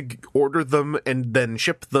to have to order them and then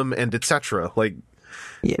ship them and etc. Like,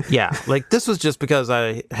 yeah, like this was just because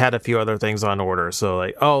I had a few other things on order. So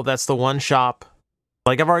like, oh, that's the one shop.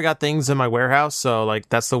 Like I've already got things in my warehouse, so like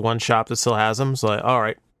that's the one shop that still has them. So like, all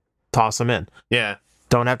right, toss them in. Yeah,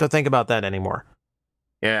 don't have to think about that anymore.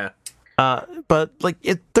 Yeah. But like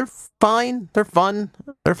they're fine. They're fun.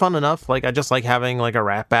 They're fun enough. Like I just like having like a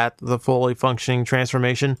Ratbat, the fully functioning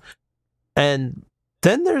transformation. And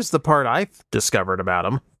then there's the part I've discovered about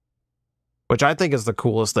them, which I think is the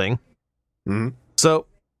coolest thing. Mm-hmm. So,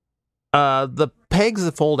 the pegs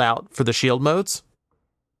that fold out for the shield modes,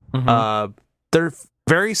 they're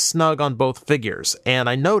very snug on both figures. And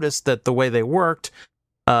I noticed that the way they worked,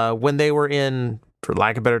 when they were in, for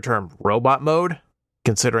lack of a better term, robot mode,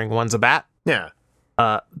 considering one's a bat,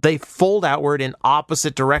 they fold outward in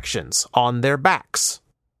opposite directions on their backs.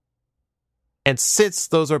 And since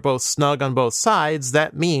those are both snug on both sides,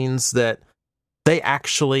 that means that they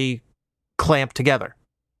actually clamp together.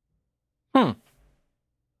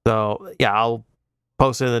 So, yeah, I'll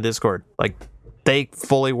post it in the Discord. Like, they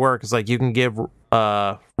fully work. It's like you can give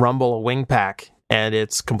Rumble a wing pack, and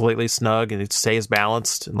it's completely snug, and it stays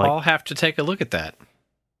balanced. And like, I'll have to take a look at that.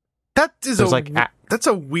 That is that's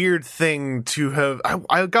a weird thing to have.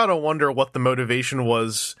 I gotta wonder what the motivation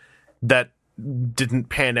was that didn't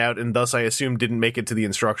pan out, and thus I assume didn't make it to the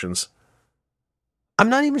instructions. I'm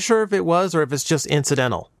not even sure if it was, or if it's just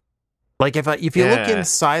incidental. Like, if you look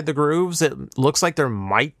inside the grooves, it looks like there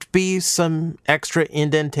might be some extra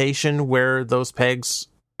indentation where those pegs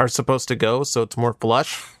are supposed to go, so it's more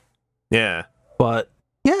flush. Yeah. But,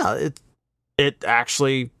 yeah, it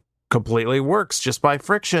actually completely works just by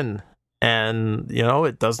friction. And,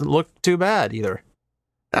 it doesn't look too bad either.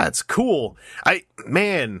 That's cool. I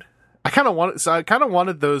kind of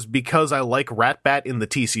wanted those because I like Ratbat in the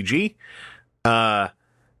TCG.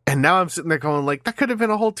 And now I'm sitting there going, like, that could have been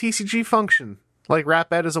a whole TCG function. Like,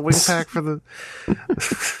 Ratbat is a wing pack for the...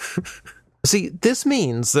 See, this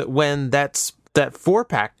means that when that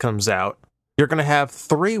 4-pack comes out, you're going to have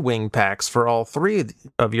 3 wing packs for all 3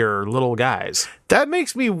 of your little guys. That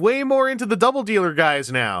makes me way more into the double dealer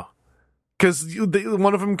guys now. Because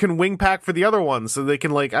one of them can wing pack for the other one, so they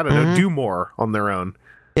can, like, I don't know, do more on their own.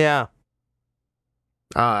 Yeah.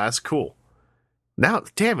 That's cool. Now,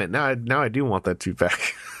 damn it, now I do want that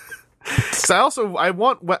 2-pack. So I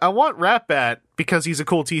want Ratbat because he's a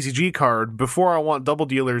cool TCG card before I want double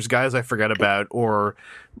dealers, guys I forget about, or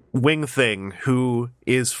Wing Thing, who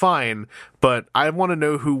is fine, but I want to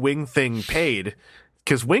know who Wing Thing paid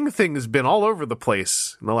because Wing Thing has been all over the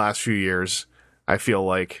place in the last few years. I feel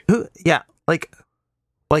like who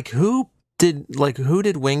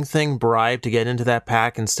did Wing Thing bribe to get into that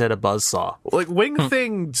pack instead of Buzzsaw? like Wing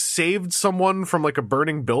Thing saved someone from like a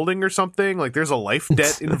burning building or something. Like there's a life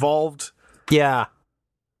debt involved. Yeah,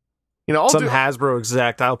 You know, some Hasbro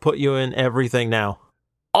exec. I'll put you in everything now.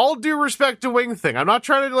 all due respect to Wing Thing. I'm not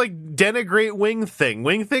trying to like denigrate Wing Thing.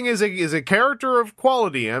 Wing Thing is a character of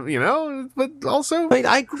quality, you know, but also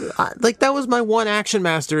I like that was my one Action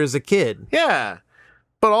Master as a kid. yeah.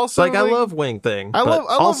 But also Like I love Wing Thing. I love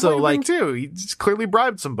also Wing like Thing too. He's clearly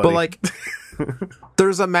bribed somebody. but like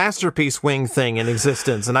there's a Masterpiece Wing Thing in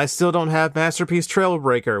existence, and I still don't have Masterpiece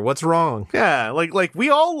Trailbreaker. What's wrong? yeah, like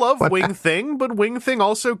we all love Wing Thing, but Wing Thing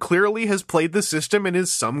also clearly has played the system and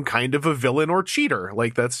is some kind of a villain or cheater.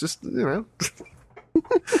 Like that's just, you know.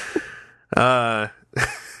 I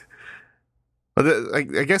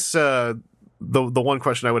guess the one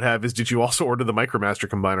question I would have is, did you also order the Micromaster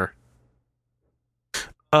Combiner?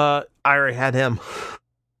 I already had him.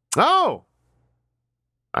 Oh,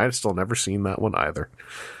 I've still never seen that one either.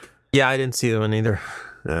 Yeah, I didn't see that one either.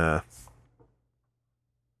 One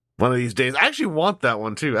of these days, I actually want that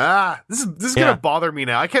one too. This is Yeah. gonna bother me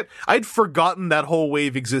now. I'd forgotten that whole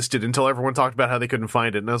wave existed until everyone talked about how they couldn't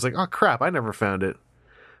find it, and I was like, oh crap, I never found it.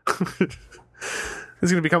 This is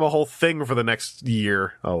gonna become a whole thing for the next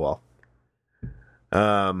year. Oh well.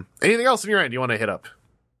 Anything else on your end you want to hit up?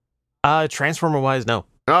 Transformer wise, no.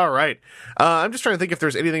 All right. I'm just trying to think if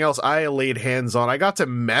there's anything else I laid hands on. I got to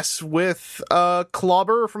mess with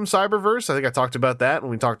Clobber from Cyberverse. I think I talked about that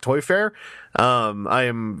when we talked Toy Fair.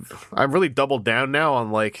 I'm really doubled down now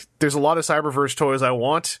on like there's a lot of Cyberverse toys I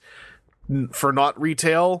want for not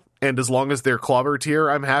retail, and as long as they're Clobber tier,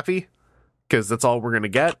 I'm happy because that's all we're gonna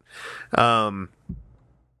get.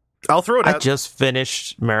 I'll throw it out. I just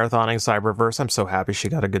finished marathoning Cyberverse. I'm so happy she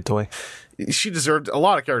got a good toy. She deserved, a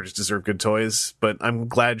lot of characters deserve good toys, but I'm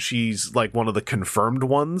glad she's like one of the confirmed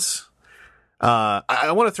ones.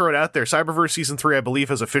 I want to throw it out there. Cyberverse Season 3, I believe,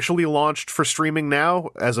 has officially launched for streaming now,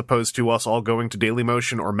 as opposed to us all going to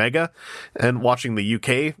Dailymotion or Mega and watching the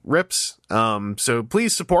UK rips. So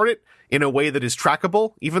please support it in a way that is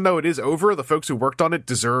trackable. Even though it is over, the folks who worked on it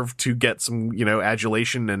deserve to get some, you know,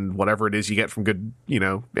 adulation and whatever it is you get from good, you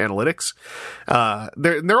know, analytics.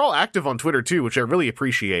 They're all active on Twitter too, which I really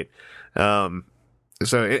appreciate. So,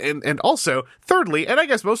 and also, thirdly, and I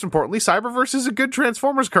guess most importantly, Cyberverse is a good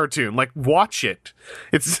Transformers cartoon. Like, watch it.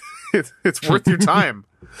 It's worth your time.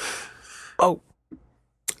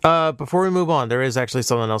 Before we move on, there is actually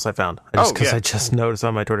something else I found. I just noticed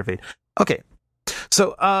on my Twitter feed. Okay.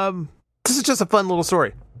 So, this is just a fun little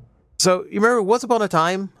story. So, you remember Once Upon a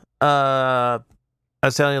Time? I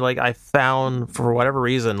was telling you, like, I found, for whatever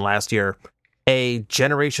reason, last year, a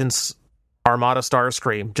Generations Armada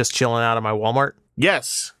Starscream just chilling out of my Walmart.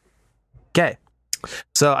 Yes. Okay.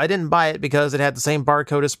 So I didn't buy it because it had the same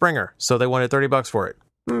barcode as Springer, so they wanted $30 for it.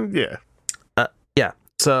 Yeah. Yeah.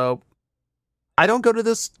 So I don't go to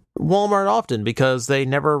this Walmart often because they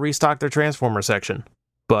never restock their Transformer section.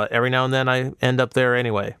 But every now and then I end up there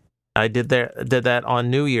anyway. I did that on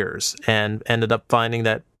New Year's and ended up finding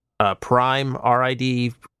that Prime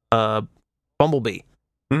RID Bumblebee.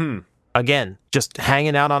 Mm-hmm. Again, just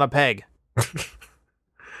hanging out on a peg.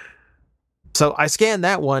 So I scanned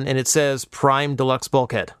that one and it says Prime Deluxe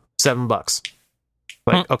Bulkhead, $7.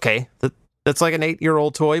 Like, okay, that's like an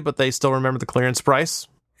 8-year-old toy, but they still remember the clearance price.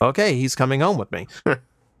 Okay, he's coming home with me.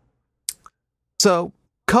 So,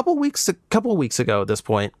 couple weeks ago at this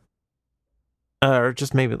point, or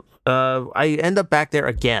just maybe, I end up back there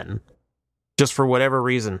again, just for whatever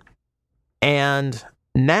reason. And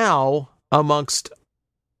now, amongst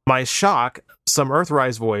my shock, some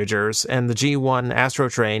Earthrise Voyagers and the G1 Astro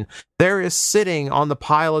Train, there is sitting on the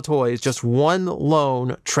pile of toys just one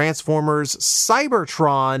lone Transformers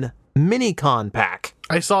Cybertron Minicon pack.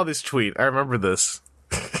 I saw this tweet. I remember this.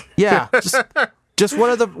 Yeah, just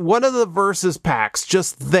one of the Versus packs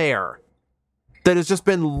just there that has just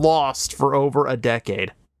been lost for over a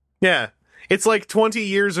decade. Yeah. It's like 20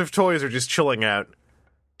 years of toys are just chilling out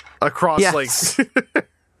across Yes.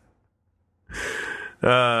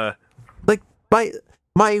 like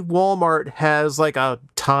My Walmart has like a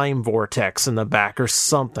time vortex in the back or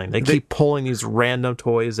something. They keep pulling these random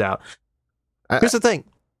toys out. Here's the thing.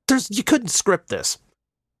 You couldn't script this.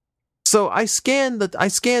 So I scanned this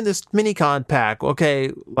Minicon pack.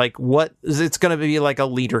 Okay, like what is it's going to be like a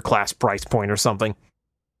leader class price point or something.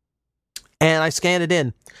 And I scanned it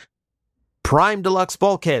in. Prime Deluxe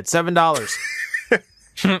Bulkhead,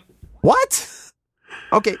 $7. What?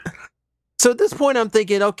 Okay. So at this point I'm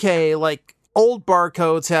thinking, okay, like old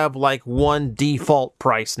barcodes have like one default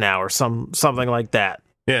price now or something like that.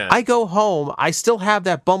 Yeah. I go home, I still have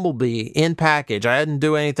that Bumblebee in package. I didn't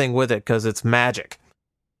do anything with it because it's magic.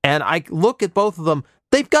 And I look at both of them,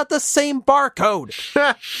 they've got the same barcode.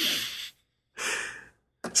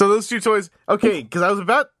 So those two toys, okay, because I was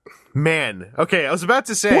about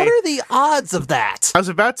to say, what are the odds of that? I was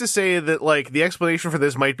about to say that, like, the explanation for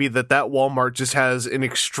this might be that Walmart just has an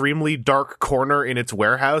extremely dark corner in its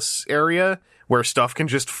warehouse area where stuff can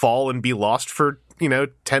just fall and be lost for,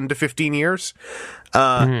 10 to 15 years.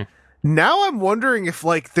 Now I'm wondering if,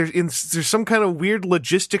 like, there's some kind of weird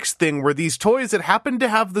logistics thing where these toys that happen to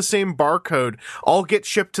have the same barcode all get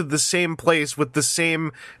shipped to the same place with the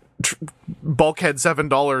same bulkhead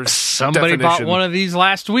 $7. Somebody definition. bought one of these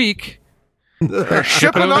last week.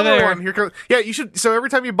 Ship over another there. one. Here comes. Yeah, you should. So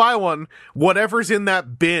every time you buy one, whatever's in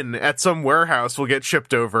that bin at some warehouse will get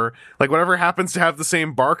shipped over. Like whatever happens to have the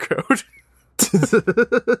same barcode.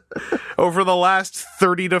 Over the last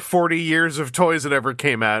 30 to 40 years of toys that ever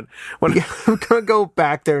came out. I'm gonna go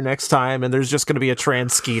back there next time, and there's just gonna be a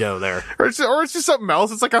Transketo there, or it's just something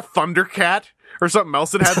else. It's like a Thundercat or something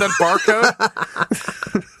else that had that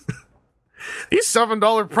barcode. These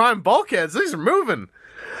 $7 Prime bulkheads, these are moving.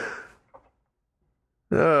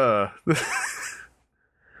 All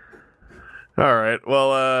right.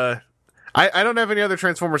 Well, I don't have any other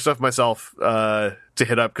Transformer stuff myself to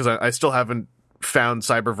hit up because I still haven't found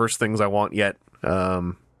Cyberverse things I want yet.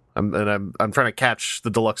 I'm trying to catch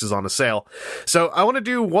the deluxes on a sale. So I want to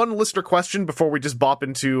do one listener question before we just bop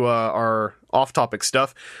into our off-topic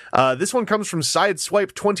stuff. This one comes from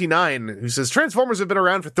Sideswipe29, who says, Transformers have been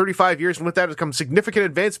around for 35 years, and with that has come significant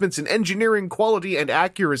advancements in engineering quality and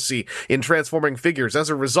accuracy in transforming figures. As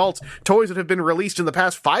a result, toys that have been released in the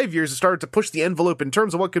past 5 years have started to push the envelope in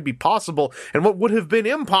terms of what could be possible and what would have been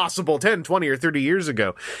impossible 10, 20, or 30 years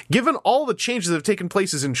ago. Given all the changes that have taken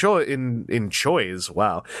place in toys,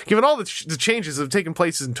 wow. Given all the changes that have taken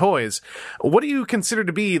place in toys, what do you consider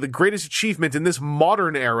to be the greatest achievement in this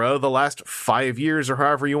modern era, the last 5 years or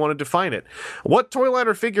however you want to define it? What toy line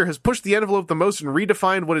or figure has pushed the envelope the most and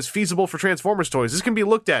redefined what is feasible for Transformers toys? This can be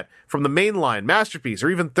looked at from the main line, Masterpiece, or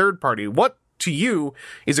even third party. What, to you,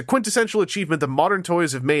 is a quintessential achievement that modern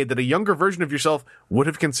toys have made that a younger version of yourself would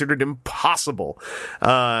have considered impossible?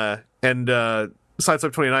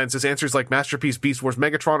 Sideswipe29 says answers like Masterpiece, Beast Wars,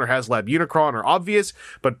 Megatron, or HasLab Unicron are obvious,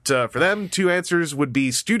 but for them, two answers would be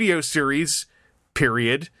Studio Series,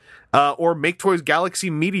 period, or Make Toys Galaxy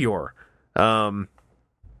Meteor. And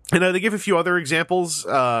they give a few other examples.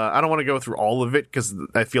 I don't want to go through all of it because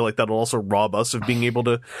I feel like that'll also rob us of being able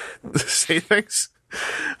to say things.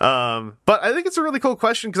 But I think it's a really cool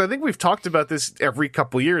question because I think we've talked about this every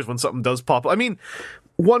couple years when something does pop up. I mean,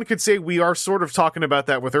 one could say we are sort of talking about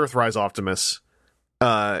that with Earthrise Optimus.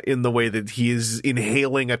 In the way that he is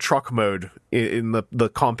inhaling a truck mode in the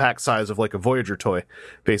compact size of like a Voyager toy,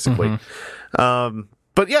 basically.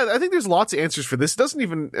 But yeah, I think there's lots of answers for this. It doesn't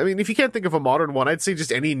even, I mean, if you can't think of a modern one, I'd say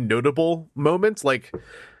just any notable moment. Like,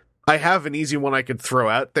 I have an easy one I could throw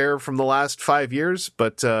out there from the last 5 years,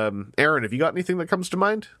 but Aaron, have you got anything that comes to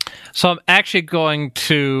mind? So I'm actually going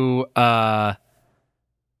to, I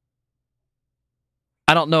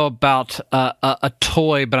don't know about a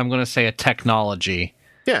toy, but I'm going to say a technology.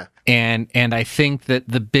 Yeah. And I think that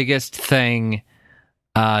the biggest thing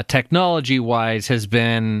technology-wise has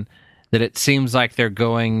been that it seems like they're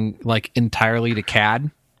going like entirely to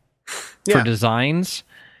CAD for designs.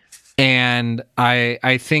 And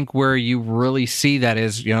I think where you really see that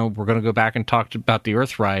is, we're going to go back and talk about the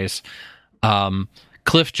Earthrise.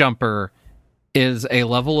 Cliff Jumper is a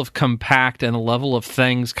level of compact and a level of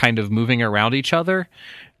things kind of moving around each other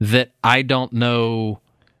that I don't know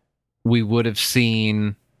we would have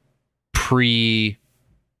seen pre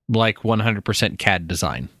like 100% CAD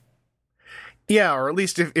design. Yeah, or at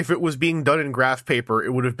least if it was being done in graph paper,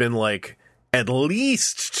 it would have been like at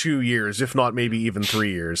least 2 years, if not maybe even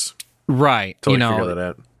 3 years. Right. To figure that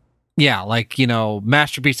out. Yeah, like,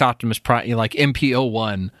 Masterpiece Optimus Prime, like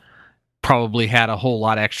MP01 probably had a whole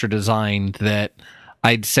lot extra design that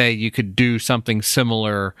I'd say you could do something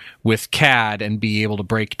similar with CAD and be able to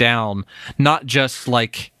break down, not just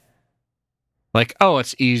like oh,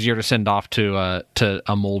 it's easier to send off to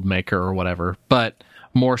a mold maker or whatever, but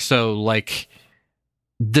more so like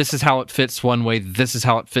this is how it fits one way, this is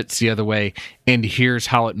how it fits the other way, and here's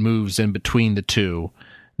how it moves in between the two.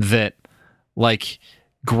 That like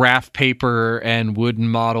graph paper and wooden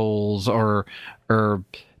models or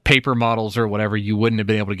paper models or whatever, you wouldn't have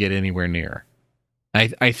been able to get anywhere near.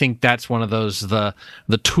 I think that's one of those the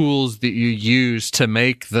tools that you use to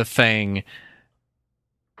make the thing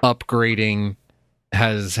upgrading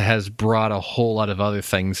has brought a whole lot of other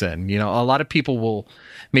things in. You know, a lot of people will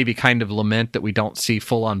maybe kind of lament that we don't see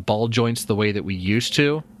full on ball joints the way that we used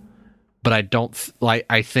to, but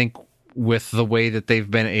I think with the way that they've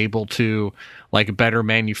been able to like better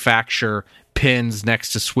manufacture pins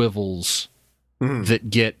next to swivels that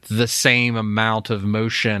get the same amount of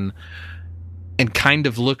motion and kind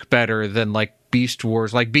of look better than like Beast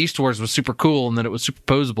Wars. Like Beast Wars was super cool and then it was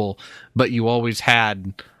superposable, but you always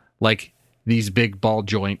had like these big ball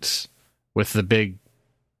joints with the big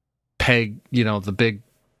peg, you know, the big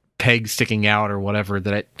peg sticking out or whatever,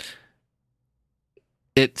 that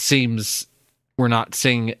it seems we're not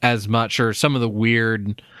seeing as much, or some of the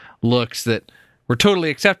weird looks that were totally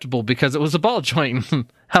acceptable because it was a ball joint.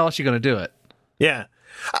 How else are you going to do it? Yeah.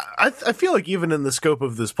 I feel like even in the scope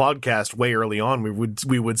of this podcast, way early on,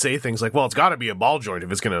 we would say things like, "Well, it's got to be a ball joint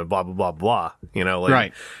if it's going to blah blah blah blah," you know, like,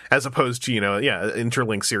 right? As opposed to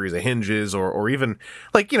interlink series of hinges, or even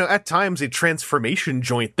like at times a transformation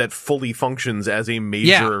joint that fully functions as a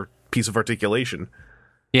major piece of articulation.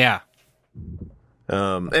 Yeah.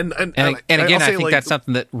 And again, I think that's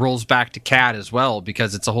something that rolls back to CAD as well,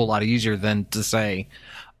 because it's a whole lot easier than to say,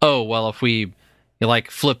 "Oh, well, if we." You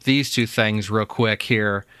like flip these two things real quick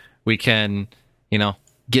here, we can,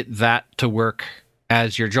 get that to work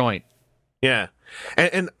as your joint." Yeah.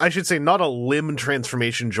 And I should say not a limb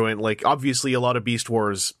transformation joint. Like, obviously a lot of Beast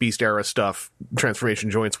Wars, Beast era stuff,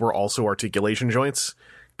 transformation joints were also articulation joints.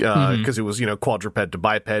 Because it was, quadruped to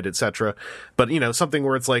biped, etc. But, something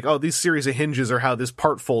where it's like, oh, these series of hinges are how this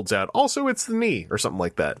part folds out. Also, it's the knee or something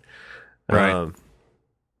like that. Right.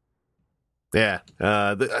 Yeah,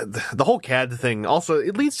 the whole CAD thing also,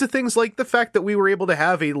 it leads to things like the fact that we were able to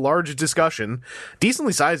have a large discussion,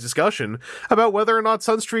 decently sized discussion, about whether or not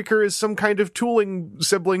Sunstreaker is some kind of tooling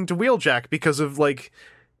sibling to Wheeljack because of like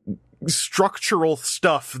structural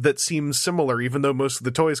stuff that seems similar, even though most of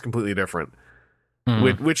the toy is completely different.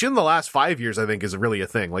 Which in the last 5 years I think is really a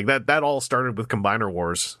thing. Like that all started with Combiner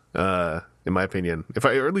Wars, in my opinion,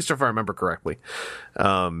 or at least if I remember correctly.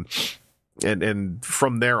 And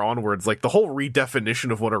from there onwards, like the whole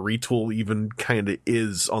redefinition of what a retool even kind of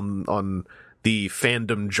is on the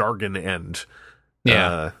fandom jargon end,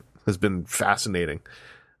 has been fascinating.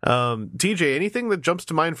 TJ, anything that jumps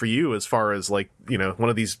to mind for you as far as like, one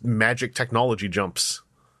of these magic technology jumps?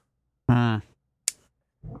 I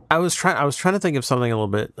was trying to think of something a little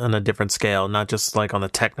bit on a different scale, not just like on the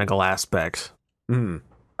technical aspect.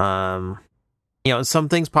 Some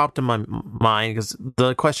things popped in my mind because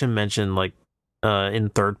the question mentioned like in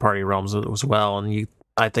third-party realms as well, and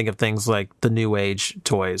I think of things like the New Age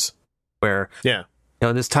toys, where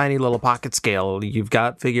in this tiny little pocket scale, you've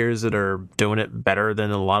got figures that are doing it better than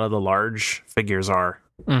a lot of the large figures are.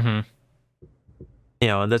 And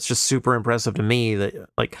that's just super impressive to me. That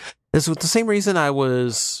like this was the same reason I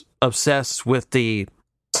was obsessed with the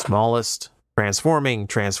smallest transforming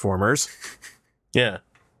Transformers. Yeah.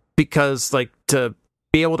 Because, like, to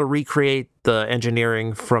be able to recreate the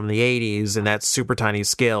engineering from the 80s in that super tiny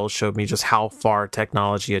scale showed me just how far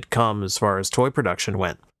technology had come as far as toy production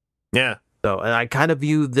went. Yeah. So, and I kind of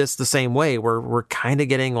view this the same way. We're kind of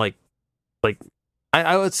getting, like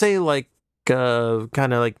I would say, like,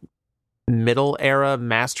 kind of, like, middle era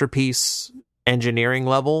masterpiece engineering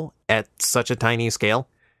level at such a tiny scale.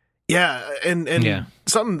 Yeah, and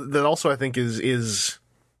something that also I think is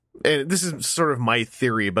and this is sort of my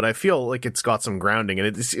theory, but I feel like it's got some grounding,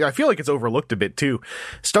 and I feel like it's overlooked a bit too.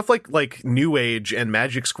 Stuff like New Age and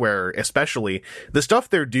Magic Square, especially, the stuff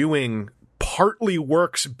they're doing partly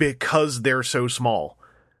works because they're so small.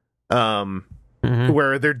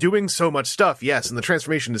 Where they're doing so much stuff, yes, and the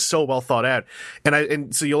transformation is so well thought out,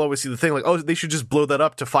 and so you'll always see the thing like, oh, they should just blow that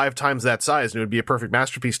up to 5 times that size, and it would be a perfect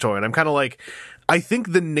masterpiece toy. And I'm kind of like, I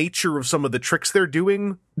think the nature of some of the tricks they're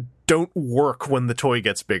doing don't work when the toy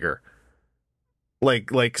gets bigger.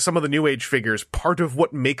 Like some of the New Age figures, part of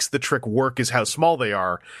what makes the trick work is how small they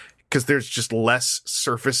are, because there's just less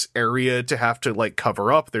surface area to have to like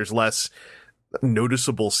cover up. There's less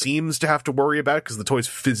noticeable seams to have to worry about because the toy's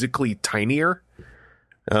physically tinier.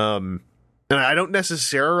 And I don't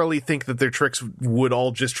necessarily think that their tricks would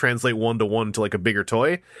all just translate 1-to-1 to like a bigger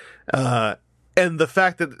toy. And the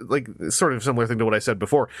fact that, like, sort of similar thing to what I said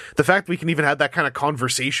before, the fact we can even have that kind of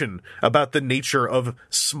conversation about the nature of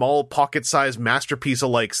small pocket-sized masterpiece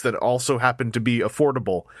alikes that also happen to be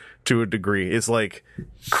affordable to a degree is, like,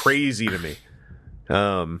 crazy to me.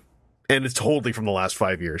 And it's totally from the last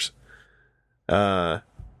 5 years. And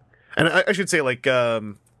I should say, like,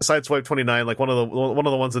 Sideswipe 29, like one of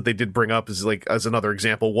the ones that they did bring up is like as another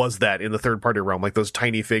example was that in the third party realm, like those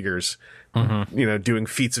tiny figures, doing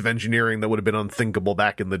feats of engineering that would have been unthinkable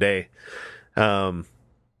back in the day.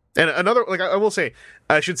 And another, like, I will say,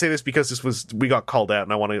 I should say this because we got called out,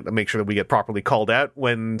 and I want to make sure that we get properly called out.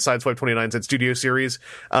 When Sideswipe 29 said studio series,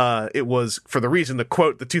 it was for the reason that,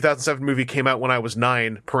 quote, the 2007 movie came out when I was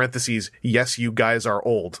 9, parentheses, yes, you guys are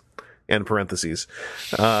old, end parentheses.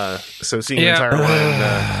 So seeing an entire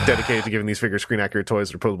run dedicated to giving these figures screen-accurate toys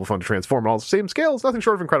that are posable, fun to transform, all the same scale is nothing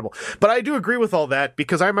short of incredible. But I do agree with all that,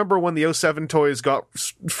 because I remember when the '07 toys got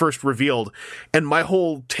first revealed, and my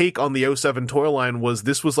whole take on the '07 toy line was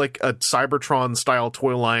this was like a Cybertron-style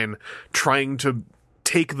toy line trying to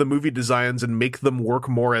take the movie designs and make them work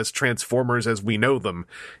more as Transformers as we know them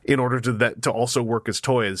in order to also work as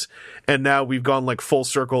toys. And now we've gone like full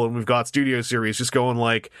circle, and we've got Studio Series just going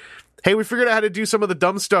like, hey, we figured out how to do some of the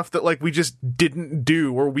dumb stuff that like we just didn't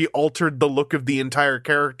do, or we altered the look of the entire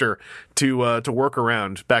character to work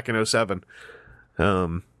around back in '07.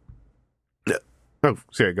 Oh,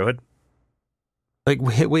 sorry, go ahead. Like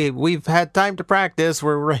we've had time to practice.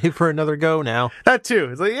 We're ready for another go now. That too.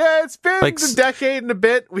 It's like, yeah, it's been like, a decade and a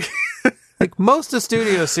bit. Like most of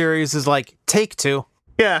Studio Series is like take 2.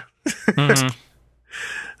 Yeah. Mm-hmm.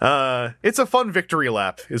 It's a fun victory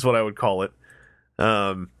lap, is what I would call it.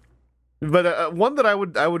 But one that I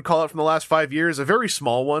would call out from the last 5 years, a very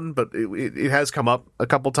small one, but it has come up a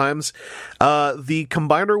couple times. The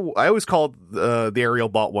Combiner, I always called the Aerial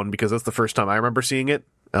Bot one because that's the first time I remember seeing it.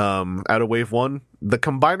 Out of Wave 1, the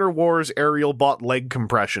Combiner Wars Aerial Bot leg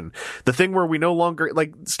compression. The thing where we no longer,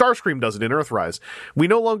 like Starscream does it in Earthrise, we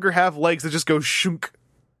no longer have legs that just go shunk.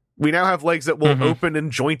 We now have legs that will open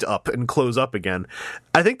and joint up and close up again.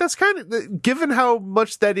 I think that's kind of, given how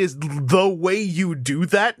much that is the way you do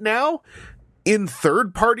that now, in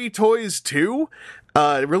third-party toys too,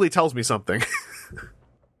 it really tells me something.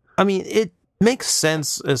 I mean, it makes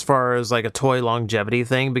sense as far as like a toy longevity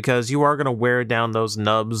thing, because you are going to wear down those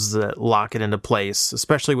nubs that lock it into place,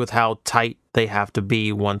 especially with how tight they have to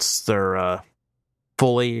be once they're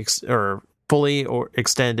fully or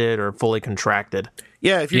extended or fully contracted.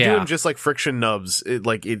 Yeah, if you're doing just like friction nubs,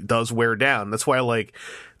 it does wear down. That's why, like,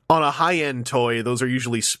 on a high-end toy, those are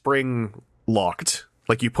usually spring locked.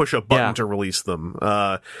 Like, you push a button to release them.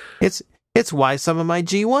 It's why some of my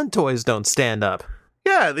G1 toys don't stand up.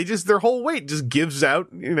 Yeah, their whole weight just gives out,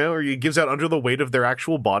 or it gives out under the weight of their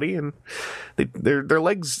actual body, and their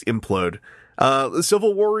legs implode. The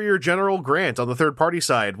Civil Warrior General Grant on the third-party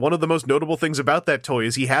side, one of the most notable things about that toy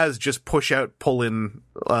is he has just push-out, pull-in,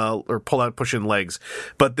 or pull-out, push-in legs.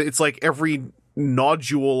 But it's like every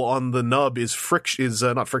nodule on the nub is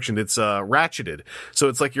not friction, it's ratcheted. So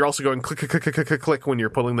it's like you're also going click, click, click, click, click, click when you're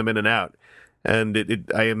pulling them in and out. And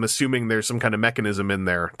I am assuming there's some kind of mechanism in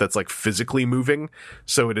there that's like physically moving,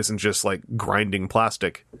 so it isn't just like grinding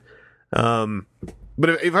plastic. But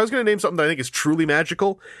if I was going to name something that I think is truly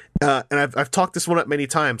magical, and I've talked this one up many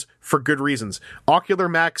times for good reasons, Ocular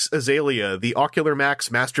Max Azalea, the Ocular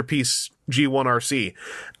Max Masterpiece G1RC,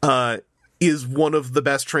 is one of the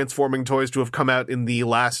best transforming toys to have come out in the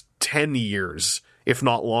last 10 years, if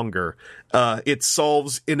not longer. It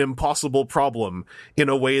solves an impossible problem in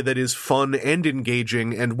a way that is fun and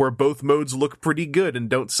engaging, and where both modes look pretty good and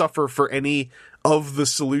don't suffer for any of the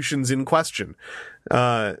solutions in question.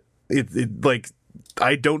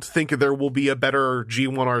 I don't think there will be a better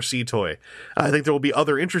G1RC toy. I think there will be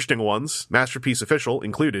other interesting ones, Masterpiece Official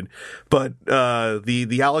included, but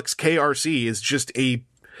the Alex KRC is just a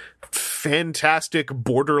fantastic,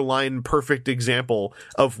 borderline perfect example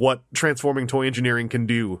of what transforming toy engineering can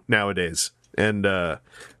do nowadays, and that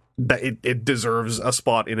it deserves a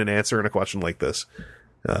spot in an answer in a question like this.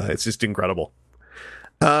 It's just incredible.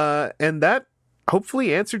 And that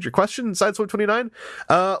hopefully answered your question, Sideswipe 29.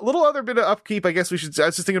 Little other bit of upkeep, I guess I was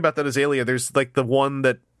just thinking about that Azalea. There's like the one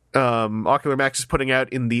that Ocular Max is putting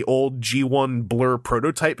out in the old G1 Blur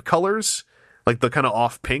prototype colors, like the kind of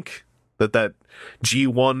off pink that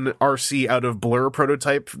G1 RC out of Blur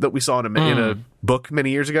prototype that we saw in a book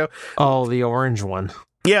many years ago. Oh, the orange one.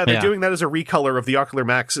 Yeah, they're doing that as a recolor of the Ocular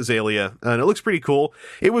Max Azalea, and it looks pretty cool.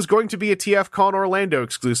 It was going to be a TFCon Orlando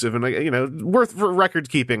exclusive, and worth for record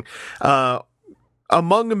keeping.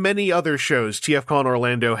 Among many other shows, TFCon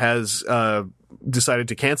Orlando has decided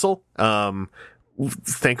to cancel.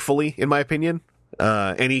 Thankfully, in my opinion.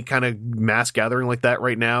 Any kind of mass gathering like that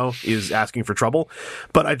right now is asking for trouble.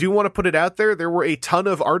 But I do want to put it out there. There were a ton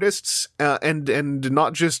of artists, and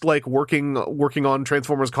not just like working on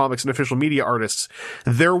Transformers comics and official media artists.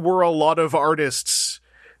 There were a lot of artists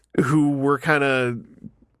who were kind of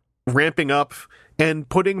ramping up and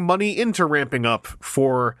putting money into ramping up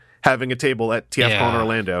for having a table at TFCon Yeah.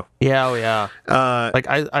 Orlando. Yeah, oh yeah. Like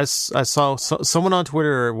I saw someone on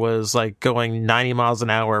Twitter was like going 90 miles an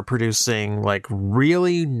hour producing like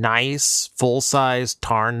really nice full-size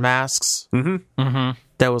Tarn masks. Mm-hmm.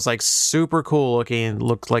 That was like super cool looking.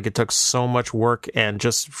 Looked like it took so much work and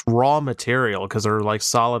just raw material because they're like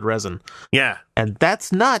solid resin. yeah. And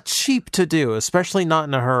that's not cheap to do, especially not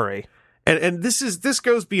in a hurry. And this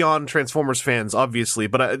goes beyond Transformers fans, obviously,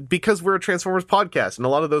 but because we're a Transformers podcast, and a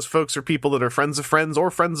lot of those folks are people that are friends of friends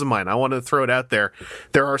or friends of mine, I want to throw it out there.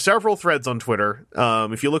 There are several threads on Twitter.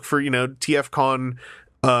 If you look for, TFCon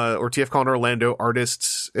or TFCon Orlando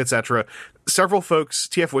artists, etc., several folks,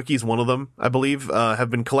 TF Wiki is one of them, I believe,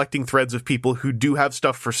 have been collecting threads of people who do have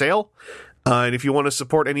stuff for sale. And if you want to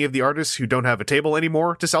support any of the artists who don't have a table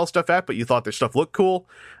anymore to sell stuff at, but you thought their stuff looked cool,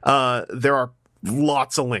 there are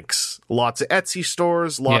lots of links, lots of Etsy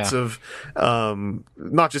stores, lots of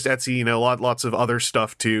not just Etsy, lots of other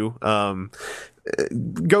stuff too.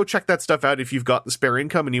 Go check that stuff out if you've got the spare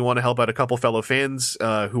income and you want to help out a couple fellow fans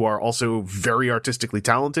who are also very artistically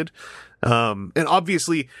talented. And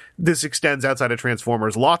obviously this extends outside of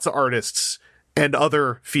Transformers. Lots of artists and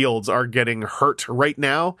other fields are getting hurt right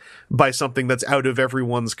now by something that's out of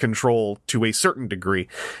everyone's control to a certain degree.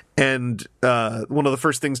 And one of the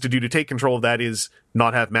first things to do to take control of that is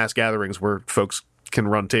not have mass gatherings where folks can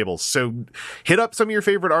run tables. So hit up some of your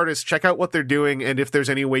favorite artists, check out what they're doing, and if there's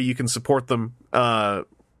any way you can support them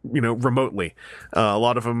remotely. A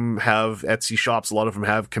lot of them have Etsy shops, a lot of them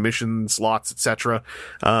have commission slots, etc.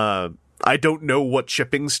 I don't know what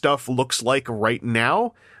shipping stuff looks like right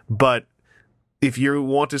now, but if you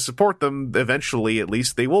want to support them, eventually, at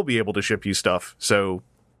least, they will be able to ship you stuff. So,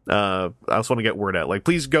 I just want to get word out. Like,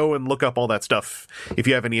 please go and look up all that stuff if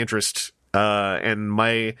you have any interest. And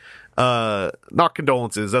my, not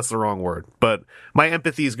condolences, that's the wrong word, but my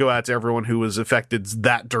empathies go out to everyone who was affected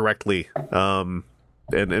that directly. And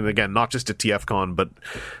again, not just at TFCon, but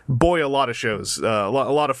boy, a lot of shows, a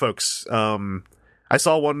lot of folks. I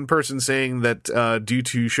saw one person saying that due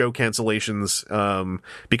to show cancellations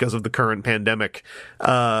because of the current pandemic,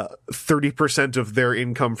 30% of their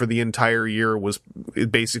income for the entire year was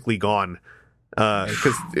basically gone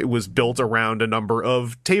because it was built around a number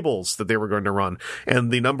of tables that they were going to run. And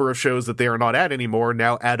the number of shows that they are not at anymore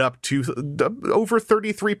now add up to over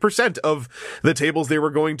 33% of the tables they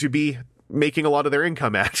were going to be making a lot of their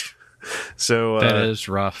income at. So that is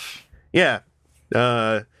rough. Yeah.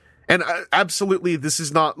 And absolutely, this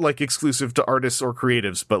is not like exclusive to artists or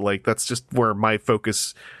creatives, but like that's just where my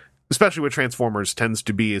focus, especially with Transformers, tends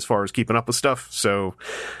to be as far as keeping up with stuff. So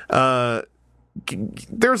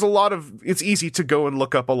there's a lot of, it's easy to go and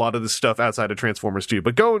look up a lot of this stuff outside of Transformers too,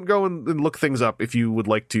 but go and look things up if you would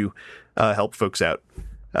like to help folks out.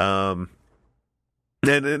 And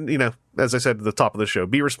as I said at the top of the show,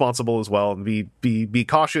 be responsible as well, and be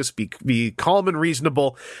cautious, be calm and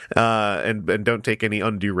reasonable, and don't take any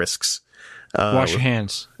undue risks. Wash your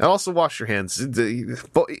hands. And also wash your hands.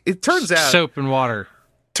 But it turns out soap and water.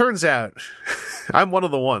 Turns out, I'm one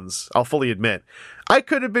of the ones. I'll fully admit, I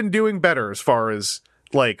could have been doing better as far as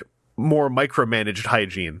like more micromanaged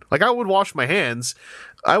hygiene. Like I would wash my hands.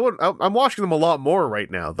 I'm washing them a lot more right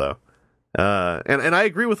now, though. And I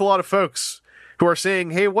agree with a lot of folks who are saying,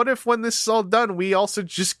 hey, what if when this is all done, we also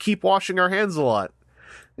just keep washing our hands a lot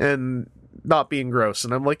and not being gross?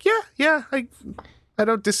 And I'm like, yeah, I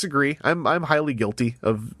don't disagree. I'm highly guilty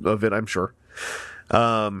of it, I'm sure.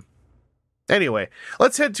 Anyway,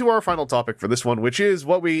 let's head to our final topic for this one, which is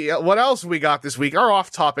what else we got this week, our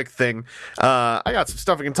off-topic thing. I got some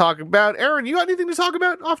stuff I can talk about. Aaron, you got anything to talk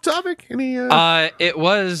about off-topic? Any? It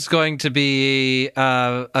was going to be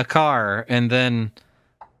a car, and then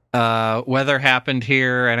weather happened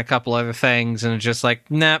here and a couple other things, and it's just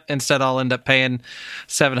like, nah, instead I'll end up paying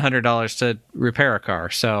 $700 to repair a car.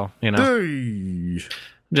 So,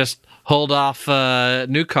 just hold off a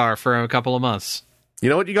new car for a couple of months. You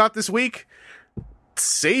know what you got this week?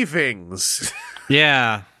 Savings.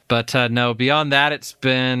 Yeah, but no, beyond that, it's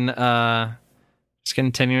been just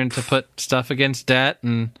continuing to put stuff against debt,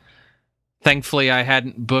 and thankfully I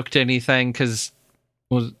hadn't booked anything because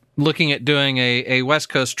was looking at doing a West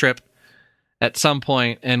Coast trip at some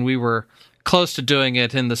point, and we were close to doing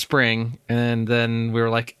it in the spring, and then we were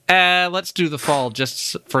like, let's do the fall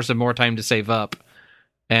just for some more time to save up.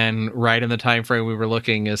 And right in the time frame we were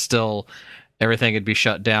looking is still everything would be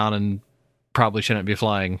shut down and probably shouldn't be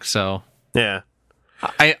flying. So yeah,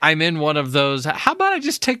 I'm in one of those. How about I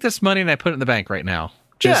just take this money and I put it in the bank right now?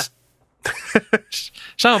 Just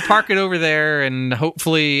so I'll park it over there, and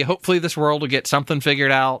hopefully this world will get something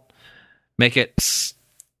figured out, make it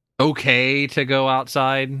okay to go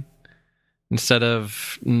outside. instead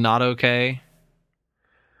of not okay.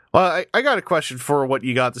 Well, I got a question for what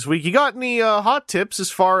you got this week. You got any hot tips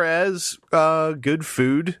as far as good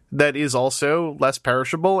food that is also less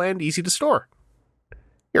perishable and easy to store?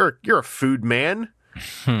 You're a food man.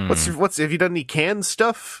 What's have you done any canned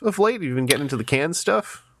stuff of late? Have you been getting into the canned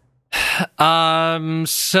stuff?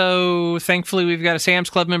 So thankfully we've got a Sam's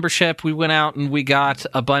Club membership. We went out and we got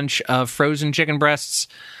a bunch of frozen chicken breasts.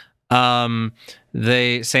 Sam's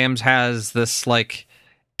has this like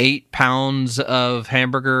 8 pounds of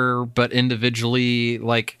hamburger, but individually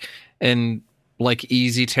like in like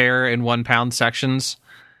easy tear in 1 pound sections.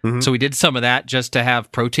 Mm-hmm. So we did some of that just to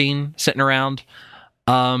have protein sitting around.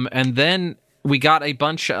 And then we got a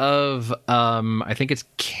bunch of, I think it's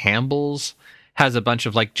Campbell's has a bunch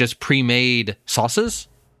of like just pre-made sauces.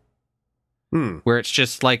 Where it's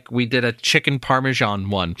just like we did a chicken parmesan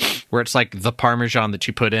one, where it's like the parmesan that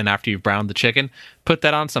you put in after you've browned the chicken. Put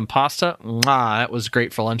that on some pasta. That was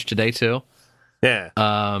great for lunch today too. Yeah.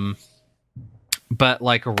 But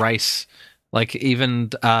like rice, like even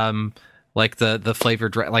like the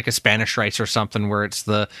flavored like a Spanish rice or something, where it's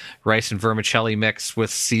the rice and vermicelli mix with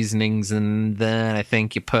seasonings, and then I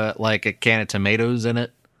think you put like a can of tomatoes in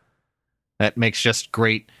it. That makes just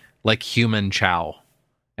great like human chow.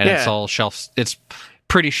 And it's all it's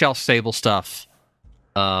pretty shelf stable stuff.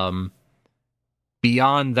 Beyond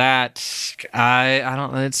that, I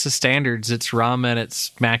don't know. It's the standards. It's ramen.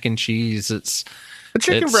 It's mac and cheese. The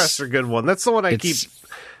chicken breasts are a good one. That's the one I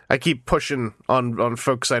keep pushing on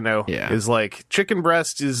folks I know. Yeah. Is like chicken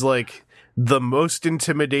breast is like the most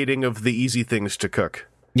intimidating of the easy things to cook.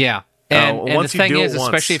 Yeah, and the thing is,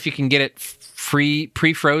 especially if you can get it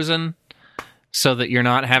pre-frozen. So that you're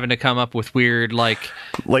not having to come up with weird like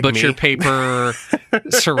butcher paper,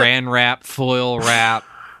 saran wrap, foil wrap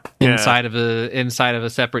inside of a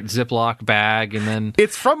separate Ziploc bag, and then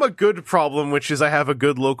it's from a good problem, which is I have a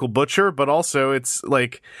good local butcher, but also it's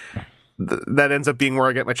like that ends up being where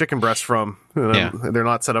I get my chicken breasts from. They're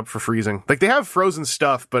not set up for freezing. Like they have frozen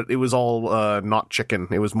stuff, but it was all not chicken.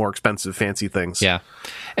 It was more expensive, fancy things. Yeah,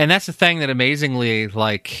 and that's the thing that amazingly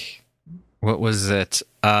like. What was it?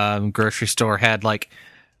 Grocery store had like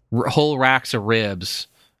whole racks of ribs.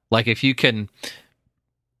 Like if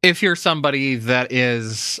you're somebody that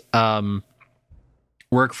is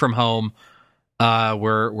work from home,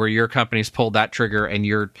 where your company's pulled that trigger and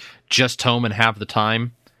you're just home and have the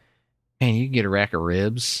time, man, you can get a rack of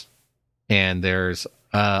ribs. And there's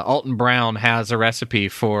Alton Brown has a recipe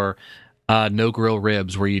for no grill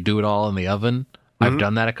ribs where you do it all in the oven. Mm-hmm. I've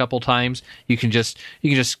done that a couple times. You can just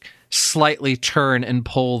slightly turn and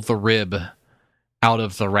pull the rib out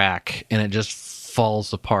of the rack and it just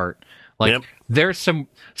falls apart. Like there's some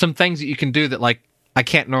things that you can do that like I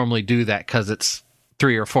can't normally do that because it's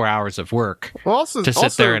 3 or 4 hours of work to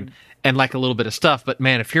sit there and like a little bit of stuff. But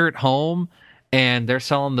man, if you're at home and they're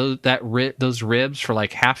selling those ribs for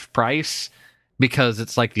like half price because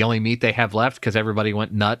it's like the only meat they have left because everybody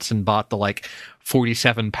went nuts and bought the like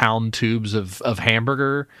 47-pound tubes of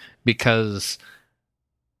hamburger because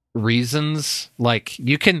reasons, like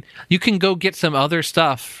you can go get some other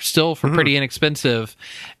stuff still for pretty inexpensive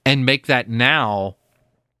and make that now.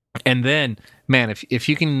 And then man, if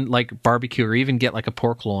you can like barbecue or even get like a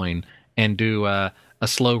pork loin and do a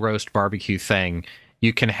slow roast barbecue thing,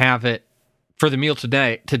 you can have it for the meal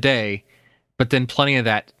today, but then plenty of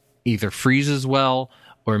that either freezes well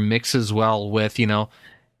or mixes well with, you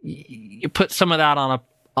put some of that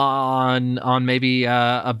on maybe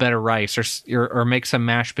a bed of rice or make some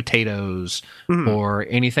mashed potatoes or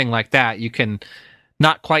anything like that. You can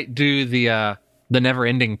not quite do the never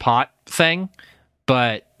ending pot thing,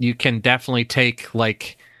 but you can definitely take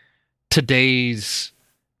like today's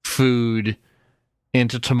food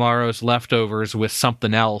into tomorrow's leftovers with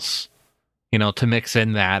something else, to mix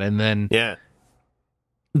in that, and then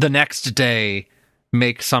the next day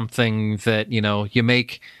make something that you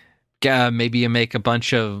make. Maybe you make a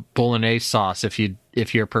bunch of bolognese sauce if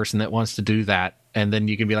you're a person that wants to do that, and then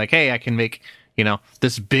you can be like, hey, I can make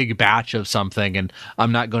this big batch of something, and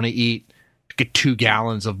I'm not going to get 2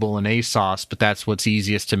 gallons of bolognese sauce, but that's what's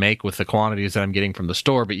easiest to make with the quantities that I'm getting from the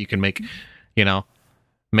store. But you can make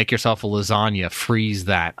yourself a lasagna, freeze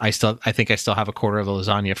that. I think I still have a quarter of a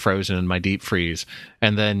lasagna frozen in my deep freeze,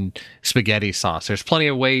 and then spaghetti sauce. There's plenty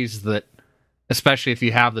of ways that. Especially if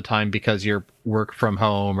you have the time because you're work from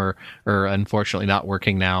home or unfortunately not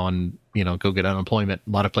working now and, go get unemployment. A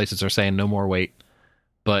lot of places are saying no more wait.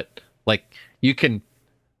 But like you can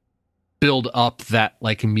build up that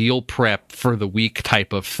like meal prep for the week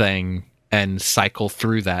type of thing and cycle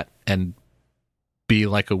through that and be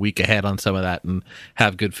like a week ahead on some of that and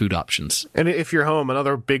have good food options. And if you're home,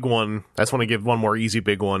 another big one, I just want to give one more easy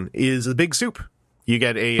big one, is a big soup. You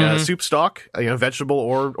get a soup stock, vegetable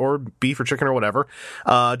or beef or chicken or whatever.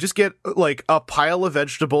 Just get like a pile of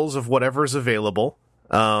vegetables of whatever's available.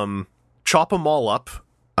 Chop them all up.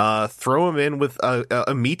 Throw them in with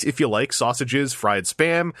a meat if you like, sausages, fried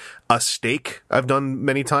spam, a steak I've done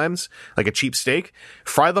many times, like a cheap steak.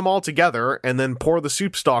 Fry them all together and then pour the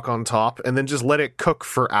soup stock on top and then just let it cook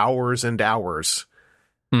for hours and hours.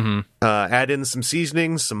 Add in some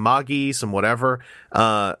seasonings, some Maggi, some whatever.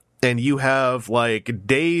 And you have like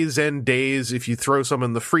days and days, if you throw some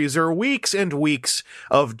in the freezer, weeks and weeks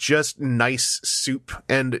of just nice soup.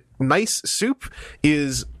 And nice soup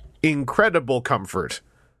is incredible comfort.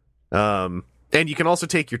 And you can also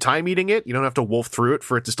take your time eating it. You don't have to wolf through it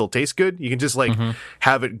for it to still taste good. You can just like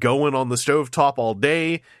have it going on the stovetop all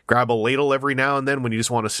day, grab a ladle every now and then when you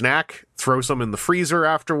just want a snack, throw some in the freezer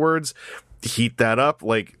afterwards, heat that up.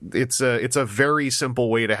 Like it's a very simple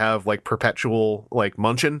way to have like perpetual like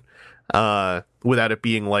munching, without it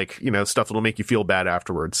being like, stuff that'll make you feel bad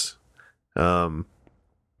afterwards.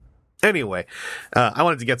 Anyway, I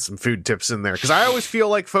wanted to get some food tips in there because I always feel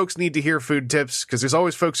like folks need to hear food tips because there's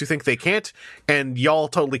always folks who think they can't, and y'all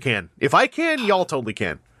totally can. If I can, y'all totally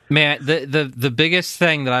can. Man, the biggest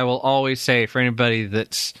thing that I will always say for anybody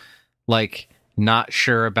that's like not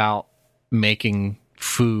sure about making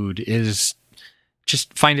food is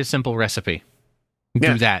just find a simple recipe.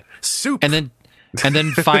 Do that. Soup. And then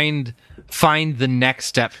find the next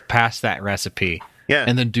step past that recipe. Yeah.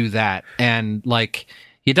 And then do that. And like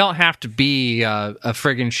you don't have to be a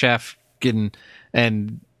friggin' chef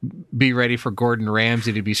and be ready for Gordon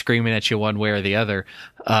Ramsay to be screaming at you one way or the other.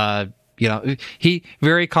 He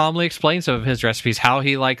very calmly explains some of his recipes, how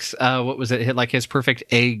he likes, like his perfect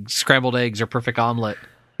scrambled eggs or perfect omelet.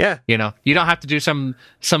 Yeah. You don't have to do some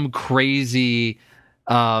crazy,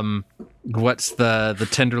 what's the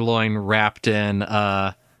tenderloin wrapped in,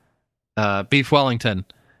 beef Wellington.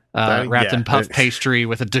 Wrapped in puff pastry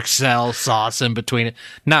with a Duxelles sauce in between it.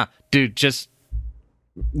 Nah, dude, just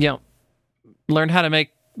learn how to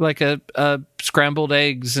make like a scrambled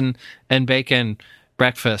eggs and bacon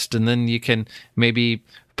breakfast, and then you can maybe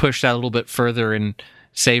push that a little bit further and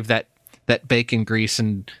save that bacon grease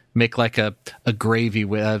and make like a gravy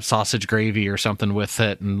with a sausage gravy or something with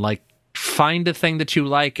it, and like find a thing that you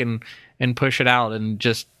like and push it out and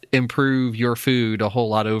just improve your food a whole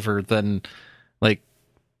lot over than like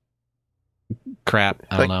crap.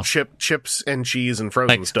 I don't know. Chips and cheese and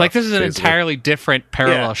frozen stuff. Like this is an entirely different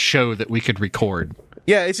parallel show that we could record.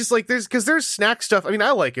 Yeah, it's just like there's snack stuff. I mean,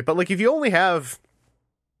 I like it, but like if you only have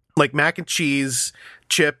like mac and cheese,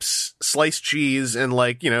 chips, sliced cheese, and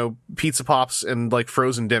like, pizza pops and like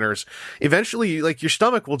frozen dinners, eventually like your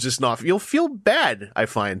stomach will just you'll feel bad, I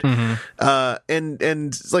find.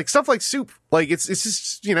 And like stuff like soup, like it's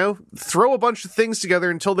just, throw a bunch of things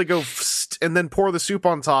together until they go and then pour the soup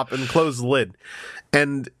on top and close the lid.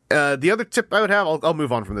 And the other tip I would have, I'll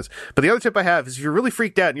move on from this, but the other tip I have is if you're really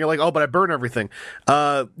freaked out and you're like, oh, but I burn everything,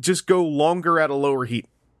 just go longer at a lower heat.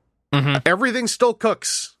 Everything still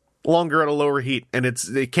cooks longer at a lower heat, and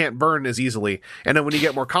it can't burn as easily. And then when you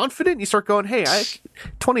get more confident, you start going, hey,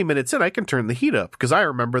 20 minutes in, I can turn the heat up, because I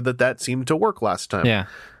remember that seemed to work last time. Yeah.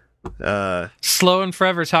 Slow and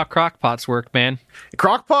forever is how crock pots work, man.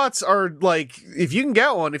 Crock pots are like, if you can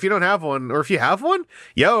get one, if you don't have one, or if you have one,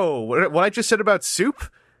 what I just said about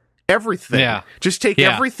soup, everything. Yeah. Just take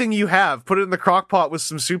everything you have, put it in the crock pot with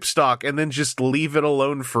some soup stock, and then just leave it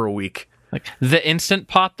alone for a week. Like the Instant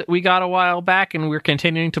Pot that we got a while back and we're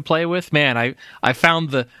continuing to play with, man, I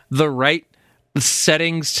found the right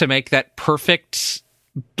settings to make that perfect,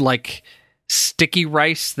 like, sticky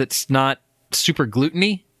rice that's not super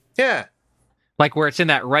gluten-y. Yeah. Like where it's in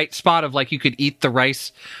that right spot of like you could eat the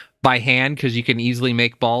rice by hand because you can easily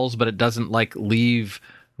make balls, but it doesn't like leave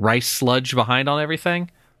rice sludge behind on everything.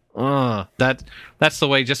 That's the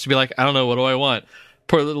way, just to be like, I don't know, what do I want?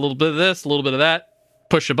 Pour a little bit of this, a little bit of that.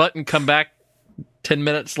 Push a button, come back 10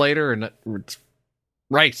 minutes later, and it's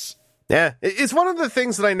rice. Yeah, it's one of the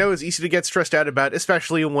things that I know is easy to get stressed out about,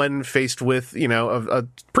 especially when faced with, a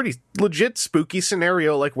pretty legit spooky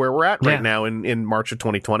scenario like where we're at right now in March of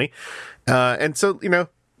 2020. And so,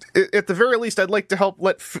 at the very least, I'd like to help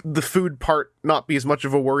let the food part not be as much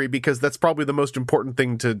of a worry, because that's probably the most important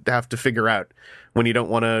thing to have to figure out when you don't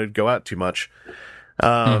want to go out too much.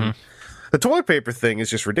 The toilet paper thing is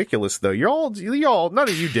just ridiculous, though. Y'all, none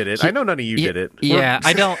of you did it. I know none of you did it. Yeah,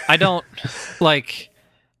 I don't, like,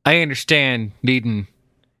 I understand needing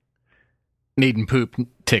poop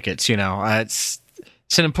tickets, It's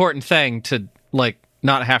an important thing to, like,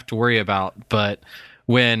 not have to worry about. But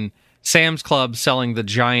when Sam's Club selling the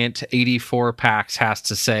giant 84 packs has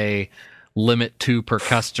to say limit 2 per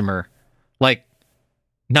customer, like,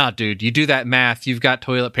 nah, dude, you do that math, you've got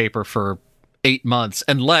toilet paper for 8 months,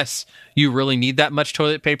 unless you really need that much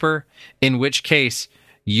toilet paper, in which case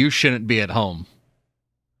you shouldn't be at home.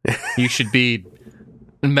 You should be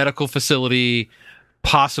in a medical facility,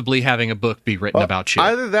 possibly having a book be written about you.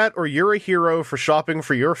 Either that, or you're a hero for shopping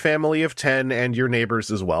for your family of 10 and your neighbors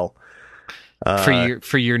as well.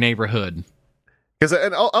 For your neighborhood. Because,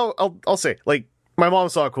 and I'll say, like, my mom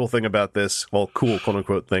saw a cool thing about this. Well, cool, quote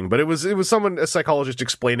unquote thing. But it was someone, a psychologist,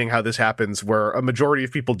 explaining how this happens, where a majority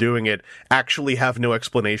of people doing it actually have no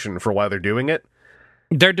explanation for why they're doing it.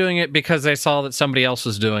 They're doing it because they saw that somebody else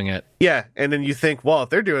was doing it. Yeah, and then you think, well, if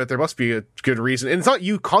they're doing it, there must be a good reason. And it's not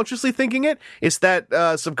you consciously thinking it, it's that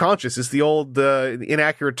subconscious. It's the old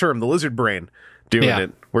inaccurate term, the lizard brain, doing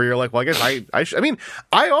it. Where you're like, well, I guess I mean,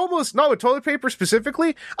 I almost, not with toilet paper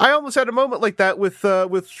specifically, I almost had a moment like that with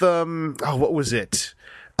what was it?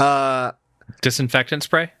 Disinfectant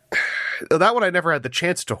spray? That one I never had the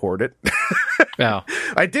chance to hoard it. Oh.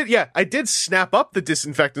 I did snap up the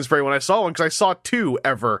disinfectant spray when I saw one, because I saw 2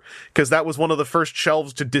 ever, because that was one of the first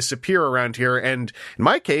shelves to disappear around here, and in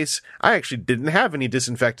my case, I actually didn't have any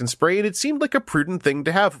disinfectant spray, and it seemed like a prudent thing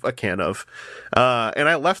to have a can of. And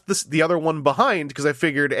I left the other one behind, because I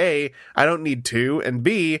figured, A, I don't need 2, and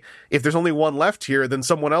B, if there's only 1 left here, then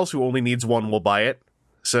someone else who only needs 1 will buy it.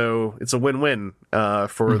 So it's a win-win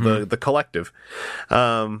for the collective.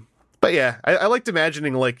 But yeah, I liked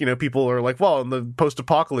imagining, like, you know, people are like, well, in the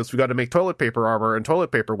post-apocalypse, we got to make toilet paper armor and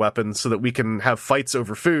toilet paper weapons so that we can have fights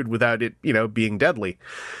over food without it, you know, being deadly.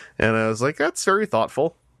 And I was like, that's very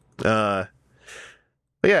thoughtful. But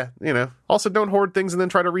yeah, you know, also don't hoard things and then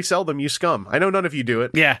try to resell them, you scum. I know none of you do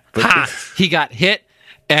it. Yeah. But He got hit,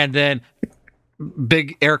 and then,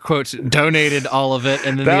 big air quotes, donated all of it,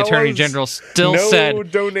 and then the Attorney General still said,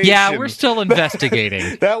 donation. yeah, we're still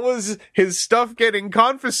investigating. That was his stuff getting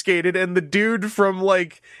confiscated, and the dude from,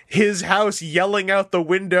 like, his house yelling out the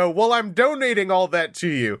window, well, I'm donating all that to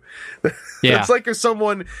you. Yeah. It's like if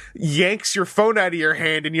someone yanks your phone out of your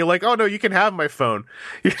hand, and you're like, oh, no, you can have my phone.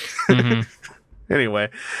 Mm-hmm. Anyway,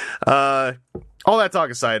 all that talk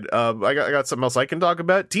aside, I got something else I can talk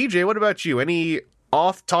about. TJ, what about you? Any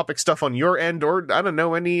off-topic stuff on your end, or, I don't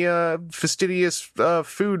know, any fastidious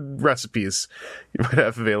food recipes you might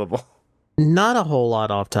have available? Not a whole lot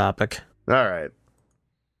off topic. All right.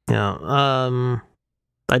 Yeah.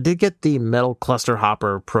 I did get the Metal Cluster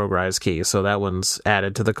Hopper Progrise key, so that one's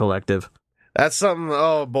added to the collective. That's something,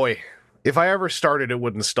 oh boy. If I ever started, it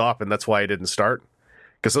wouldn't stop, and that's why I didn't start.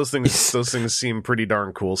 Because those things seem pretty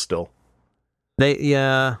darn cool still. They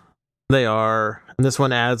are. And this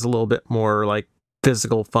one adds a little bit more, like,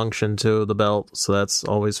 physical function to the belt, so that's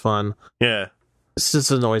always fun. Yeah. It's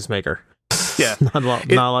just a noisemaker. Yeah. not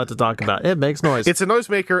a lot to talk about. It makes noise. It's a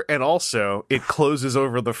noisemaker, and also it closes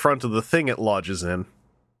over the front of the thing it lodges in.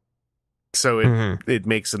 So it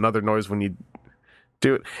makes another noise when you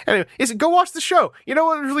do it. Anyway, go watch the show. You know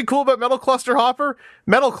what's really cool about Metal Cluster Hopper?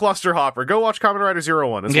 Metal Cluster Hopper. Go watch Kamen Rider Zero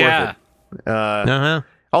One. It's worth it.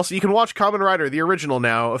 Also, you can watch Kamen Rider, the original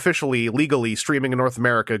now, officially, legally, streaming in North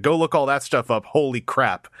America. Go look all that stuff up. Holy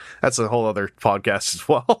crap. That's a whole other podcast as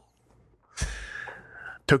well.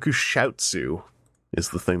 Tokushoutsu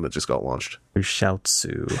is the thing that just got launched.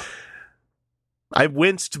 Tokushoutsu. I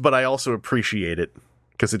winced, but I also appreciate it.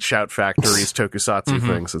 Because it's Shout Factory's tokusatsu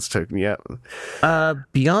things. It's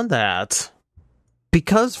beyond that,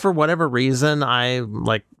 because for whatever reason, I'm,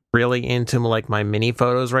 like, really into, like, my mini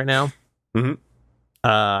photos right now. Mm-hmm.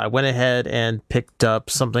 I went ahead and picked up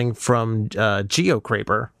something from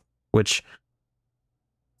GeoCraper, which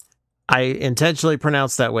I intentionally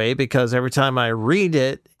pronounced that way because every time I read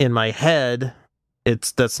it in my head,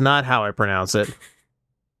 that's not how I pronounce it.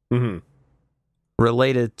 Mm-hmm.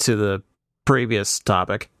 Related to the previous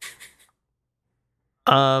topic.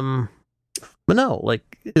 But no,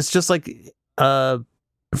 like, it's just like, for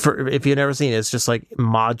if you've never seen it, it's just like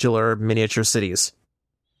modular miniature cities.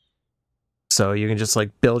 So you can just,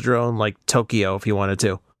 like, build your own, like, Tokyo if you wanted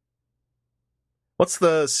to. What's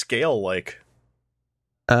the scale like?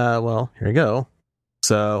 Well, here you go.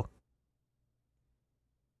 So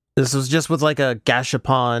this was just with, like, a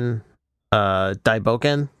Gashapon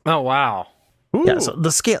Daiboken. Oh, wow. Ooh. Yeah, so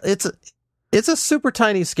the scale, it's a super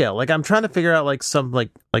tiny scale. Like, I'm trying to figure out, like, some,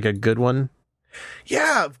 like a good one.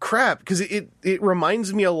 Yeah, crap, because it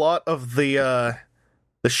reminds me a lot of the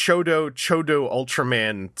Chodo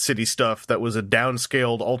Ultraman city stuff that was a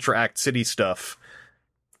downscaled Ultra Act city stuff.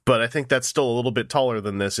 but I think that's still a little bit taller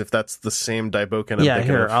than this. If that's the same Daiboken, I'm Yeah,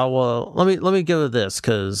 thinking here, of. let me go with this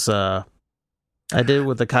because I did it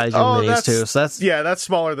with the Kaiju minis too. So that's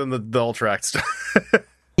smaller than the Ultract stuff.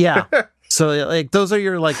 yeah. So like those are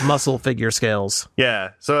your like muscle figure scales.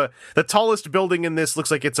 Yeah. So the tallest building in this looks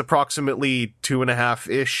like it's approximately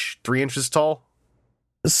 2.5-ish, 3 inches tall.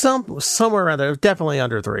 Somewhere around there, definitely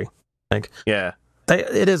under 3. I think. Yeah.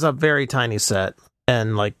 It is a very tiny set,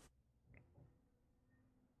 and like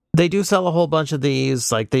they do sell a whole bunch of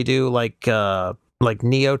these. Like they do like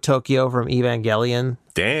Neo Tokyo from Evangelion.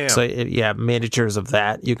 Damn. So miniatures of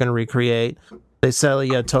that you can recreate. They sell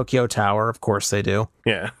you a Tokyo Tower, of course they do.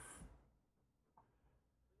 Yeah.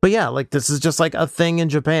 But yeah, like this is just like a thing in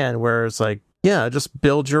Japan where it's like, yeah, just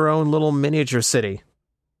build your own little miniature city.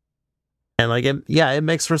 And like, it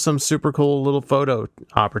makes for some super cool little photo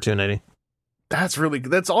opportunity. That's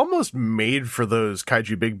almost made for those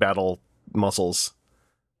Kaiju Big Battle muscles.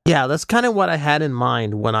 Yeah, that's kind of what I had in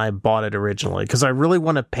mind when I bought it originally, because I really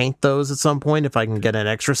want to paint those at some point if I can get an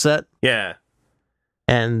extra set. Yeah.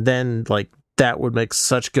 And then, like, that would make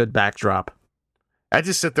such good backdrop. I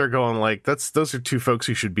just sit there going like, those are two folks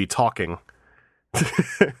who should be talking.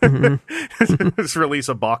 Mm-hmm. Just release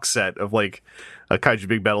a box set of like a Kaiju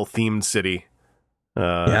Big Battle themed city.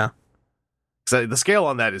 Yeah. So the scale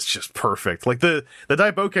on that is just perfect. Like the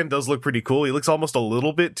Daiboken does look pretty cool. He looks almost a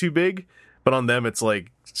little bit too big, but on them it's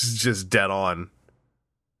like just dead on.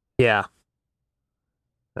 Yeah.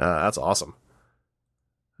 That's awesome.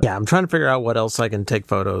 Yeah, I'm trying to figure out what else I can take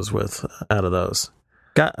photos with out of those.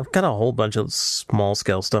 I've got a whole bunch of small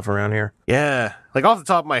scale stuff around here. Yeah, like off the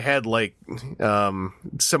top of my head, like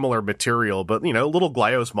similar material, but little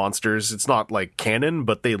Glyos monsters. It's not like canon,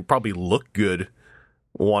 but they probably look good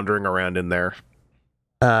wandering around in there.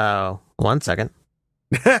 1 second.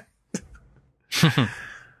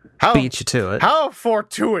 How Beat you to it. How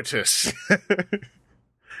fortuitous.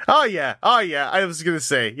 Oh yeah. I was gonna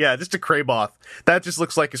say, yeah, just a Kraboth. That just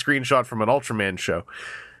looks like a screenshot from an Ultraman show.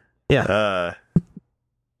 Yeah.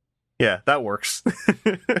 Yeah, that works.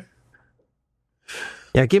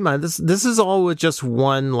 Yeah, keep in mind this is all with just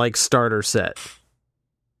one like starter set.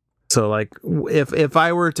 So like if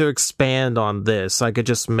I were to expand on this, I could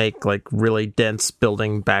just make like really dense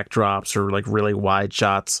building backdrops or like really wide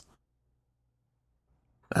shots.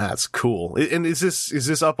 That's cool. And is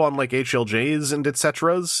this up on like HLJs and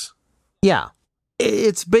etceteras? Yeah.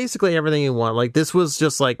 It's basically everything you want. Like this was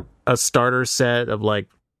just like a starter set of like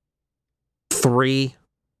 3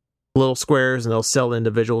 little squares, and they'll sell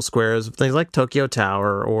individual squares of things like Tokyo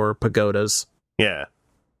Tower or pagodas. Yeah.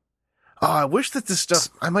 Oh, I wish that this stuff,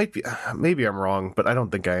 maybe I'm wrong, but I don't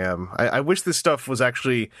think I am. I wish this stuff was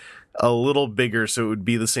actually a little bigger so it would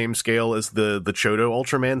be the same scale as the Chodo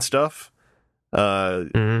Ultraman stuff.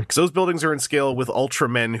 Because those buildings are in scale with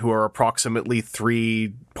Ultramen who are approximately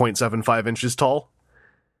 3.75 inches tall.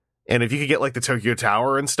 And if you could get like the Tokyo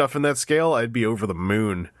Tower and stuff in that scale, I'd be over the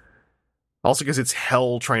moon. Also because it's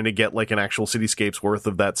hell trying to get like an actual cityscape's worth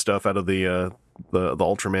of that stuff out of the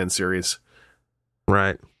Ultraman series.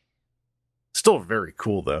 Right. Still very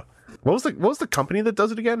cool though. What was the company that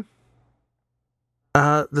does it again?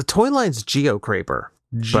 The toy line's Geocraper.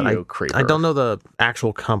 Geocraper. I don't know the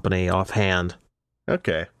actual company offhand.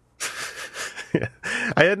 Okay. Yeah.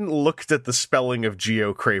 I hadn't looked at the spelling of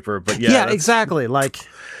Geocraper, but yeah. Yeah, exactly. Like,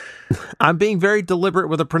 I'm being very deliberate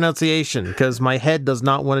with the pronunciation because my head does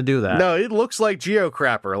not want to do that. No, it looks like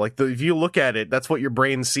Geocrapper. Like, if you look at it, that's what your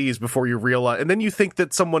brain sees before you realize. And then you think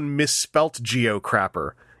that someone misspelt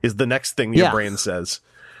Geocrapper is the next thing your brain says.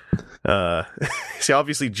 See,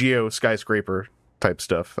 obviously, Geo skyscraper type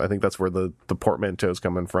stuff. I think that's where the portmanteau is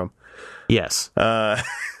coming from. Yes.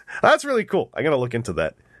 That's really cool. I gotta look into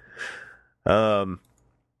that. I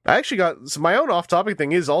actually got my own off-topic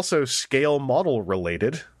thing is also scale model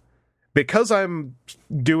related. Because I'm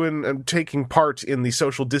taking part in the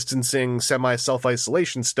social distancing,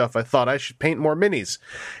 semi-self-isolation stuff, I thought I should paint more minis.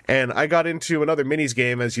 And I got into another minis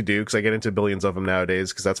game, as you do, because I get into billions of them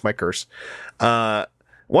nowadays, because that's my curse.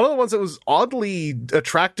 One of the ones that was oddly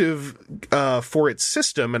attractive for its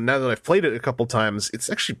system, and now that I've played it a couple times, it's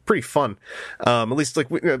actually pretty fun. At least, like,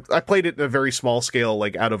 I played it in a very small scale,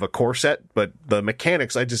 like, out of a core set, but the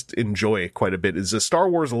mechanics I just enjoy quite a bit. Is a Star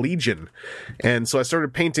Wars Legion. And so I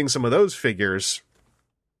started painting some of those figures,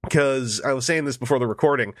 because I was saying this before the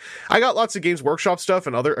recording. I got lots of Games Workshop stuff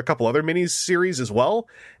and a couple other minis series as well,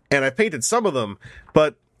 and I painted some of them,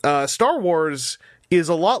 but Star Wars is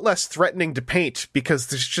a lot less threatening to paint because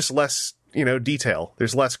there's just less, detail.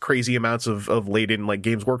 There's less crazy amounts of laid-in, like,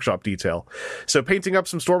 Games Workshop detail. So painting up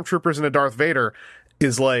some Stormtroopers and a Darth Vader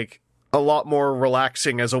is, like, a lot more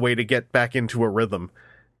relaxing as a way to get back into a rhythm.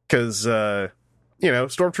 because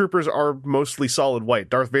stormtroopers are mostly solid white.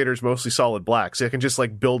 Darth Vader's mostly solid black. So I can just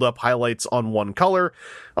like build up highlights on one color.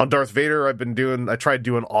 On Darth Vader, I tried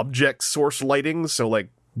doing object source lighting, so like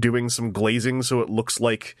doing some glazing so it looks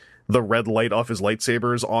like the red light off his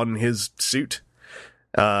lightsabers on his suit.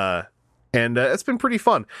 And it's been pretty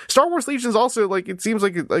fun. Star Wars Legions also, like, it seems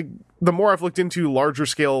like the more I've looked into larger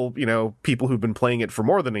scale, people who've been playing it for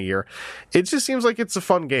more than a year, it just seems like it's a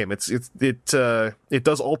fun game. It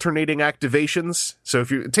does alternating activations. So if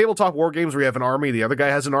you tabletop war games where you have an army, the other guy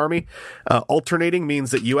has an army, alternating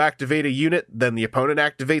means that you activate a unit, then the opponent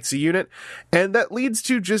activates a unit, and that leads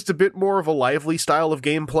to just a bit more of a lively style of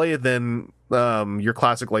gameplay than your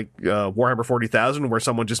classic Warhammer 40,000, where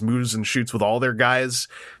someone just moves and shoots with all their guys,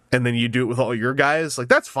 and then you do it with all your guys. Like,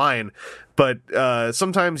 that's fine, but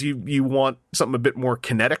sometimes you want something a bit more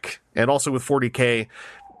kinetic, and also with 40k,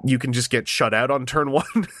 you can just get shut out on turn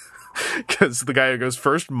one, because the guy who goes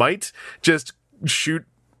first might just shoot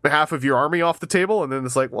half of your army off the table, and then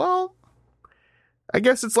it's like, well, I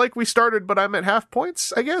guess it's like we started, but I'm at half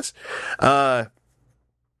points, I guess.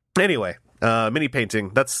 Anyway. Mini painting.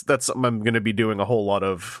 That's something I'm going to be doing a whole lot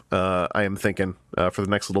of, I am thinking, for the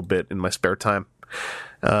next little bit in my spare time.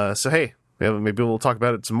 So hey, maybe we'll talk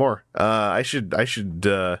about it some more. I've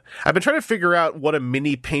been trying to figure out what a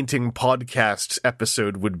mini painting podcast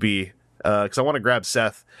episode would be, because I want to grab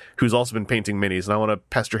Seth, who's also been painting minis, and I want to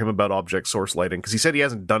pester him about object source lighting, because he said he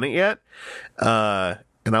hasn't done it yet.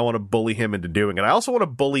 And I want to bully him into doing it. I also want to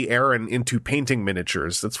bully Aaron into painting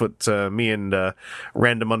miniatures. That's what me and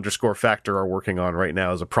random_factor are working on right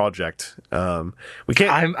now as a project. We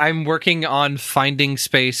can't. I'm working on finding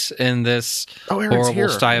space in this horrible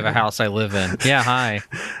sty of a house I live in. Yeah, hi.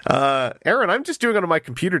 Aaron, I'm just doing it on my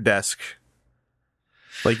computer desk.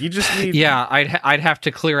 Like, you just need. Yeah, I'd have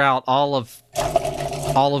to clear out all of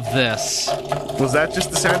this. Was that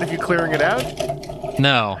just the sound of you clearing it out?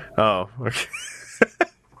 No. Oh, okay.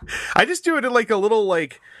 I just do it in like a little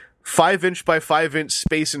 5-inch by 5-inch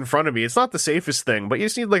space in front of me. It's not the safest thing, but you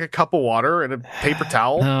just need like a cup of water and a paper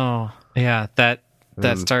towel. Oh, yeah, that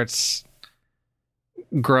starts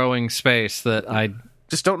growing space that I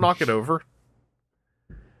just don't knock it over.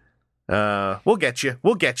 We'll get you.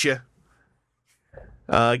 Get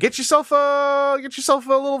yourself a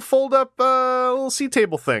little fold up little sea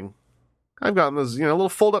table thing. I've gotten those, little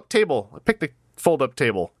fold up table. I picked a fold up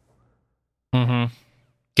table. Mm-hmm.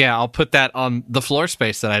 Yeah, I'll put that on the floor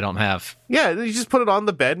space that I don't have. Yeah, you just put it on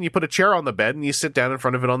the bed, and you put a chair on the bed, and you sit down in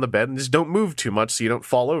front of it on the bed, and just don't move too much so you don't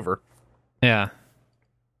fall over. Yeah.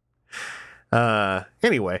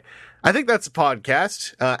 Anyway, I think that's a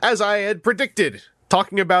podcast. As I had predicted,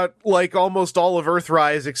 talking about almost all of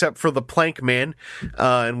Earthrise except for the Plank Man,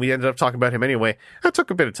 and we ended up talking about him anyway. That took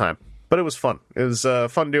a bit of time, but it was fun. It was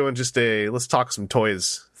fun doing just a let's talk some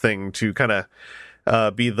toys thing to kind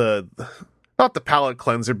of be the... not the palate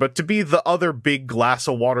cleanser, but to be the other big glass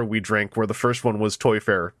of water we drank, where the first one was Toy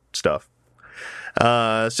Fair stuff.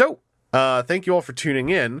 So thank you all for tuning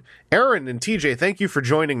in. Aaron and TJ, thank you for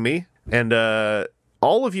joining me. And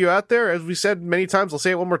all of you out there, as we said many times, I'll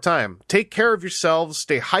say it one more time. Take care of yourselves,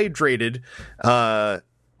 stay hydrated,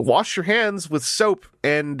 wash your hands with soap,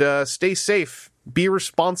 and stay safe. Be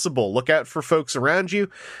responsible. Look out for folks around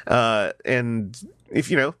you, and if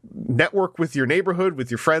network with your neighborhood, with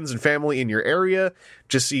your friends and family in your area,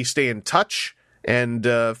 just so you stay in touch and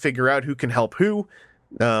figure out who can help who.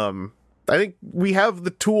 I think we have the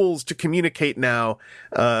tools to communicate now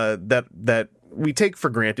that we take for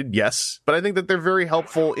granted, yes, but I think that they're very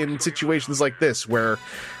helpful in situations like this where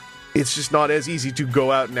it's just not as easy to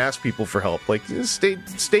go out and ask people for help. Like, stay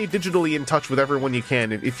digitally in touch with everyone you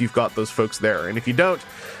can if you've got those folks there. And if you don't,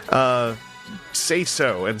 say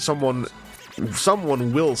so, and someone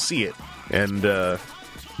will see it and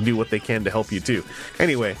do what they can to help you too.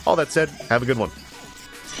 Anyway, all that said, have a good one.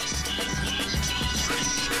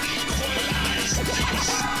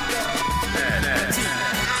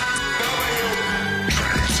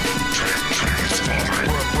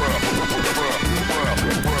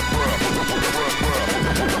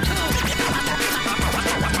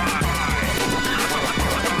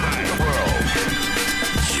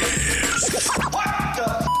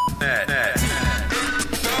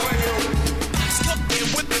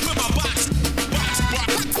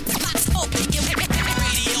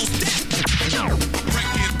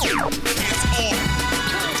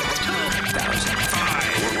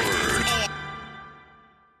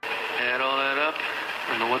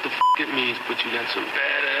 It means, but you got some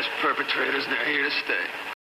badass perpetrators, and they're here to stay.